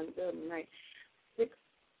 Chicago in the building, right?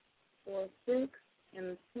 646,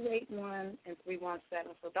 and 281, and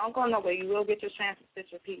 317. So don't go nowhere. You will get your chance to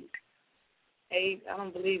sit your piece. 8, I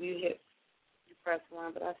don't believe you press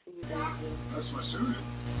 1, but I see you down here. That's my shirt.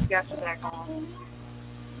 You got your back on.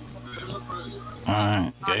 All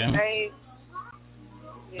right, can you hear me?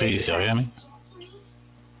 Peace, y'all hear me?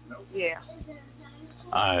 Yeah.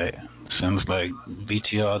 All right, seems like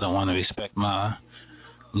BTR don't want to respect my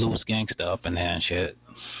loose gangster up in there and shit.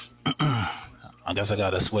 I guess I got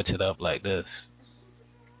to switch it up like this.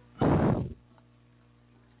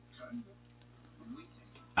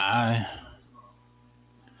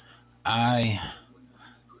 I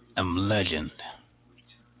am legend.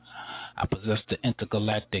 I possess the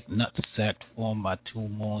intergalactic nutsack formed by 2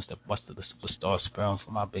 moons that busted the superstar sperm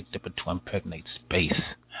from my Big Dipper to impregnate space,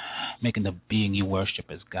 making the being you worship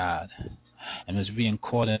as God, and was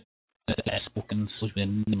reincarnated as spoken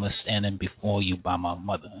pseudonym standing before you by my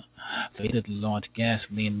mother. Fated to launch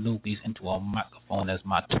gasoline newbies into a microphone as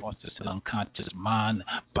my torches to unconscious mind,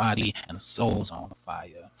 body, and souls on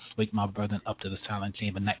fire. Wake my brethren up to the silent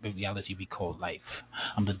chamber, nightmare reality we call life.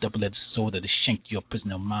 I'm the double-edged sword that has shanked your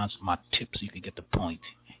prisoner minds with my tips so you can get the point.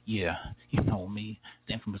 Yeah, you know me,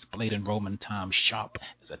 the infamous blade in Roman times, sharp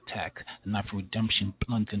as attack. The knife of redemption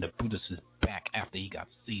plunged into Brutus's back after he got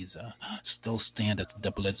Caesar. Still stand as the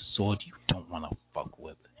double-edged sword you don't want to fuck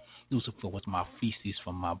with. Lucifer was my feces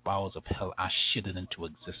from my bowels of hell. I shitted into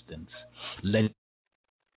existence. Let it.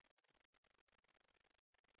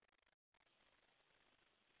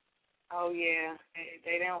 Oh yeah,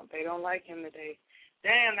 they don't like him today.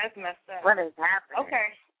 Damn, that's messed up. What is happening? Okay,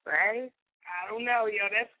 right? I don't know,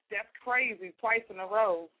 that's crazy. Twice in a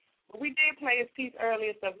row. But we did play his piece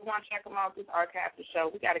earlier, so if you want to check him out, just archive the show.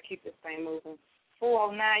 We got to keep this thing moving.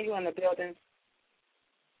 409, you in the building?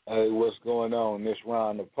 Hey, what's going on? This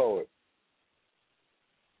Ron the Poet.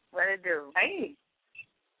 What it do? Hey.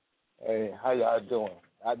 Hey, how y'all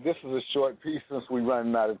doing? This is a short piece since we're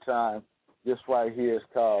running out of time. This right here is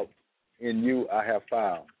called In You I Have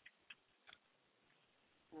Found.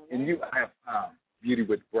 In you I have found beauty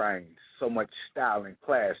with brains, so much style and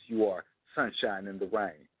class you are, sunshine in the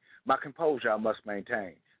rain. My composure I must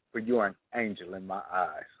maintain, for you are an angel in my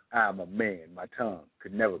eyes. I am a man, my tongue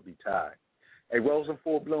could never be tied. A rose in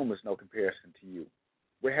full bloom is no comparison to you.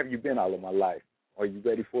 Where have you been all of my life? Are you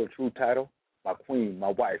ready for a true title? My queen, my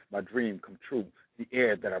wife, my dream come true. The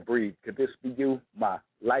air that I breathe, could this be you? My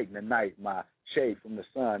light in the night, my shade from the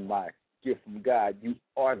sun, my gift from God. You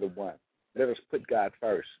are the one. Let us put God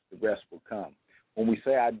first. The rest will come. When we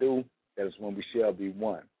say I do, that is when we shall be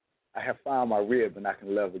one. I have found my rib and I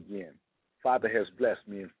can love again. Father has blessed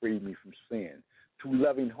me and freed me from sin. 2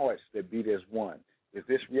 loving hearts that beat as one. Is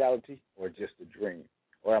this reality or just a dream?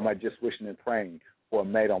 Or am I just wishing and praying for a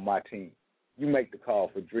mate on my team? You make the call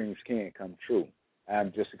for dreams can come true. I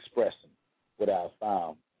am just expressing what I have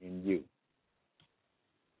found in you.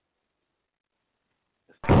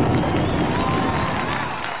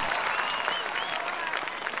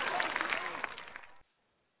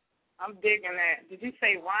 I'm digging that. Did you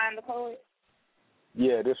say Ryan the Poet?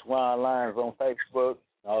 Yeah, this Ron Lyons on Facebook.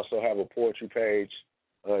 I also have a poetry page,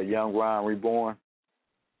 Young Ron Reborn.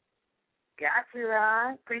 Got you,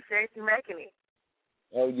 Ron. Appreciate you making it.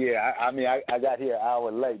 Oh yeah, I got here an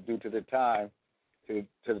hour late due to the time, to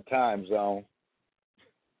the time zone.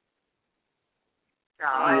 No,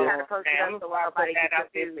 I had to post it up so everybody can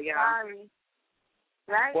see it. Sorry.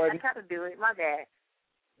 Right? Pardon? I tried to do it. My bad.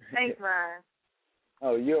 Thanks, Ron.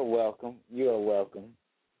 Oh, you're welcome. You're welcome.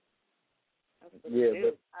 Yeah,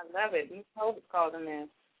 but I love it. New poet's called him in.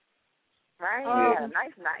 Right? Yeah,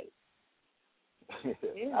 nice night.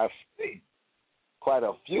 I see. quite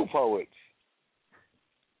a few poets.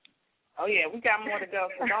 Oh yeah, we got more to go.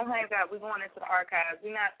 So don't hang up. We're going into the archives.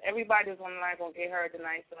 Everybody's not gonna get heard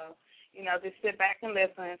tonight. So just sit back and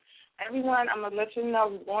listen. Everyone, I'm gonna let you know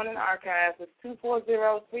who's going in the archives. It's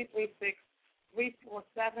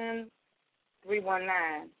 240-336-347-319,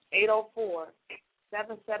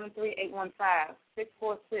 804-773-815,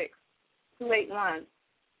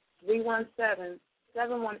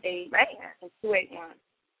 646-281-317-718, and 281.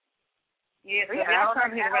 Yeah, so if y'all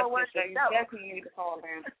come here the rest of the show, you definitely need to call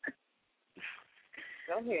in.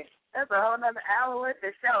 Go ahead. That's a whole nother hour worth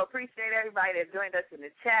of show. Appreciate everybody that joined us in the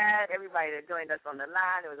chat, everybody that joined us on the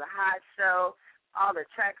line. It was a hot show. All the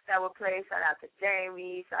tracks that were played. Shout out to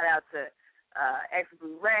Jamie. Shout out to X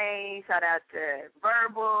Blue Rain. Shout out to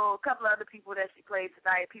Verbal. A couple of other people that she played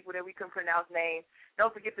tonight, people that we couldn't pronounce names.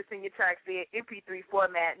 Don't forget to send your tracks in MP3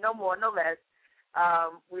 format. No more, no less.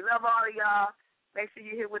 We love all of y'all. Make sure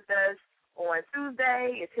you're here with us on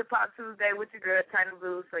Tuesday. It's Hip Hop Tuesday with your girl, Tiny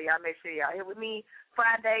Blue. So y'all make sure y'all here with me.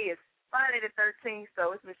 Friday is Friday the 13th,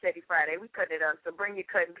 so it's Machete Friday. We cut it up, so bring your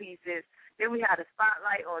cutting pieces. Then we have a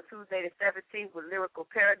spotlight on Tuesday the 17th with Lyrical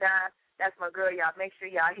Paradigm. That's my girl. Y'all make sure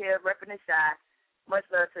y'all here repping the Shy. Much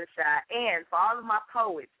love to the Shy. And for all of my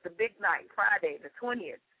poets, the big night, Friday the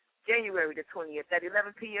 20th, January the 20th at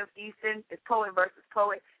 11 p.m. Eastern is Poet versus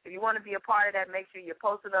Poet. If you want to be a part of that, make sure you're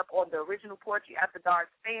posted up on the Original Poetry After Dark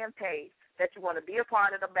fan page that you want to be a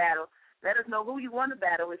part of the battle. Let us know who you want to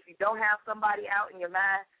battle. If you don't have somebody out in your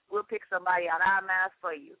mind, we'll pick somebody out of our minds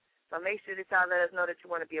for you. So make sure that y'all let us know that you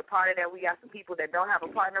want to be a part of that. We got some people that don't have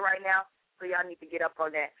a partner right now, so y'all need to get up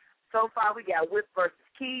on that. So far, we got Whip versus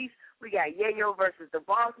Keys. We got Yayo versus the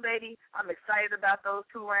Boss Lady. I'm excited about those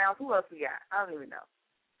 2 rounds. Who else we got? I don't even know.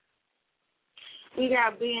 We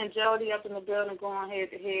got B and Jody up in the building going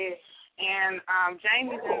head-to-head. And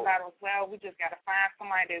Jamie's in the battle as well. We just got to find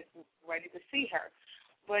somebody that's ready to see her.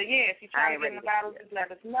 But, yeah, if you're trying to get in the battle, just let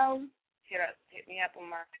us know. Hit me up on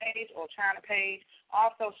my page or China page.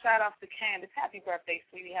 Also, shout out to Candace. Happy birthday,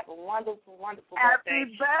 sweetie. Have a wonderful, wonderful birthday.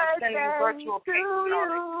 Happy birthday virtual to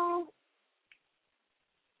you.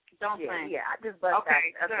 Don't sing. Yeah, I just buzzed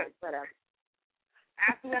okay, out. Okay, good. Whatever.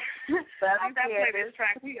 After I play this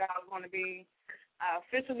track, we are going to be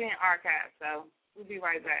officially in archives. So we'll be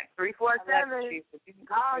right back. 347.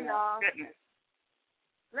 Call y'all. Goodness.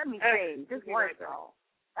 Let me say, just one song.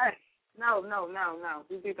 Hey. No.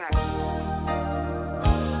 We'll be back. It's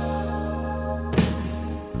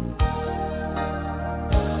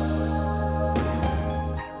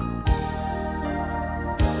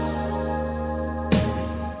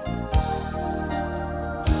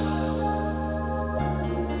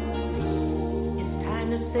time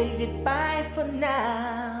to say goodbye for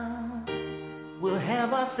now. We'll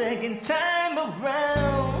have our second time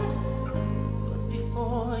around. But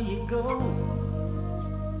before you go,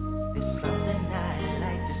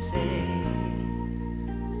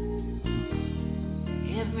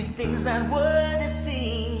 everything's not what it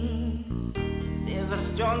seems. There's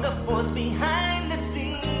a stronger force behind the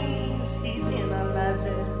scenes. He's in our lives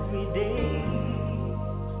every day.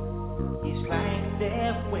 He's right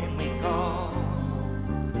there when we call.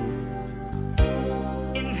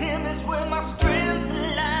 In him is where my strength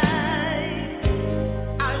lies.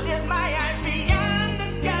 I lift my eyes beyond the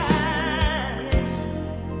skies.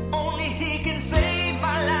 Only he can save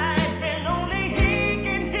my life.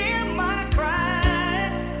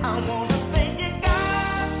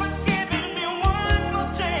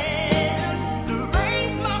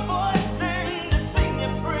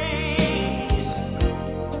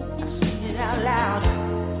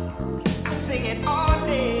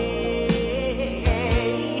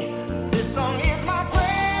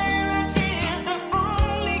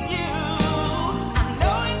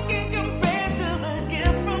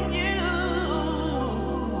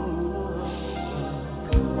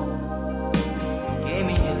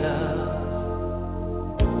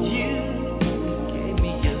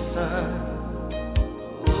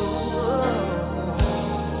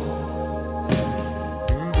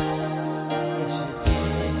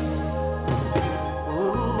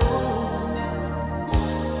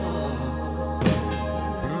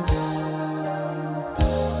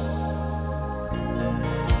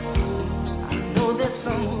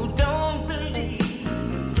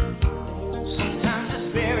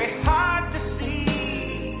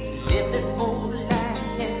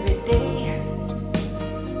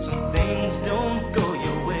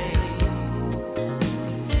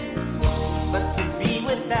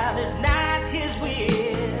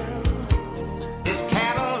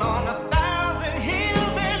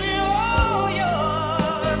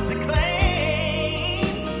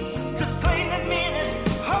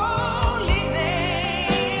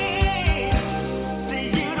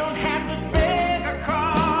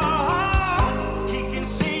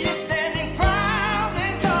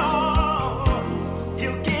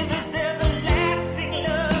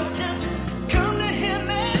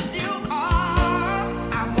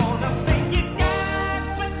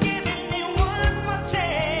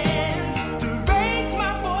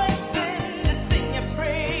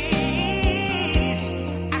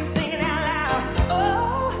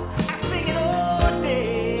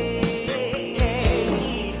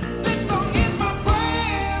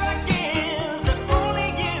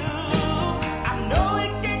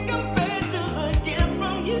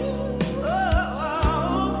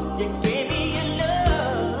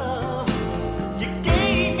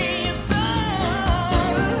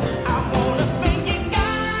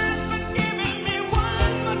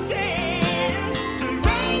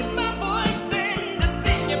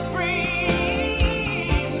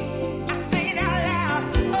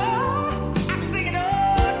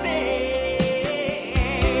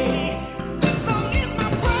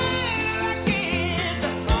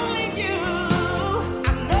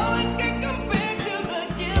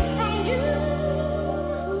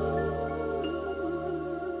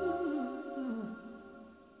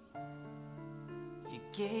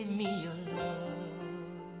 gave me your love.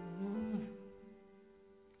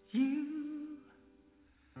 You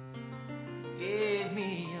gave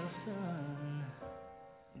me your son.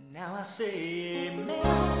 Now I say amen.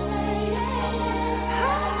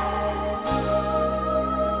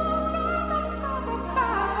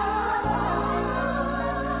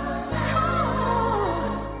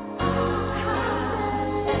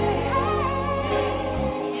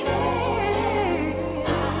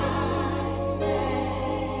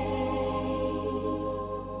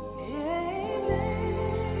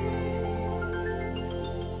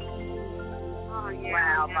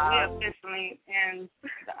 We officially in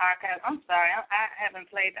the archive. I'm sorry, I haven't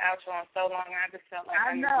played the outro in so long. I just felt like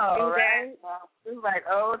I know, right? Well, it was like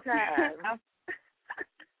old times.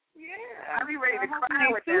 Yeah, I be ready to cry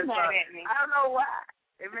with that song. I don't know why.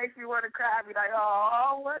 It makes me want to cry. I be like,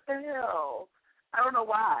 oh, what the hell? I don't know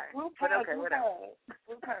why. But okay, whatever.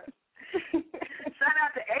 Shout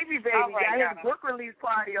out to Avery Baby. Got his book release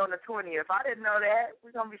party on the 20th. I didn't know that.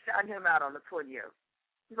 We're gonna be shouting him out on the 20th.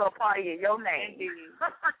 We're going to party in your name. Indeed.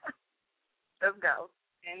 Let's go.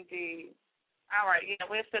 Indeed. All right. Yeah,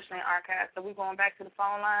 we're officially in archive, so we're going back to the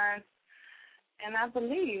phone lines. And I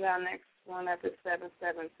believe our next one up is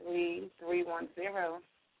 773-310.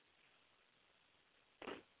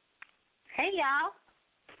 Hey, y'all.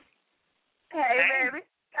 Hey, baby.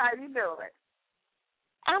 How you doing?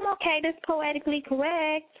 I'm okay. This Poetically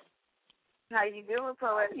Correct. How you doing,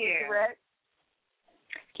 Poetically Correct?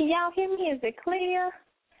 Can y'all hear me? Is it clear?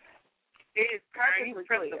 It is perfectly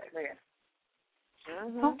clear.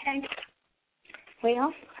 Okay.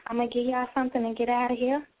 Well, I'm going to give y'all something and get out of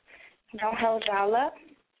here. Don't hold y'all up.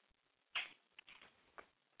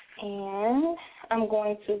 And I'm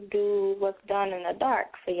going to do what's done in the dark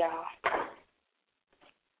for y'all.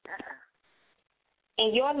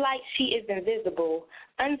 In your light, she is invisible,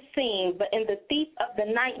 unseen, but in the thief of the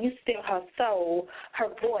night, you steal her soul, her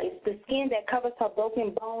voice, the skin that covers her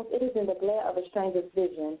broken bones. It is in the glare of a stranger's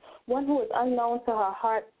vision, one who is unknown to her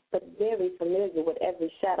heart, but very familiar with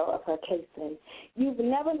every shadow of her casing. You've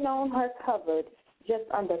never known her covered, just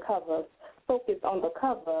undercover, focused on the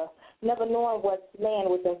cover, never knowing what's laying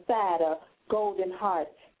with inside a golden heart,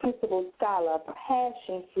 principled scholar,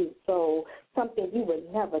 passion fruit soul, something you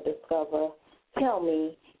would never discover. Tell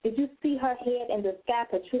me, did you see her head in the sky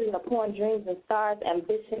protruding upon dreams and stars,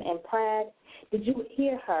 ambition and pride? Did you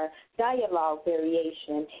hear her dialogue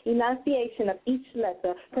variation, enunciation of each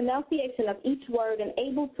letter, pronunciation of each word, and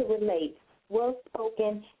able to relate,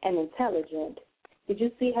 well-spoken and intelligent? Did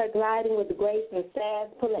you see her gliding with grace and sass,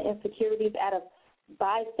 pulling insecurities out of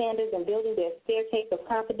bystanders and building their staircase of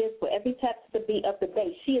confidence where every tap's the beat of the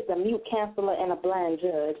bass? She is a mute counselor and a blind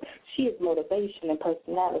judge. She is motivation and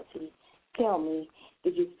personality. Tell me,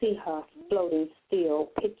 did you see her floating still,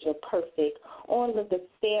 picture perfect, on the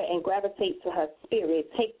stair and gravitate to her spirit?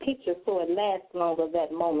 Take pictures so it lasts longer,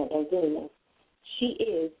 that moment in Venus. She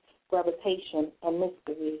is gravitation and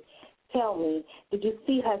mystery. Tell me, did you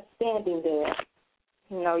see her standing there?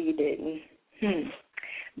 No, you didn't.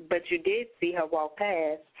 But you did see her walk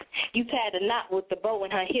past. You tied a knot with the bow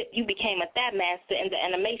in her hip. You became a thigh master in the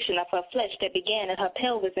animation of her flesh that began at her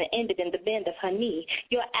pelvis and ended in the bend of her knee.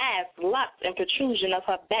 Your eyes locked in protrusion of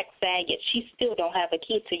her backside, yet she still don't have a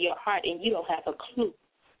key to your heart, and you don't have a clue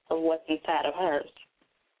of what's inside of hers.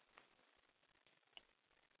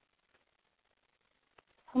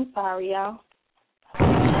 I'm sorry, y'all.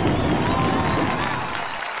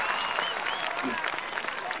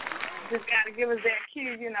 Just got to give us that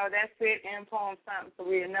cue, that's it, and poem something so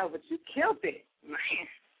we'll know. But you killed it, man.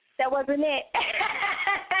 That wasn't it.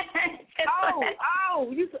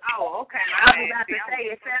 okay. I was about to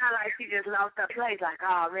say, it sounded like she just lost her place. Like,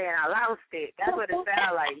 oh, man, I lost it. That's what it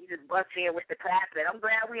sounded like. You just bust in with the clapping. I'm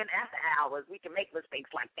glad we're in after hours. We can make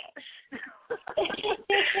mistakes like that.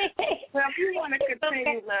 Well, if you want to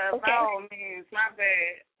continue, love, by all means, my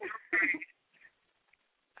bad.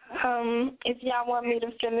 If y'all want me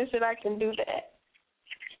to finish it, I can do that.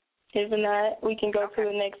 If not, we can go to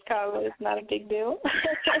the next caller. It's not a big deal.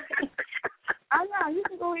 Oh, no, you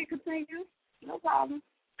can go ahead and continue. No problem.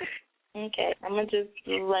 Okay, I'm going to just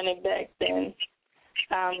run it back then.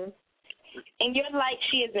 In your light,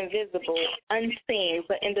 she is invisible, unseen,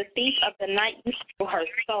 but in the thief of the night, you feel her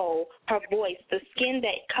soul, her voice, the skin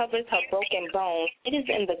that covers her broken bones. It is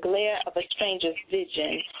in the glare of a stranger's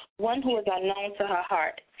vision, one who is unknown to her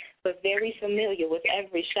heart, but very familiar with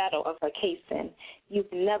every shadow of her casing.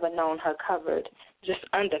 You've never known her covered, just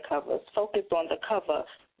undercovers, focused on the cover,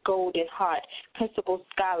 golden heart, principled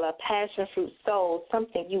scholar, passion fruit soul,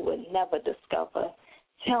 something you would never discover.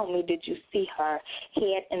 Tell me, did you see her?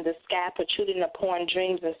 Head in the sky protruding upon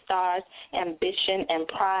dreams and stars, ambition and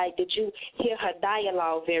pride. Did you hear her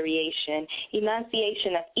dialogue variation,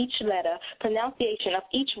 enunciation of each letter, pronunciation of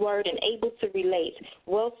each word, and able to relate,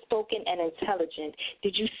 well-spoken and intelligent?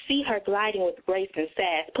 Did you see her gliding with grace and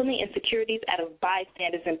sass, pulling insecurities out of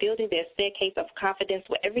bystanders and building their staircase of confidence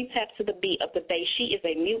with every tap to the beat of the bass? She is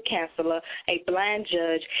a mute counselor, a blind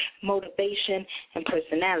judge, motivation, and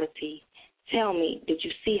personality. Tell me, did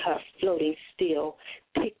you see her floating still,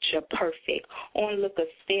 picture perfect, onlookers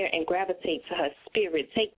stare and gravitate to her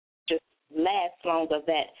spirit, take just last long of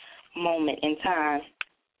that moment in time,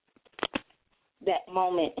 that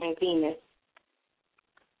moment in Venus.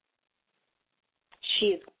 She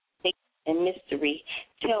is in mystery.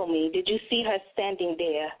 Tell me, did you see her standing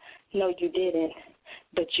there? No, you didn't,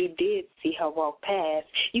 but you did see her walk past.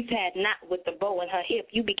 You tied knot with the bow in her hip.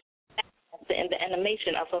 You became in the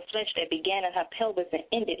animation of her flesh that began in her pelvis and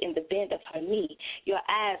ended in the bend of her knee. Your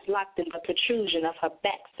eyes locked in the protrusion of her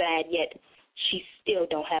backside, yet she still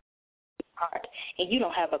don't have a heart, and you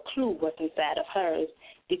don't have a clue what's inside of hers.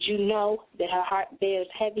 Did you know that her heart bears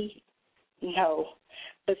heavy? No,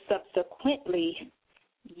 but subsequently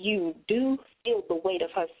you do feel the weight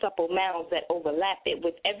of her supple mounds that overlap it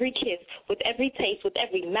with every kiss, with every taste, with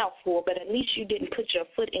every mouthful, but at least you didn't put your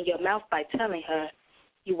foot in your mouth by telling her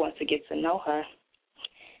you want to get to know her.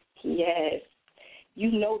 Yes,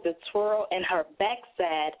 you know the twirl in her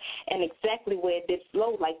backside and exactly where it did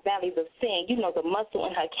flow like valleys of sand. You know the muscle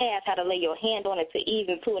in her calf, how to lay your hand on it to ease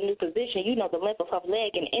into a new position. You know the length of her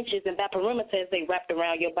leg in inches and that perimeter as they wrapped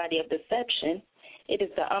around your body of deception. It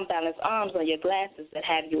is the unbalanced arms on your glasses that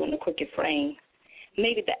have you in the crooked frame.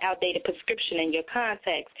 Maybe the outdated prescription in your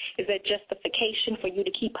contacts is a justification for you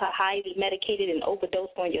to keep her highly medicated and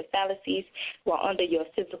overdosed on your fallacies while under your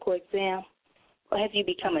physical exam? Or have you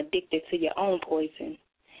become addicted to your own poison?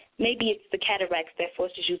 Maybe it's the cataracts that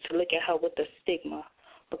forces you to look at her with a stigma.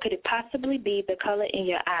 Or could it possibly be the color in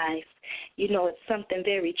your eyes? You know, it's something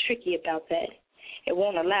very tricky about that. It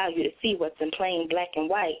won't allow you to see what's in plain black and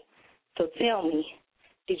white. So tell me,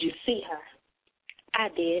 did you see her? I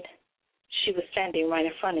did. She was standing right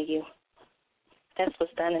in front of you. That's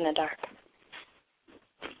what's done in the dark.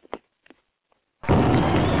 I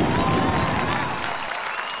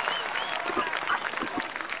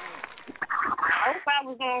hope I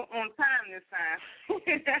was on time this time.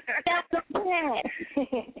 That's a plan.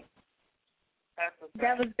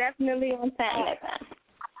 That was definitely on time that time.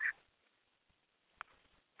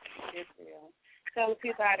 Good deal. Tell the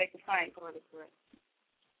people how they can find Poetic Correct.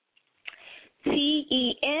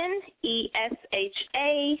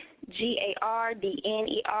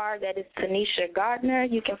 TENESHAGARDNER. That is Tanisha Gardner.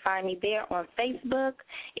 You can find me there on Facebook.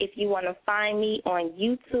 If you want to find me on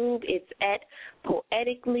YouTube, it's at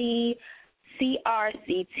Poetically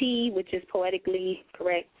CRCT, which is Poetically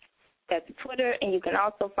Correct. That's Twitter. And you can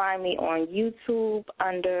also find me on YouTube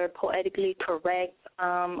under Poetically Correct.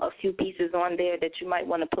 A few pieces on there that you might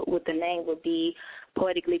want to put with the name would be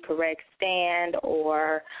Poetically Correct Stand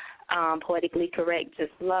or Poetically Correct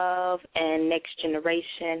Just Love and Next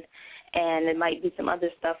Generation. And there might be some other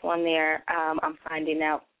stuff on there. I'm finding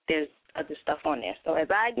out there's other stuff on there. So as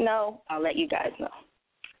I know, I'll let you guys know.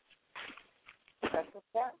 That's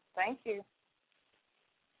what's up. Thank you.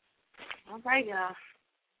 All right, y'all.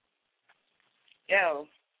 Yo,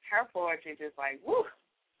 her poetry just like, woo.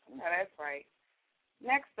 No, that's right.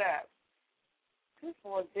 Next up,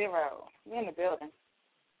 240. You're in the building.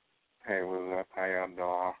 Hey, what's up? How y'all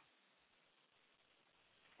doing?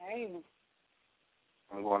 Hey.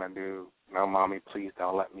 I'm going to do No Mommy, Please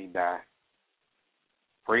Don't Let Me Die.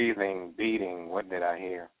 Breathing, beating, what did I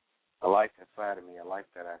hear? A life inside of me, a life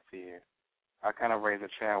that I fear. I kind of raise a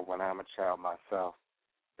child when I'm a child myself.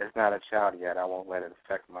 It's not a child yet, I won't let it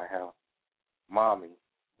affect my health. Mommy,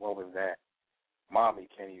 what was that? Mommy,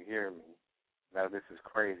 can you hear me? Now this is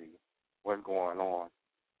crazy. What's going on?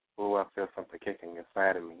 Ooh, I feel something kicking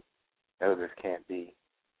inside of me. No, this can't be.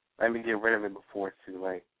 Let me get rid of it before it's too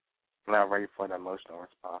late. I'm not ready for the emotional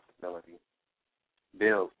responsibility.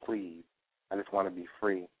 Bills, please. I just want to be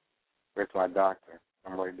free. Where's my doctor?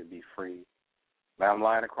 I'm ready to be free. Now I'm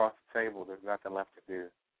lying across the table. There's nothing left to do.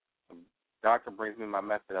 The doctor brings me my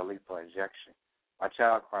method of lethal injection. My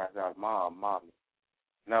child cries out, Mom, Mommy.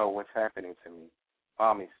 No, what's happening to me?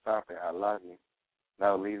 Mommy, stop it. I love you.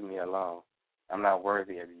 No, leave me alone. I'm not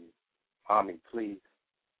worthy of you. Mommy, please.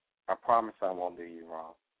 I promise I won't do you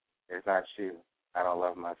wrong. It's not you. I don't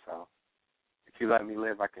love myself. If you let me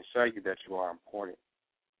live, I can show you that you are important.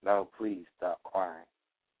 No, please stop crying.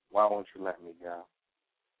 Why won't you let me go?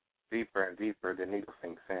 Deeper and deeper, the needle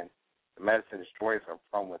sinks in. The medicine destroys her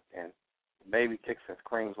from within. The baby kicks and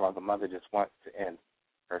screams while the mother just wants to end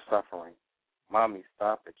her suffering. Mommy,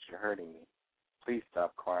 stop it. You're hurting me. Please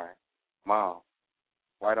stop crying. Mom,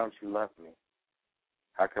 why don't you love me?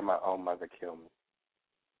 How could my own mother kill me?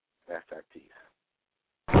 That's that piece.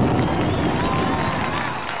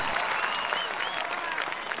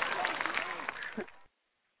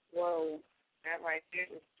 Whoa, that right there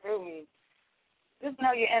just threw me. Just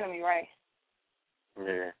know your enemy, right?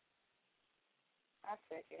 Yeah. I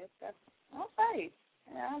figured that's okay.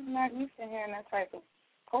 Yeah, I'm not used to hearing that type of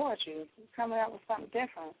poetry. You're coming out with something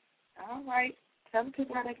different. All right. Tell the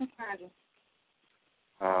people how they can find you.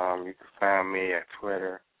 You can find me at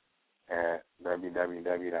Twitter at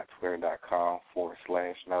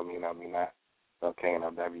www.twitter.com/know-me-not. Okay,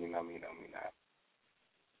 no W, know-me-not.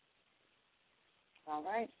 All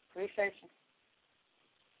right. Appreciate you.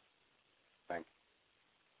 Thank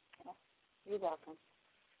you. You're welcome.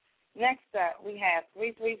 Next up, we have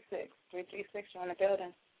 336. 336, you're in the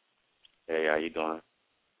building. Hey, how you doing?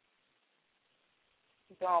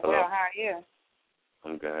 Doing Hello? well. How are you?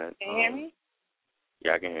 I'm good. Can you hear me?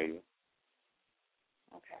 Yeah, I can hear you.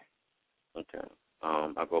 Okay. Okay.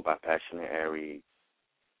 I go by Passionate Aries.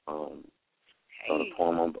 So the Hey.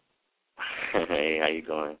 poem I'm Hey, how you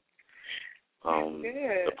doing?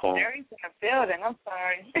 Good. The poem. Aries in the building. I'm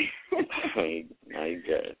sorry. Hey, how you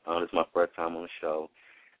good? This is my first time on the show.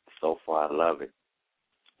 So far, I love it.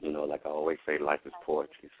 You know, like I always say, life is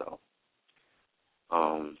poetry. So,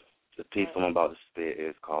 the piece I'm about to spit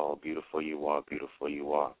is called "Beautiful You Are, Beautiful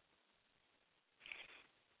You Are."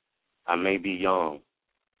 I may be young,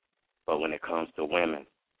 but when it comes to women,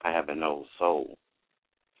 I have an old soul.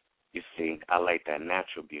 You see, I like that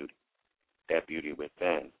natural beauty, that beauty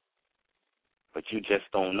within. But you just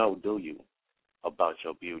don't know, do you, about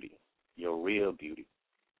your beauty, your real beauty.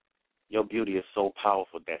 Your beauty is so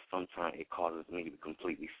powerful that sometimes it causes me to be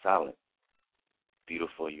completely silent.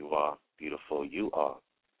 Beautiful you are,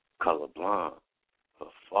 colorblind,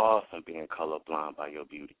 but far from being colorblind by your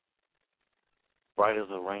beauty. Bright as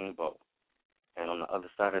a rainbow, and on the other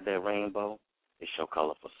side of that rainbow is your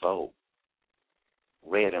colorful soul.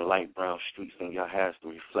 Red and light brown streaks in your hair is the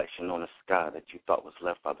reflection on the sky that you thought was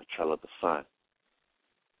left by the trail of the sun.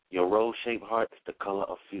 Your rose-shaped heart is the color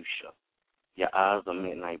of fuchsia. Your eyes are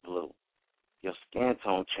midnight blue. Your skin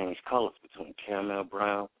tone changed colors between caramel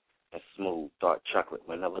brown and smooth dark chocolate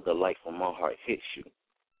whenever the light from my heart hits you.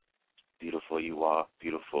 Beautiful you are,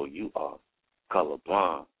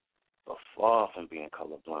 colorblind, but far from being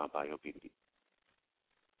colorblind by your beauty.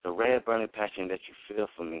 The red burning passion that you feel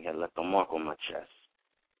for me had left a mark on my chest,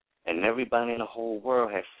 and everybody in the whole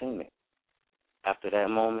world had seen it. After that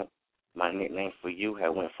moment, my nickname for you had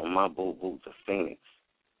went from my boo-boo to Phoenix.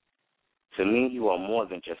 To me, you are more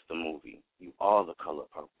than just a movie. You are the color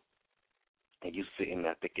purple. And you sitting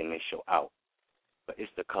there thinking they show out. But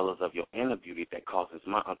it's the colors of your inner beauty that causes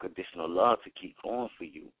my unconditional love to keep going for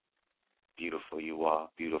you. Beautiful you are,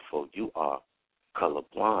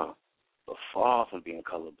 colorblind, but far from being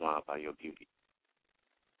colorblind by your beauty.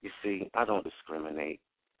 You see, I don't discriminate.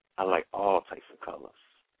 I like all types of colors.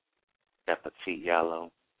 That petite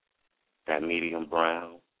yellow, that medium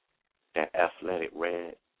brown, that athletic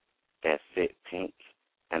red, that thick pink,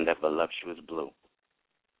 and that voluptuous blue.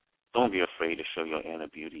 Don't be afraid to show your inner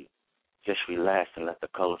beauty. Just relax and let the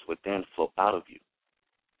colors within flow out of you.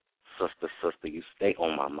 Sister, you stay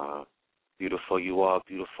on my mind. Beautiful you are,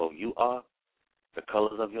 the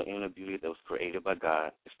colors of your inner beauty that was created by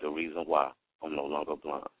God is the reason why I'm no longer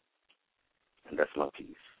blind. And that's my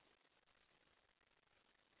piece.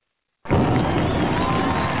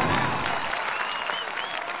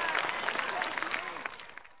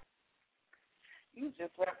 You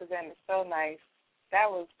just represented so nice. That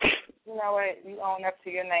was, you know what, you own up to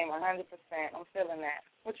your name 100%. I'm feeling that.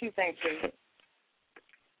 What you think, Tree?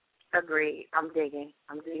 Agreed. I'm digging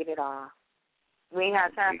it all. We ain't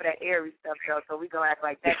have time for that airy stuff, though, so we going to act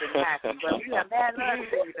like that didn't happen. But we have mad love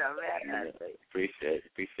to you, though, mad love to you. Appreciate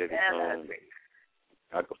it.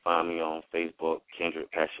 I can find me on Facebook,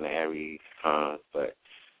 Kendrick Passionate Aries, but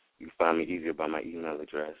you can find me easier by my email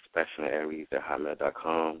address,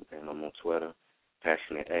 passionatearies@hotmail.com, and I'm on Twitter,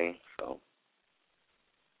 Passionate A, so.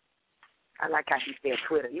 I like how you said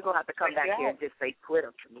Twitter. You're going to have to come back here and just say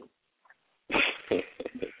Twitter to me.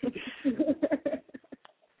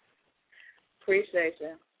 Appreciate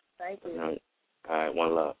you. Thank you. All right,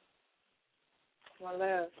 one love. One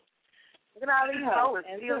love. Look at all these hoes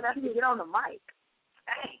still have to get on the mic.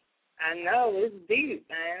 Dang. I know. It's deep,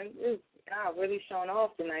 man. Y'all really showing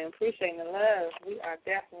off tonight. I'm appreciating the love. We are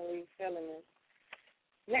definitely feeling this.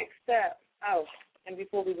 Next up. Oh, and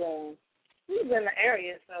before we go on, Who's in the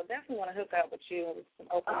area, so definitely want to hook up with you with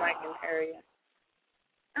some open mic in the area.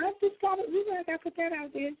 I just got it. You guys got to put that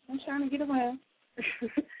out there. I'm trying to get around.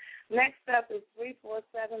 Next up is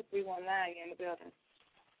 347-319. You're in the building.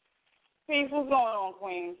 Queens, what's going on,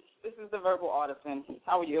 Queens? This is the Verbal Artisan.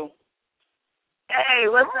 How are you?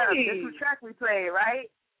 Hey, what's up? This is the track we played,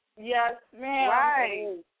 right? Yes, ma'am.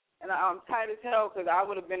 Right. And I'm tired as hell because I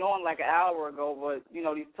would have been on like an hour ago, but, you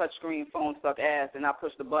know, these touchscreen phones suck ass, and I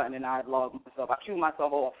pushed the button and I logged myself. I queued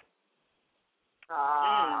myself off.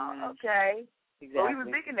 Okay. Exactly. Well, we were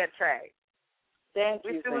thinking that track. Thank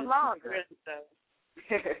Wish you. it was longer.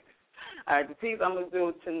 All right, the piece I'm going to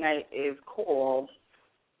do tonight is called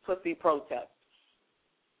Pussy Protest.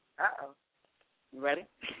 Uh-oh. You ready?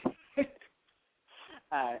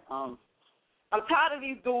 All right. I'm tired of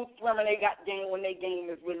these dudes swearing they got game when their game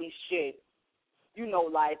is really shit. You know,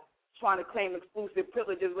 like trying to claim exclusive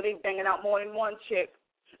privileges when they banging out more than one chick.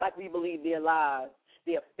 Like we believe their lies,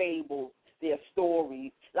 their fables, their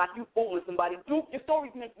stories. Like you fooling somebody. Dude, your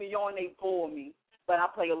stories make me yawn, they bore me. But I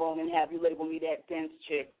play along and have you label me that dense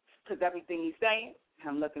chick. Because everything he's saying,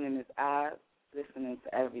 I'm looking in his eyes, listening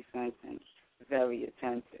to every sentence, very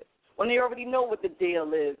attentive. When they already know what the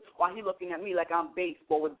deal is, while he looking at me like I'm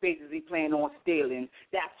baseball with bases he planning on stealing.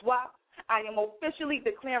 That's why I am officially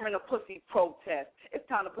declaring a pussy protest. It's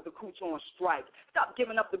time to put the cooch on strike. Stop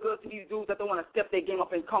giving up the goods to these dudes that don't want to step their game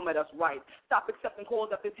up and come at us right. Stop accepting calls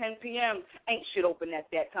after 10 p.m. Ain't shit open at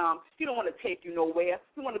that time. You don't want to take you nowhere.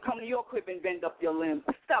 You want to come to your crib and bend up your limbs.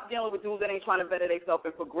 Stop dealing with dudes that ain't trying to better themselves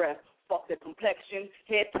and progress. Fuck their complexion,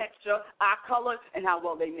 hair texture, eye color, and how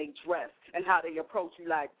well they make dress, and how they approach you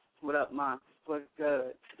like, what up, man? What's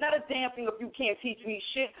good? Not a damn thing if you can't teach me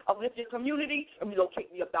shit, uplift your community, and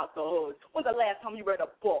relocate me about the hood. When's the last time you read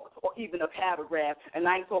a book or even a paragraph? And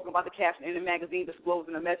I ain't talking about the caption in the magazine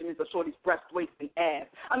disclosing the measurements of shorty's breast, waist, and ass.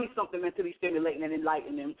 I mean something mentally stimulating and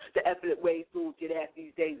enlightening. The effort ways dudes get ass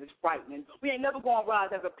these days is frightening. We ain't never going to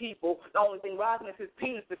rise as a people. The only thing rising is his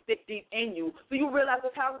penis to stick deep in you. Do you realize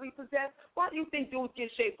the power we possess? Why do you think dudes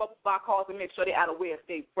get shaped up by cars and make sure they out of wear,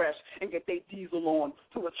 stay fresh, and get their diesel on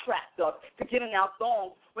to attract us, to get in our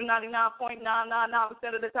songs when 99.999%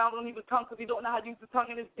 of the time we don't even come because we don't know how to use the tongue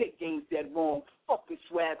and his dick game's dead wrong. Fuck his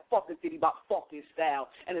swag, fuck his city bop, fuck his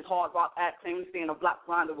style. And his hard rock act claiming to stay in a black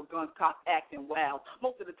grinder with guns cocked acting wild.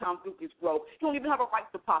 Most of the time Duke is broke. He don't even have a right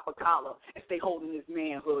to pop a collar and stay holding his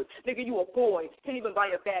manhood. Nigga, you a boy. Can't even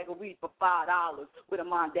buy a bag of weed for $5 with a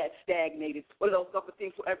mind that's stagnated. One of those stuff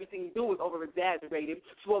things so everything you do is over-exaggerated.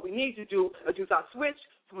 So what we need to do is use our switch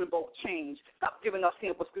to invoke change. Stop giving us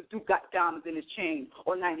samples because Duke got diamonds in his chain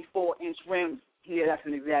or 94-inch rims. Yeah, that's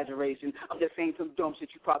an exaggeration. I'm just saying some dumb shit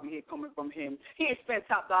you probably hear coming from him. He ain't spent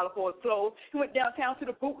top dollar for his clothes. He went downtown to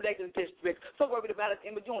the bootleggers district. So worried about his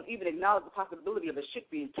image, you don't even acknowledge the possibility of a shit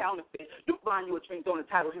being counterfeit. Duke buying you a drink don't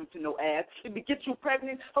entitle him to no ass. If he gets you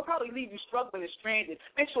pregnant, he'll probably leave you struggling and stranded.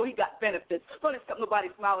 Make sure he got benefits. Don't accept nobody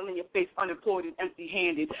smiling in your face, unemployed and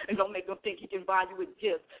empty-handed. And don't make him think he can buy you with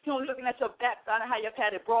gifts. You know, looking at your backside and how your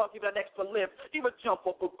padded bras give it an extra lift. You would jump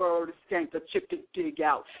off a bird, a skank, a chick to dig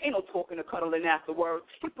out. Ain't no talking or cuddling afterwards.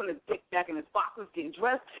 He putting his dick back in his boxers, getting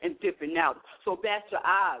dressed and dipping out. So bat your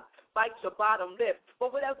eyes, bite your bottom lip.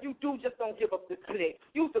 But whatever you do, just don't give up the click.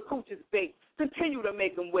 Use the cooch as bait. Continue to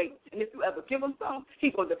make him wait. And if you ever give him some,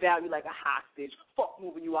 he's going to devalue you like a hostage. Fuck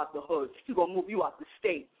moving you out the hood. He's going to move you out the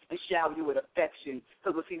state and shower you with affection.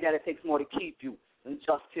 Because we'll see that it takes more to keep you than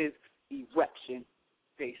just his erection.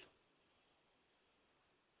 Peace.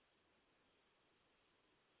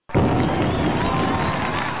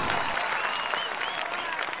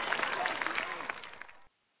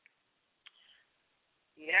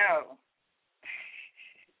 Yo.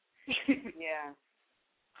 Yeah.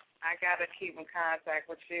 I got to keep in contact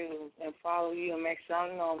with you and follow you and make sure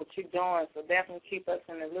I know what you're doing. So definitely keep us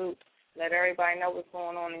in the loop. Let everybody know what's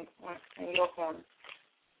going on in your corner.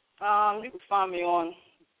 You can find me on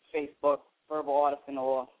Facebook, Verbal Artisan,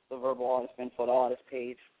 or the Verbal Artisan for the artist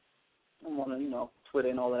page. I'm on, Twitter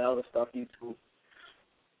and all that other stuff, YouTube.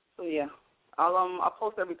 So yeah, I'll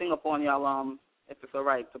post everything up on y'all. If it's all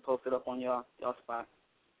right to post it up on y'all spot.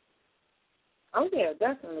 Oh yeah,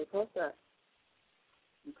 definitely post that.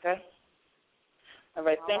 Okay. All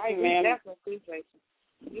right, thank you, ma'am. Definitely appreciate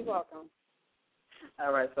you. You're welcome.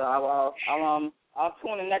 All right, so I'll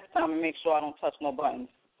tune in next time and make sure I don't touch no buttons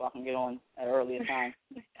so I can get on at an earlier time.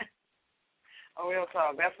 Oh, real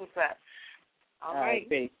talk. That's what's up. All right.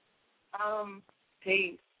 Peace.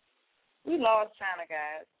 Peace. We lost China,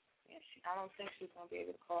 guys. I don't think she's gonna be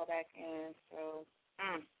able to call back in. So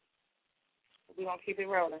we're gonna keep it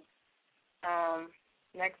rolling.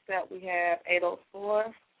 Next up, we have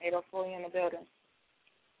 804. 804, you in the building.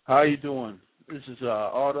 How you doing? This is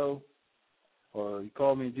Otto, or you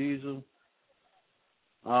call me Diesel.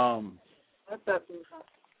 What's up, Diesel?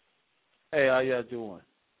 Hey, how y'all doing?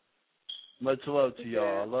 Much love to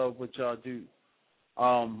y'all. I love what y'all do.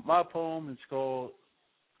 My poem is called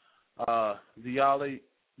The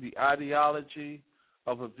Ideology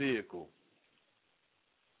of a Vehicle.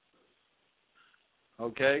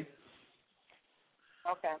 Okay?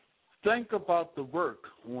 Okay. Think about the work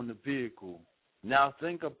on the vehicle. Now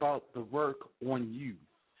think about the work on you.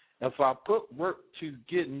 If I put work to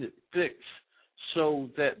getting it fixed so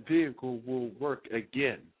that vehicle will work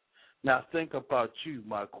again. Now think about you,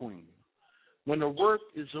 my queen. When the work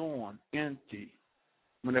is on empty,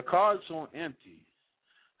 when the car's on empty,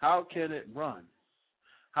 how can it run?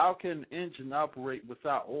 How can an engine operate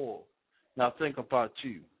without oil? Now think about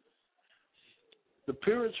you. The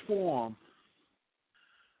purest form,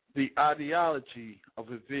 the ideology of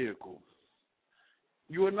a vehicle.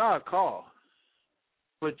 You are not a car,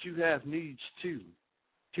 but you have needs too.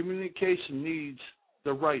 Communication needs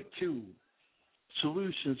the right tool.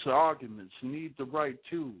 Solutions to arguments need the right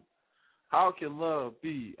tool. How can love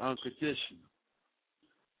be unconditional?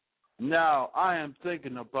 Now I am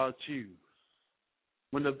thinking about you.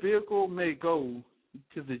 When the vehicle may go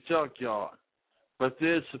to the junkyard, but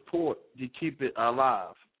there's support to keep it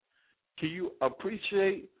alive. Can you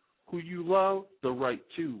appreciate who you love? The right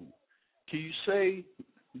tool. Can you say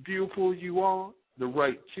beautiful you are? The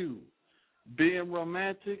right tool. Being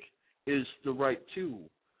romantic is the right tool.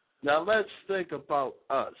 Now let's think about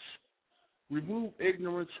us. Remove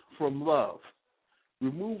ignorance from love.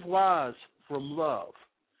 Remove lies from love.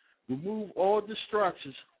 Remove all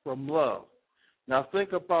distractions from love. Now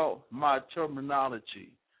think about my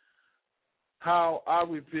terminology. How I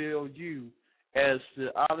reveal you as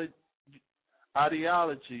the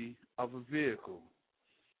ideology of a vehicle.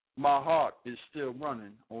 My heart is still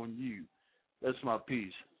running on you. That's my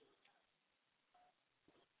piece.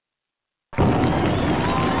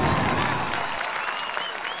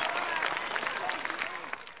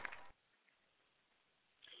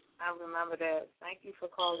 I remember that. Thank you for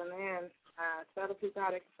calling in. Tell the people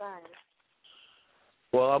how they can find you.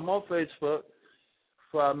 Well, I'm on Facebook.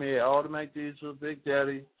 Find me at Automatic Diesel, Big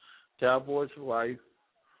Daddy, Cowboys for Life.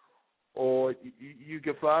 Or you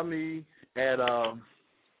can find me at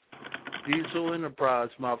Diesel Enterprise,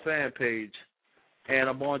 my fan page. And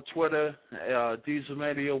I'm on Twitter,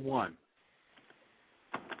 DieselMania1.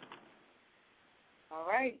 All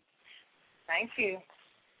right. Thank you.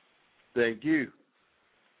 Thank you.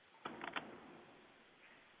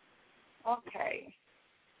 Okay.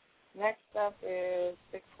 Next up is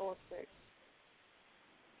 646.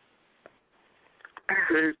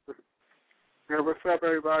 Hey, what's up,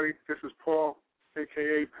 everybody? This is Paul,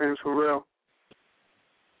 a.k.a. Pens for Real.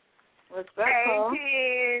 What's up, Paul?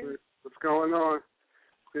 What's going on?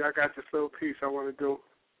 Yeah, I got this little piece I want to do.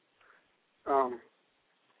 I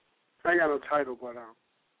ain't got no title, but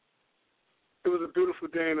it was a beautiful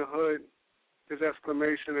day in the hood. His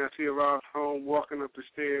exclamation as he arrived home, walking up the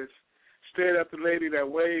stairs, stared at the lady that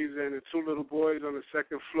waves and the two little boys on the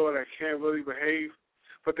second floor that can't really behave.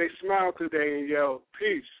 But they smiled today and yelled,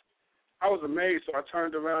 "Peace." I was amazed, so I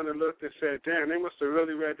turned around and looked and said, damn, they must have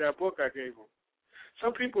really read that book I gave them.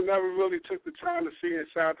 Some people never really took the time to see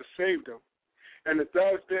inside to save them. And the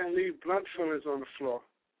thugs didn't leave blunt fillings on the floor.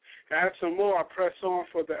 To add some more, I press on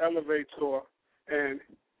for the elevator, and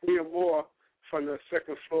Mia Moore from the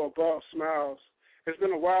second floor above smiles. It's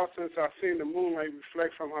been a while since I've seen the moonlight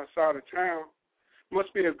reflect from her side of town.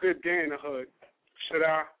 Must be a good day in the hood. Should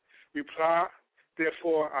I reply?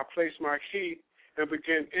 Therefore, I place my key and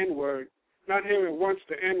begin inward, not hearing once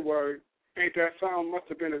the N-word. Ain't that something? Must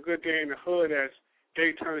have been a good day in the hood as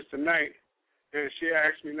day turns to night. And she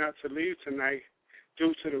asked me not to leave tonight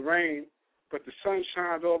due to the rain, but the sun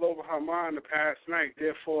shined all over her mind the past night.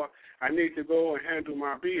 Therefore, I need to go and handle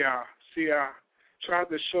my BI. See, I tried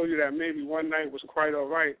to show you that maybe one night was quite all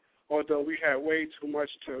right, although we had way too much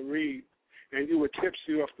to read. And you were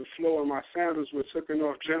tipsy off the floor, and my sandals were taken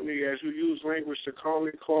off gently as you used language to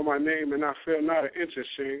calmly call my name, and I feel not an inch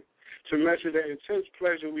ashamed to measure the intense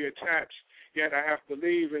pleasure we attach. Yet I have to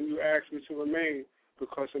leave, and you ask me to remain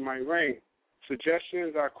because it might rain.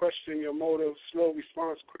 Suggestions, I question your motive. Slow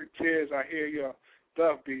response, quick tears, I hear your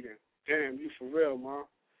love beating. Damn, you for real, Ma.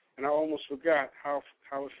 And I almost forgot how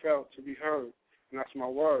it felt to be heard. And that's my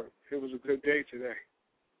word. It was a good day today.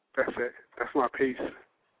 That's it. That's my piece.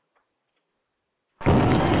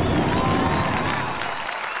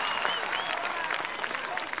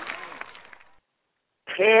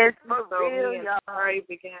 Kids for real, y'all. Already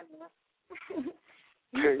began.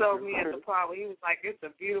 You told me at the part where he was like, it's a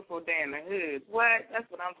beautiful day in the hood. What? That's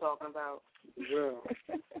what I'm talking about. Yeah.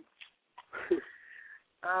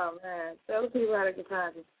 Oh, man. Tell the people how to get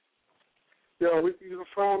find you. Yo, you can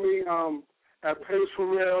find me at Page for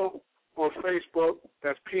Real on Facebook.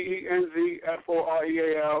 That's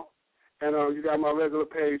PENZFOREAL. And you got my regular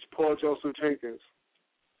page, Paul Joseph Jenkins.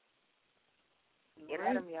 Get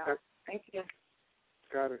at him, y'all. Thank you.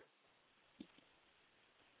 Got it.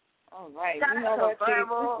 All right. Shout You know out what, to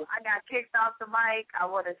Verbal. I got kicked off the mic. I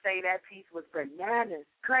want to say that piece was bananas.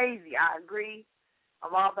 Crazy. I agree.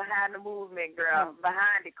 I'm all behind the movement, girl.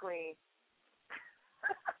 Behind it, queen.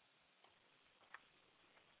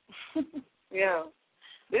 Yeah.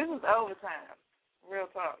 This is overtime. Real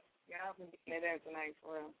talk. Y'all been getting it in tonight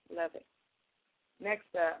for real. Love it.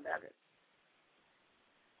 Next up. Love it.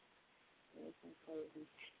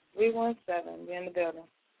 317. We're in the building.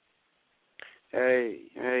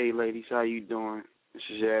 Hey, ladies, how you doing? This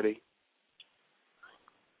is Eddie.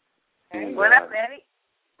 Hey, what up, Eddie?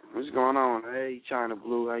 What's going on? Hey, China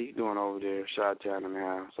Blue, how you doing over there? Shot-town in the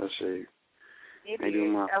house, I see you. How you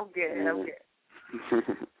doing, I'm good.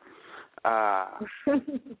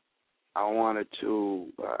 I wanted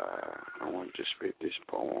to spit this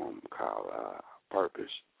poem called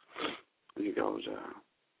Purpose. It goes,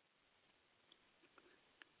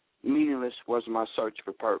 meaningless was my search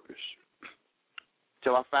for purpose,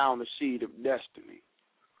 till I found the seed of destiny,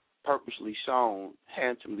 purposely sown,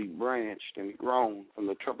 handsomely branched and grown from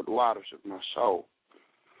the troubled waters of my soul.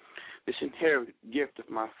 This inherited gift of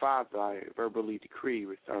my Father I verbally decree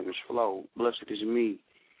with thunder's flow. Blessed is me,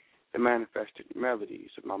 the manifested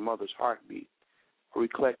melodies of my mother's heartbeat, her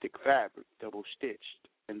eclectic fabric, double-stitched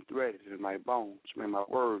and threaded in my bones. May my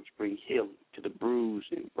words bring healing to the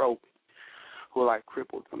bruised and broken, who lie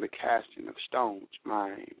crippled from the casting of stones.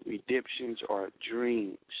 My redemptions are a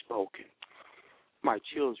dream spoken. My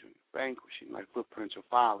children vanquishing like footprints of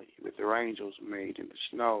folly with their angels made in the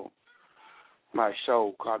snow. My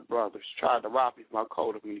so-called brothers tried to rob me of my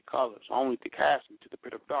coat of many colors, only to cast me to the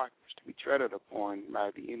pit of darkness, to be treaded upon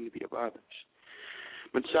by the envy of others.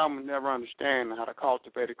 But some will never understand how to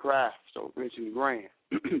cultivate a craft so rich and grand.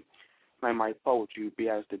 May my poetry be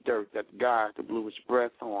as the dirt that God blew his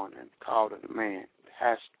breath on and called it a man. It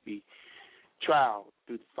has to be trialed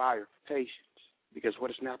through the fire of patience, because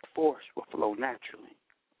what is not forced will flow naturally.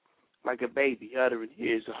 Like a baby uttering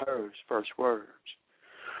his or hers first words,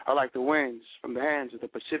 or like the winds from the hands of the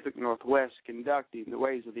Pacific Northwest conducting the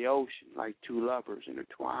waves of the ocean, like two lovers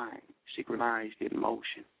intertwined, synchronized in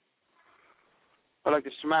motion. Or like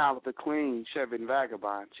the smile of a clean-shaven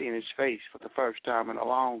vagabond seeing his face for the first time in a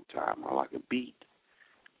long time, or like a beat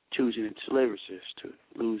choosing its lyricist to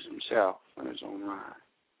lose himself in his own rhyme.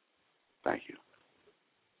 Thank you.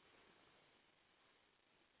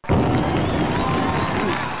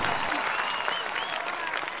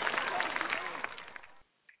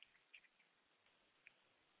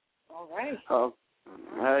 All right. Oh,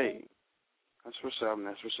 hey. That's what's up.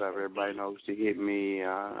 Everybody knows to hit me.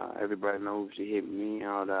 Everybody knows to hit me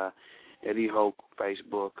on Eddie Hoke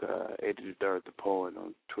Facebook, Eddie the Third the Poet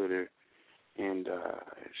on Twitter, and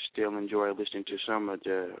still enjoy listening to some of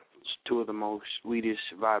the two of the most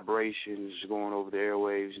sweetest vibrations going over the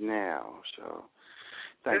airwaves now. So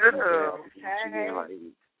thank you for that.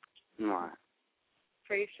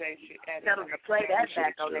 Appreciate you, Eddie. Tell them to play that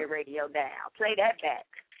back on their radio now. Play that back.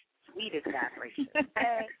 Sweetest vibration.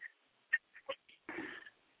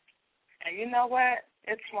 And you know what?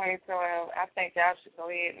 It's 2012. I think y'all should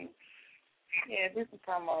go ahead and, do some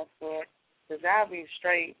promos for it. Because y'all be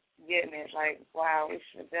straight getting it. Like, wow, we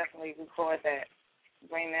should definitely record that.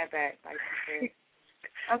 Bring that back, like you said.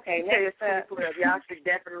 Okay, next up. Y'all should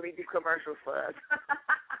definitely do commercials for us.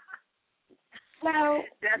 No.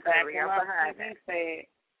 Definitely. I'm behind that.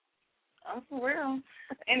 Oh, for real.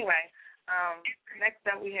 Anyway, next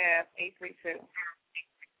up we have 832.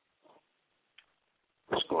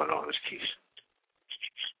 What's going on? It's Keith.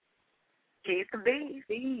 Keith the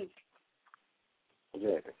Bees.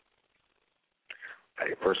 Yeah.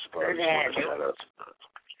 Hey, first of all, I just want to shout out to the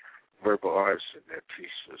verbal artists, and that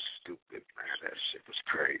piece was stupid, man. That shit was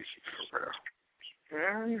crazy, for real.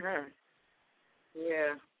 Mm-hmm.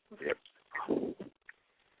 Yeah. Yep.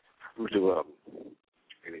 We do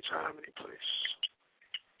anytime, any place.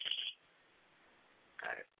 All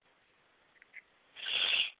right.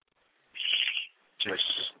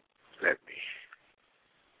 Just let me.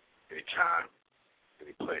 Anytime,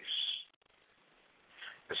 any place.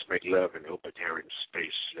 Let's make love in open air and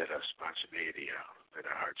space. Let our spontaneity out. Let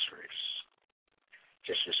our hearts race.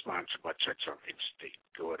 Just respond to my touch on instinct.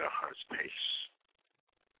 Go at our heart's pace.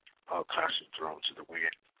 All caution thrown to the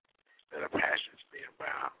wind. that our passions being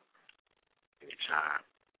bound. Anytime,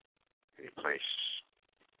 any place,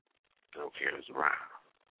 don't care who's around.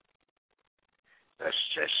 Let's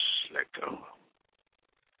just let go.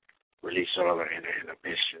 Release all our inner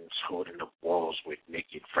inhibitions, holding up walls with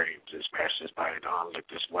naked frames as passers-by and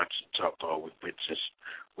onlookers watch and talk all with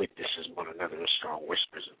witnesses one another with strong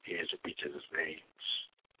whispers and peers of each other's names.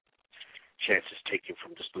 Chances taken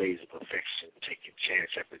from displays of affection, taking chance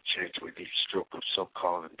after chance with each stroke of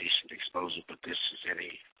so-called indecent exposure, but this is any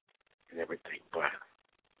and everything but.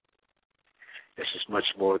 This is much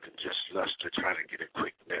more than just lust or trying to get a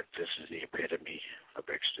quick nut. This is the epitome of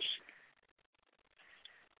ecstasy.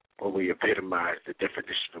 Where we epitomize the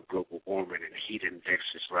definition of global warming and heat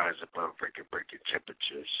indexes rise above record-breaking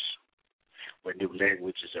temperatures. Where new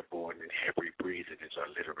languages are born and heavy breathing is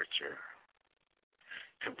our literature.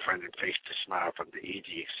 Confronting face to smile from the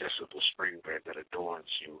easy, accessible spring bed that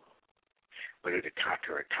adorns you. Whether to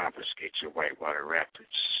conquer and confiscate your whitewater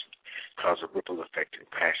rapids. Cause a ripple effect in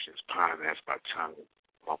passions, pine as my tongue,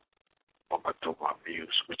 through my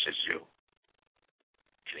muse, which is you.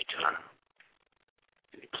 Anytime,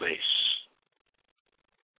 any place.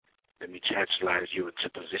 Let me tantalize you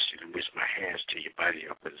into position and whisk my hands to your body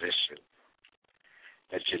in position.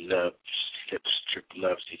 Let your love lips drip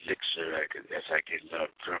love's elixir as I get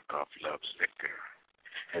love drunk off love's liquor.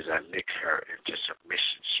 As I lick her into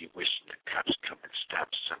submission, she wishing the cops come and stop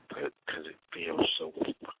some good because it feels so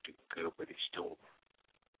fucking good what he's doing.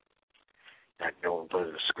 Not knowing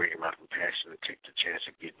whether to scream out in passion and take the chance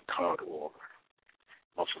of getting caught or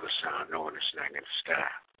muffle the sound knowing it's not going to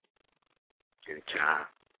stop. Anytime,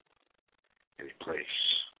 any place,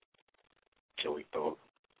 till we both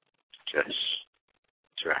just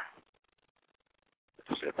try.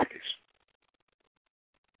 That's their pace.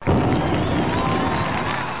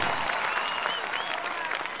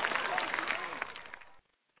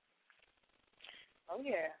 Oh,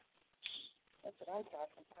 yeah. That's what I'm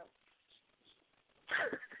talking about.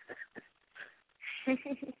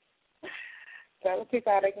 Tell the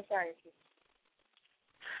people how they can find you.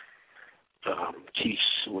 Keith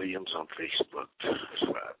Williams on Facebook. That's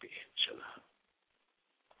where I be chilling.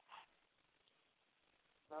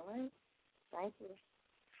 All right. Thank you.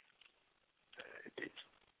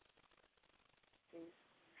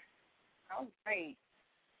 All right.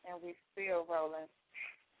 And we still rolling.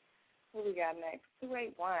 Who we got next?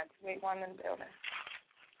 281. 281 in the building.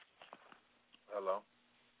 Hello.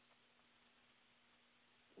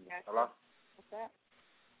 Hello. What's that?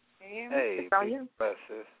 Hey, big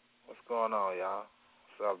sis. What's going on, y'all?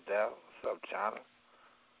 What's up, Dal? What's up, China?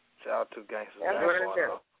 Shout out to gangsters. That's what it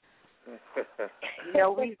is. You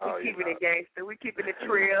know, we keeping it gangster. We keeping it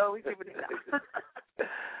trill. We keeping it.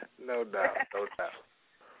 No doubt, no doubt.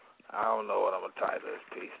 I don't know what I'm gonna title this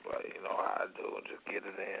piece, but you know how I do. Just get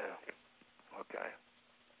it in. Okay.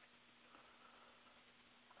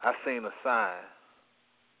 I seen a sign.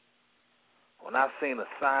 When I seen a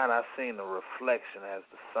sign, I seen a reflection as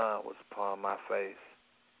the sun was upon my face.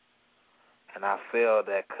 And I felt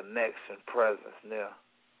that connection, presence near,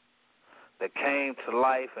 that came to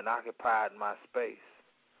life and occupied my space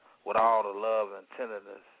with all the love and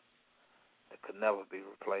tenderness that could never be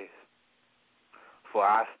replaced. For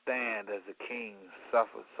I stand as a king,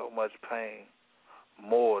 suffered so much pain,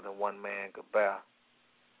 more than one man could bear.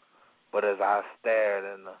 But as I stared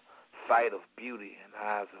in the sight of beauty and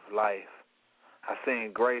eyes of life, I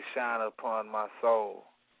seen grace shine upon my soul.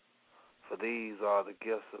 For these are the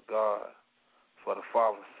gifts of God, for the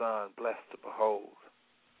Father, Son, blessed to behold.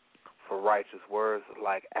 For righteous words are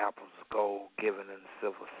like apples of gold given in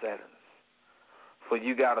silver settings. For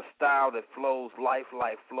you got a style that flows life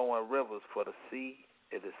like flowing rivers. For the sea,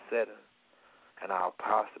 it is setting, and our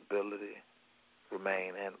possibility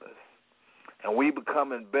remain endless. And we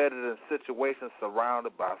become embedded in situations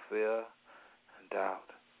surrounded by fear and doubt.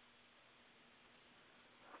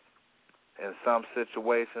 In some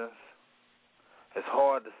situations, it's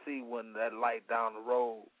hard to see when that light down the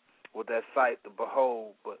road with that sight to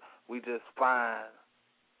behold, but we just find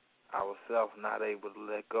ourselves not able to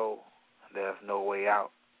let go. There's no way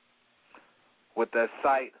out. With that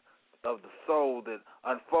sight of the soul that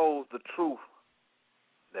unfolds the truth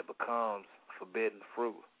that becomes forbidden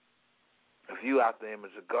fruit. If you out the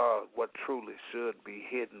image of God, what truly should be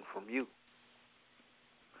hidden from you?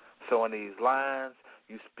 So in these lines,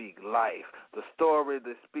 you speak life. The story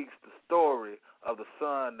that speaks the story of the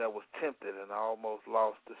son that was tempted and almost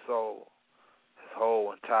lost his soul, his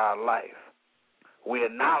whole entire life. We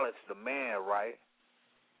acknowledge the man, right?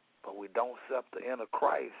 But we don't accept the inner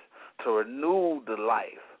Christ to renew the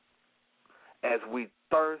life as we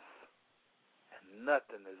thirst and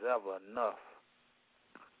nothing is ever enough.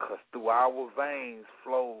 'cause through our veins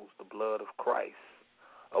flows the blood of Christ,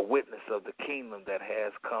 a witness of the kingdom that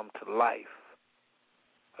has come to life,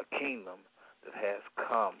 a kingdom that has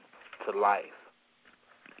come to life.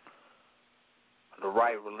 The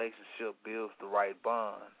right relationship builds the right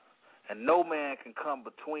bond, and no man can come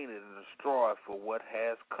between it and destroy it, for what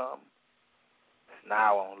has come is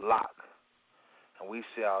now on lock, and we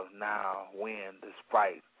shall now win this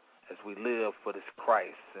fight as we live for this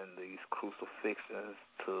Christ and these crucifixions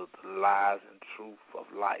to the lies and truth of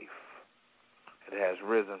life. It has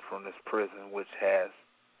risen from this prison which has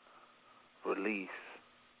released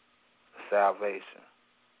the salvation,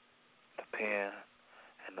 the pen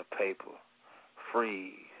and the paper.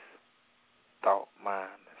 Freeze thought, mind,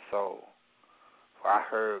 and soul. For I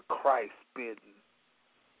heard Christ spitting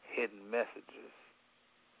hidden messages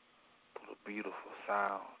through the beautiful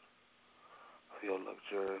sound of your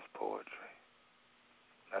luxurious poetry.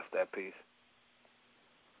 That's that piece.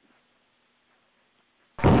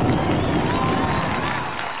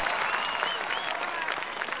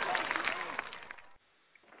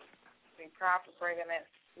 Be proud for bringing that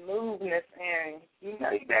smoothness in. You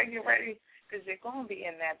know you gotta get ready because you're gonna be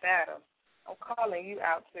in that battle. I'm calling you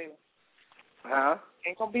out too. Huh?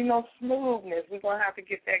 Ain't gonna be no smoothness. We're gonna have to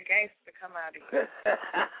get that gangster to come out of here.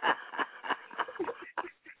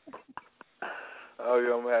 Oh,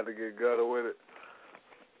 yeah, I'm gonna have to get gutter with it.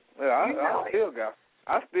 Yeah,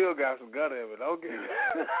 I still got some gutter in me. Don't get it.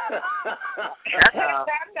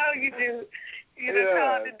 I know you do. You done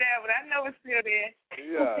called the devil. I know it's still there.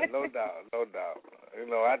 Yeah, no doubt, no doubt. You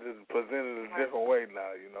know, I just presented it a different way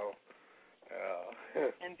now, you know.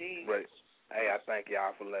 Indeed. But, hey, I thank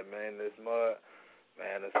y'all for letting me in this mud.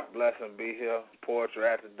 Man, it's a blessing to be here. Poetry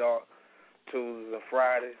After Dark, Tuesdays and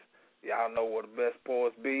Fridays. Y'all know where the best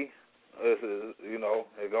poets be. You know,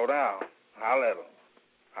 they go down. Holla at them.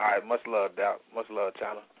 All right, much love, Doc. Much love,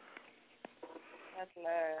 China. Much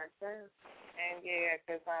love. And, yeah,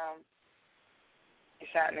 because he's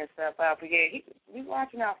shouting this stuff out. But, yeah, we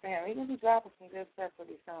watching out for him. He's going to be dropping some good stuff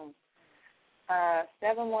pretty soon.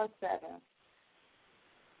 717.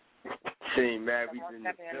 Team Mary's in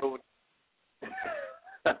the building.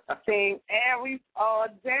 Team Aries all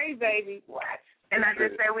day, baby. What? And I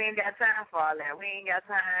just say we ain't got time for all that. We ain't got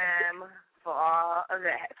time for all of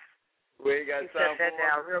that. We ain't got time for that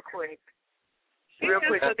down real quick. Real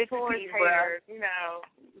quick. Spit your peas, bro. You know,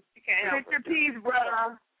 you can't help Spit your peas,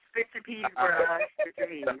 bro. Spit your peas, bro. Spit your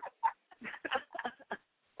peas.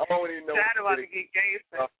 I don't even know. Shout about to get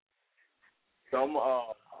gangster. So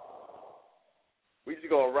we just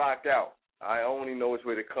gonna rock out. I only know which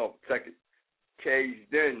way to come. Check it.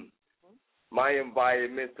 Caged in. My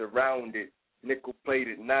environment surrounded.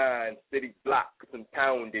 Nickel-plated 9, city blocks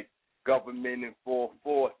impounded. Government in full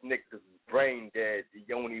force, niggas is brain dead.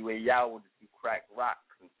 The only way out is to crack rocks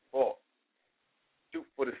and sports. Shoot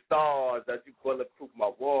for the stars as you bulletproof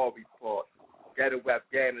my war report. Ghetto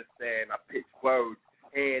Afghanistan, I pitch words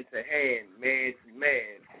hand to hand, man to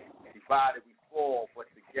man. Divided we fall, but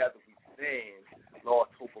together we stand.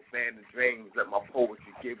 Lost hope, abandoned dreams. Let my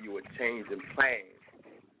poetry give you a change in plans.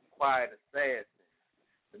 Quiet assassin,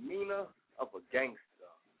 demeanor of a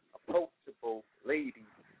gangster, approachable lady,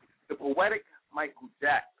 the poetic Michael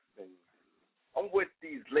Jackson. I'm with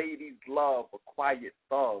these ladies' love, a quiet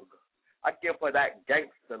thug. I give her that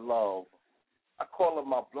gangster love. I call her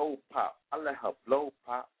my blow pop. I let her blow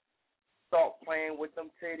pop. Start playing with them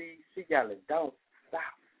titties. She yelling, don't stop.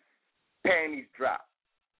 Panties drop.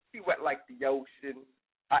 She wet like the ocean.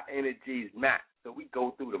 Our energy's matched, so we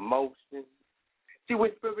go through the motion. She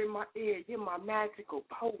whisper in my ear, you're my magical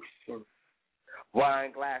potion.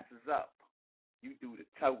 Wine glasses up. You do the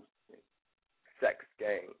toasting. Sex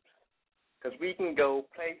games. 'Cause we can go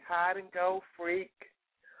play hide and go freak.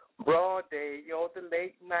 Broad day, you're the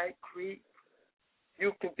late night creep.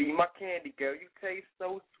 You can be my candy girl. You taste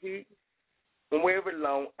so sweet. When we're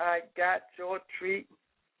alone, I got your treat.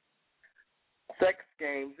 Sex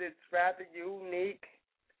games, it's rather unique.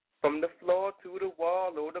 From the floor to the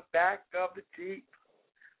wall or the back of the Jeep.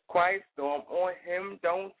 Quiet storm on him,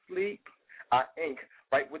 don't sleep. I ink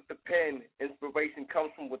right with the pen. Inspiration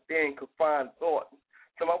comes from within, confined thought.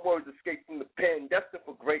 So my words escape from the pen, destined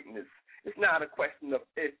for greatness. It's not a question of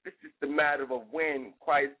if, it's just a matter of when.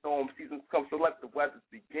 Quiet storm seasons come, so let the weather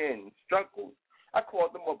begin. Struggles, I call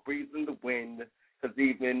them a breeze in the wind. 'Cause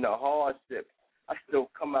even in the hardships, I still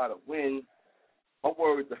come out a win. My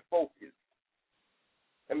words are focused.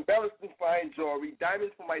 Embellished in fine jewelry,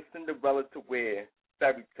 diamonds for my Cinderella to wear.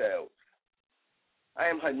 Fairy tales. I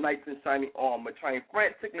am her knight in shining armor, trying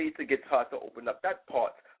frantically to get her to open up that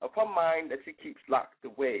part of her mind that she keeps locked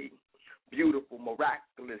away. Beautiful,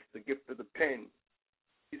 miraculous, the gift of the pen.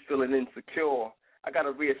 She's feeling insecure. I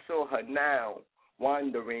gotta reassure her now,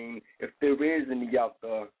 wondering if there is any out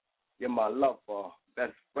there. You're my lover,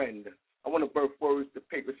 best friend. I want to birth words to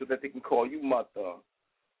paper so that they can call you mother.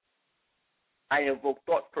 I invoke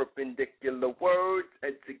thoughts perpendicular words,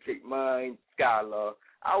 educate mind, scholar.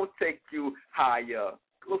 I will take you higher,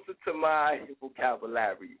 closer to my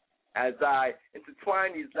vocabulary. As I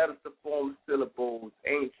intertwine these letters to form syllables,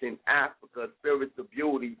 ancient Africa, spirits of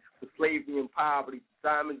beauty, for slavery and poverty,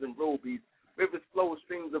 diamonds and rubies, rivers flow,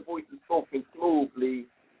 strings of voices spoken smoothly.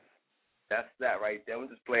 That's that right there. I'm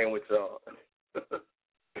just playing with y'all.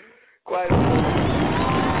 Quite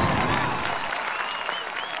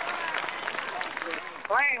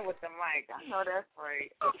playing with the mic. I know that's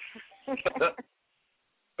right.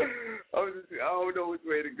 I don't know which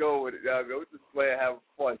way to go with it. I was just playing, having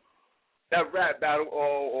fun. That rap battle,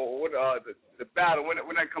 or the battle, when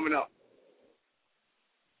that coming up?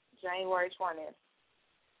 January 20th.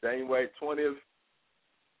 January 20th.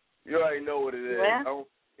 You already know what it is. Yeah.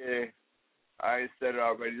 Yeah. I ain't said it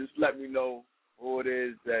already. Just let me know who it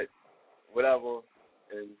is, that whatever,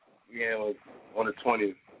 and we handle it on the 20th.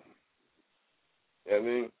 You know what I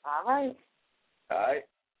mean? All right. All right.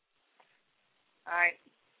 All right.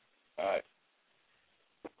 All right.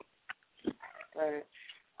 Good.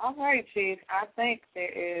 All right, Chief. I think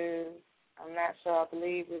there is, I'm not sure, I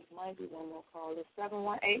believe this might be one more call. It's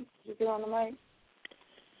 718. Did you get on the mic?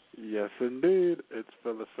 Yes, indeed. It's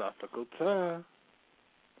philosophical time.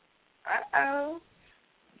 Uh-oh.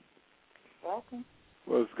 Welcome.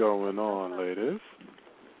 What's going on, ladies?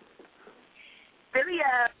 Billy,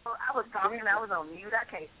 I was talking, I was on mute. I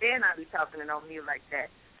can't stand I be talking and on mute like that.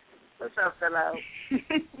 What's up, fellow?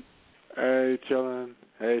 Hey, chillin'.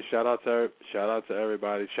 Hey, shout out to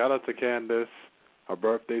everybody. Shout out to Candace. Her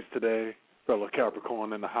birthday's today. Fellow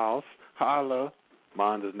Capricorn in the house. Holla.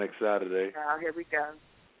 Mine is next Saturday. Oh, here we go.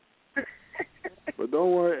 But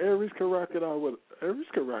don't worry, Aries can rock it out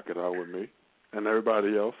with me and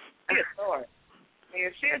everybody else. She a Taurus. Yeah,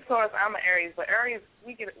 she a Taurus. I'm an Aries, but Aries,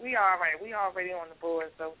 we all right. We already on the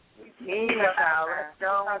board, so we let's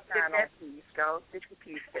go. Get that piece, go. 60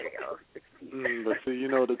 piece, there you go. 60 piece. But see,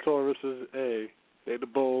 the Taurus is they the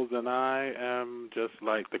bulls, and I am just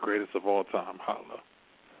like the greatest of all time. Holla.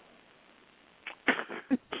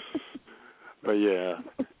 But yeah,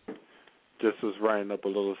 just was writing up a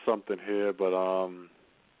little something here, but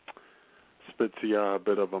spit to y'all a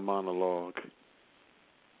bit of a monologue,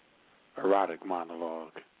 erotic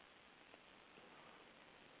monologue.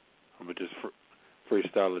 I'm gonna just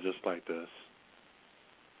freestyle it just like this.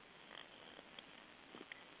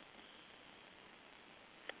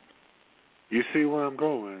 You see where I'm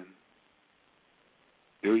going?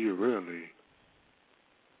 Do you really?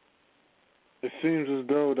 It seems as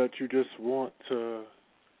though that you just want to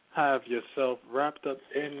have yourself wrapped up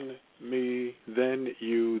in me, then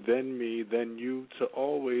you, then me, then you, to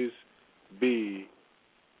always be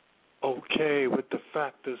okay with the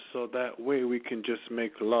factors so that way we can just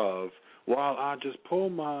make love while I just pull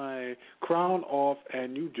my crown off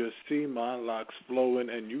and you just see my locks flowing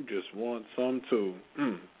and you just want some too.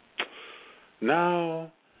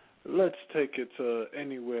 Now, let's take it to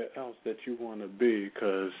anywhere else that you want to be,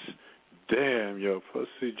 because damn, your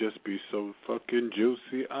pussy just be so fucking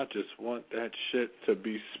juicy. I just want that shit to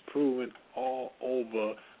be spewing all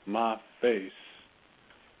over my face.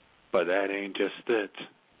 But that ain't just it.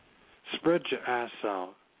 Spread your ass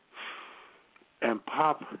out and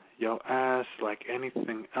pop your ass like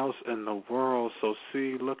anything else in the world. So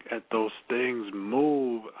see, look at those things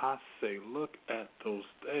move. I say, look at those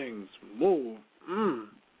things move.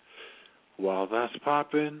 While that's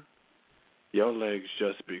popping, your legs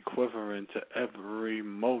just be quivering to every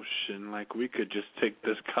motion, like we could just take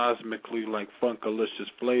this cosmically like Funkalicious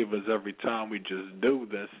flavors every time we just do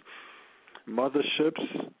this.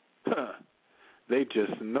 Motherships, they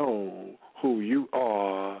just know who you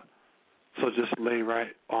are, so just lay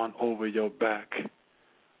right on over your back.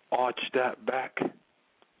 Arch that back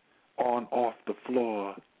on off the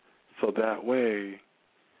floor, so that way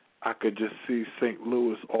I could just see St.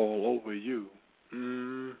 Louis all over you.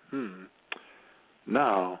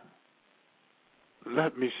 Now,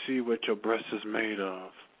 let me see what your breast is made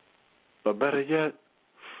of. But better yet,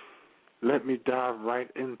 let me dive right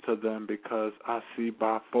into them, because I see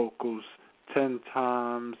bifocals 10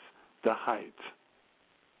 times the height.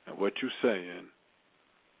 And what you saying?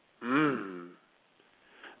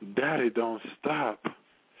 Daddy, don't stop.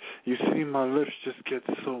 You see, my lips just get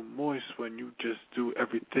so moist when you just do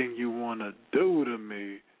everything you want to do to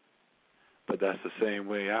me. But that's the same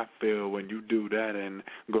way I feel when you do that and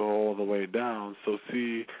go all the way down. So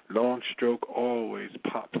see, long stroke always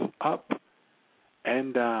pops up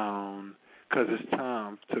and down, 'cause it's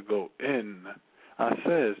time to go in. I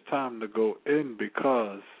say it's time to go in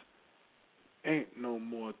because ain't no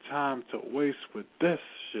more time to waste with this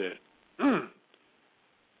shit.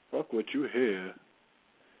 Fuck what you hear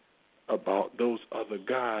about those other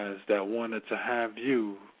guys that wanted to have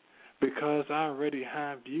you, because I already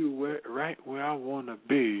have you right where I want to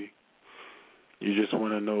be. You just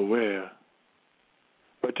want to know where.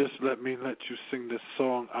 But just let you sing this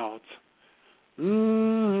song out.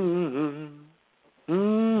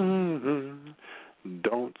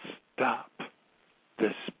 Don't stop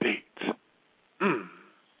this beat.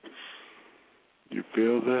 You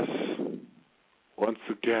feel this? Once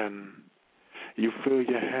again, you feel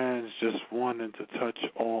your hands just wanting to touch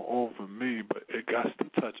all over me, but it got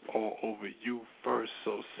to touch all over you first.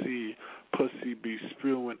 So see, pussy be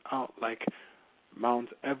spewing out like Mount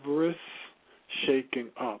Everest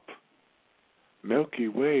shaking up. Milky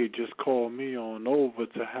Way just called me on over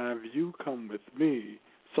to have you come with me.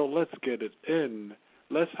 So let's get it in.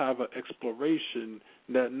 Let's have an exploration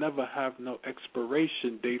that never have no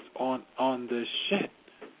expiration dates on this shit.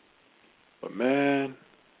 But man,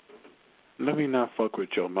 let me not fuck with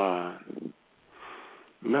your mind.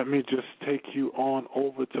 Let me just take you on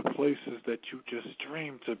over to places that you just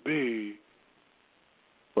dream to be.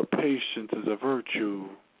 But patience is a virtue,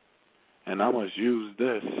 and I must use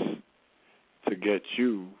this to get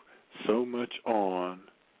you so much on.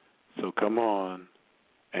 So come on,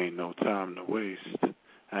 ain't no time to waste.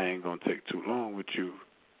 I ain't gonna take too long with you.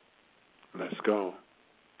 Let's go.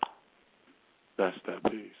 That's that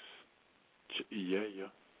piece. Yeah.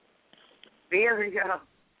 There we go.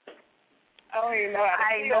 I don't even know how to I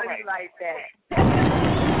feel know right. You like that.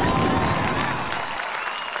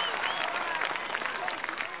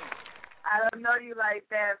 I don't know you like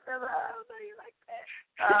that, fella. I don't know you like that.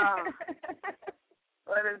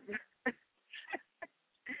 What is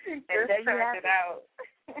Just and there you turned have it out.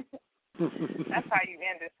 That's how you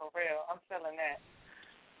end it for real. I'm feeling that.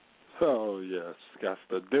 Oh, yes. Got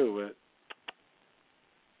to do it.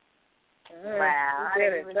 Wow. I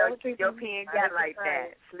didn't even know your pen got like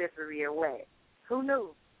that. Slippery and wet. Who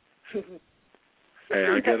knew? Hey,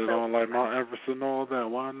 I get it on like Mount Everest and all that.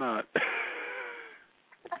 Why not?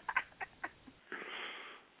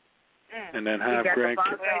 And then have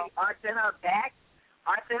grandkids. Arching her back.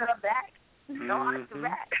 No, arch her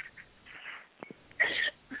back.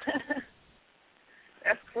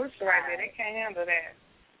 That's crucial right there. They can't handle that.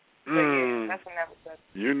 Yeah, that's another subject.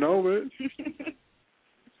 You know it.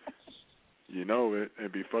 You know it.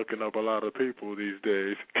 It be fucking up a lot of people these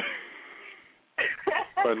days.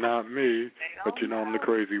 But not me. But you know I'm the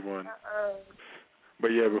crazy one. But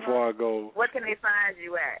yeah, before I go. Where can they find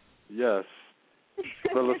you at? Yes.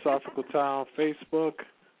 Philosophical Time Facebook.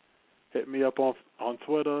 Hit me up on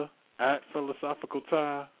Twitter at Philosophical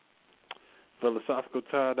Time.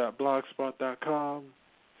 PhilosophicalTime.blogspot.com.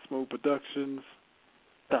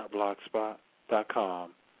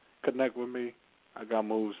 SmoothProductions.blogspot.com. Connect with me. I got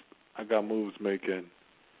moves making,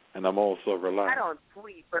 and I'm also reliant. I don't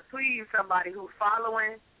tweet, but please, somebody who's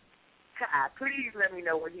following, God, please let me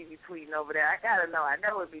know what he be tweeting over there. I gotta know. I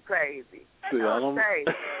know it'd be crazy. See, I don't.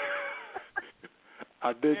 Crazy.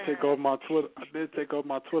 I did take off my Twitter.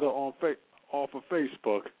 Off of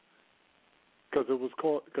Facebook because it was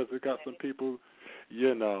caught because it got some people,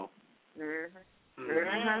 you know. Yeah,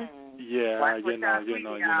 you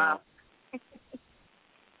know.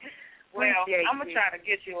 Well, I'm gonna try to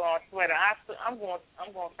get you on Twitter. I'm going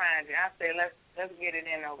to find you. I say let's get it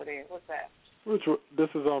in over there. What's that? Which this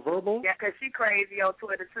is on Verbal? Yeah, 'cause she crazy on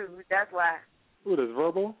Twitter too. That's why. Who is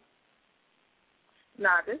Verbal?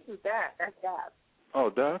 Nah, this is that. That's that. Oh,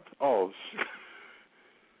 that? Oh,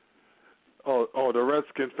 oh, the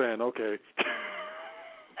Redskin fan. Okay.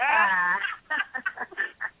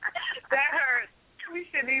 That hurts. We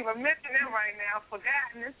shouldn't even mention it right now.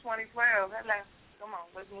 Forgotten. It's 2012. Come on,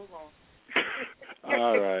 let's move on.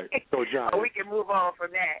 All right. Go, Johnny. Oh, we can move on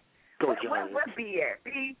from that. Go, Johnny. What B at?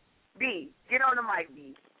 B, get on the mic,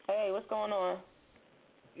 B. Hey, what's going on?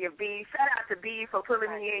 Yeah, B. Shout out to B for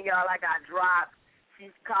pulling me in, y'all. I got dropped. She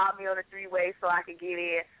called me on the three-way so I could get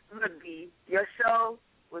in. Look, B, your show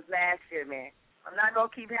was last year, man. I'm not going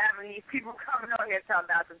to keep having these people coming on here talking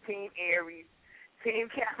about some Team Aries, Team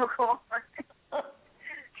Capricorn.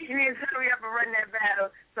 You need to hurry up and run that battle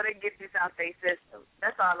so they get this out their system.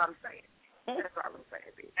 That's all I'm saying. B.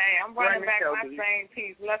 Hey, I'm running back my same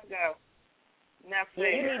piece. Let's go. Now, you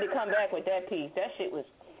need to come back with that piece. That shit was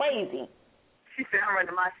crazy. She said I'm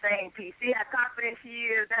running my same piece. See how confident she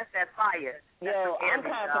is? That's that fire. Yo, I'm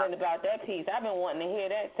confident about that piece. I've been wanting to hear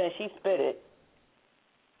that since she spit it.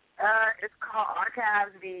 It's called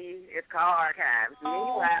Archives B. It's called Archives.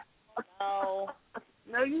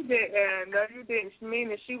 No, you didn't. No, you didn't.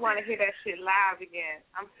 Shamina, she want to hear that shit live again.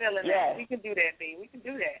 I'm feeling that. We can do that, B. We can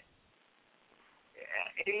do that.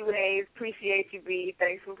 Yeah. Anyways, appreciate you, B.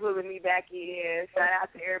 Thanks for pulling me back in. Shout out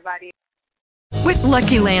to everybody. With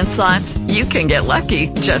Lucky Land Slots, you can get lucky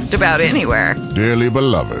just about anywhere. Dearly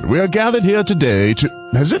beloved, we are gathered here today to...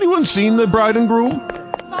 Has anyone seen the bride and groom?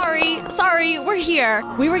 Sorry, we're here.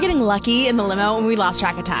 We were getting lucky in the limo and we lost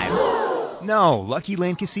track of time. No, Lucky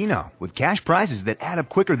Land Casino, with cash prizes that add up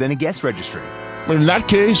quicker than a guest registry. In that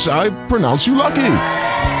case, I pronounce you lucky.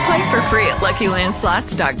 Play for free at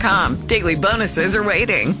LuckyLandSlots.com. Daily bonuses are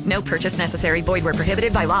waiting. No purchase necessary. Void where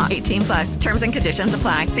prohibited by law. 18+. Terms and conditions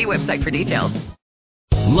apply. See website for details.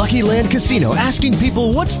 Lucky Land Casino, asking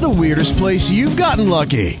people, what's the weirdest place you've gotten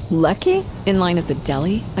lucky? Lucky? In line at the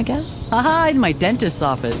deli, I guess? Aha, in my dentist's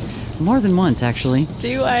office. More than once, actually.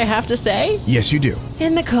 Do I have to say? Yes, you do.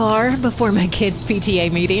 In the car before my kids'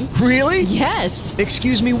 PTA meeting. Really? Yes.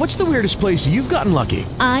 Excuse me, what's the weirdest place you've gotten lucky?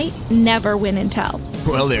 I never win and tell.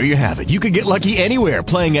 Well, there you have it. You can get lucky anywhere,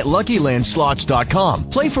 playing at LuckyLandSlots.com.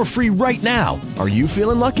 Play for free right now. Are you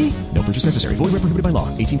feeling lucky? No purchase necessary. Void where prohibited by law.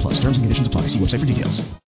 18+. Terms and conditions apply. See website for details.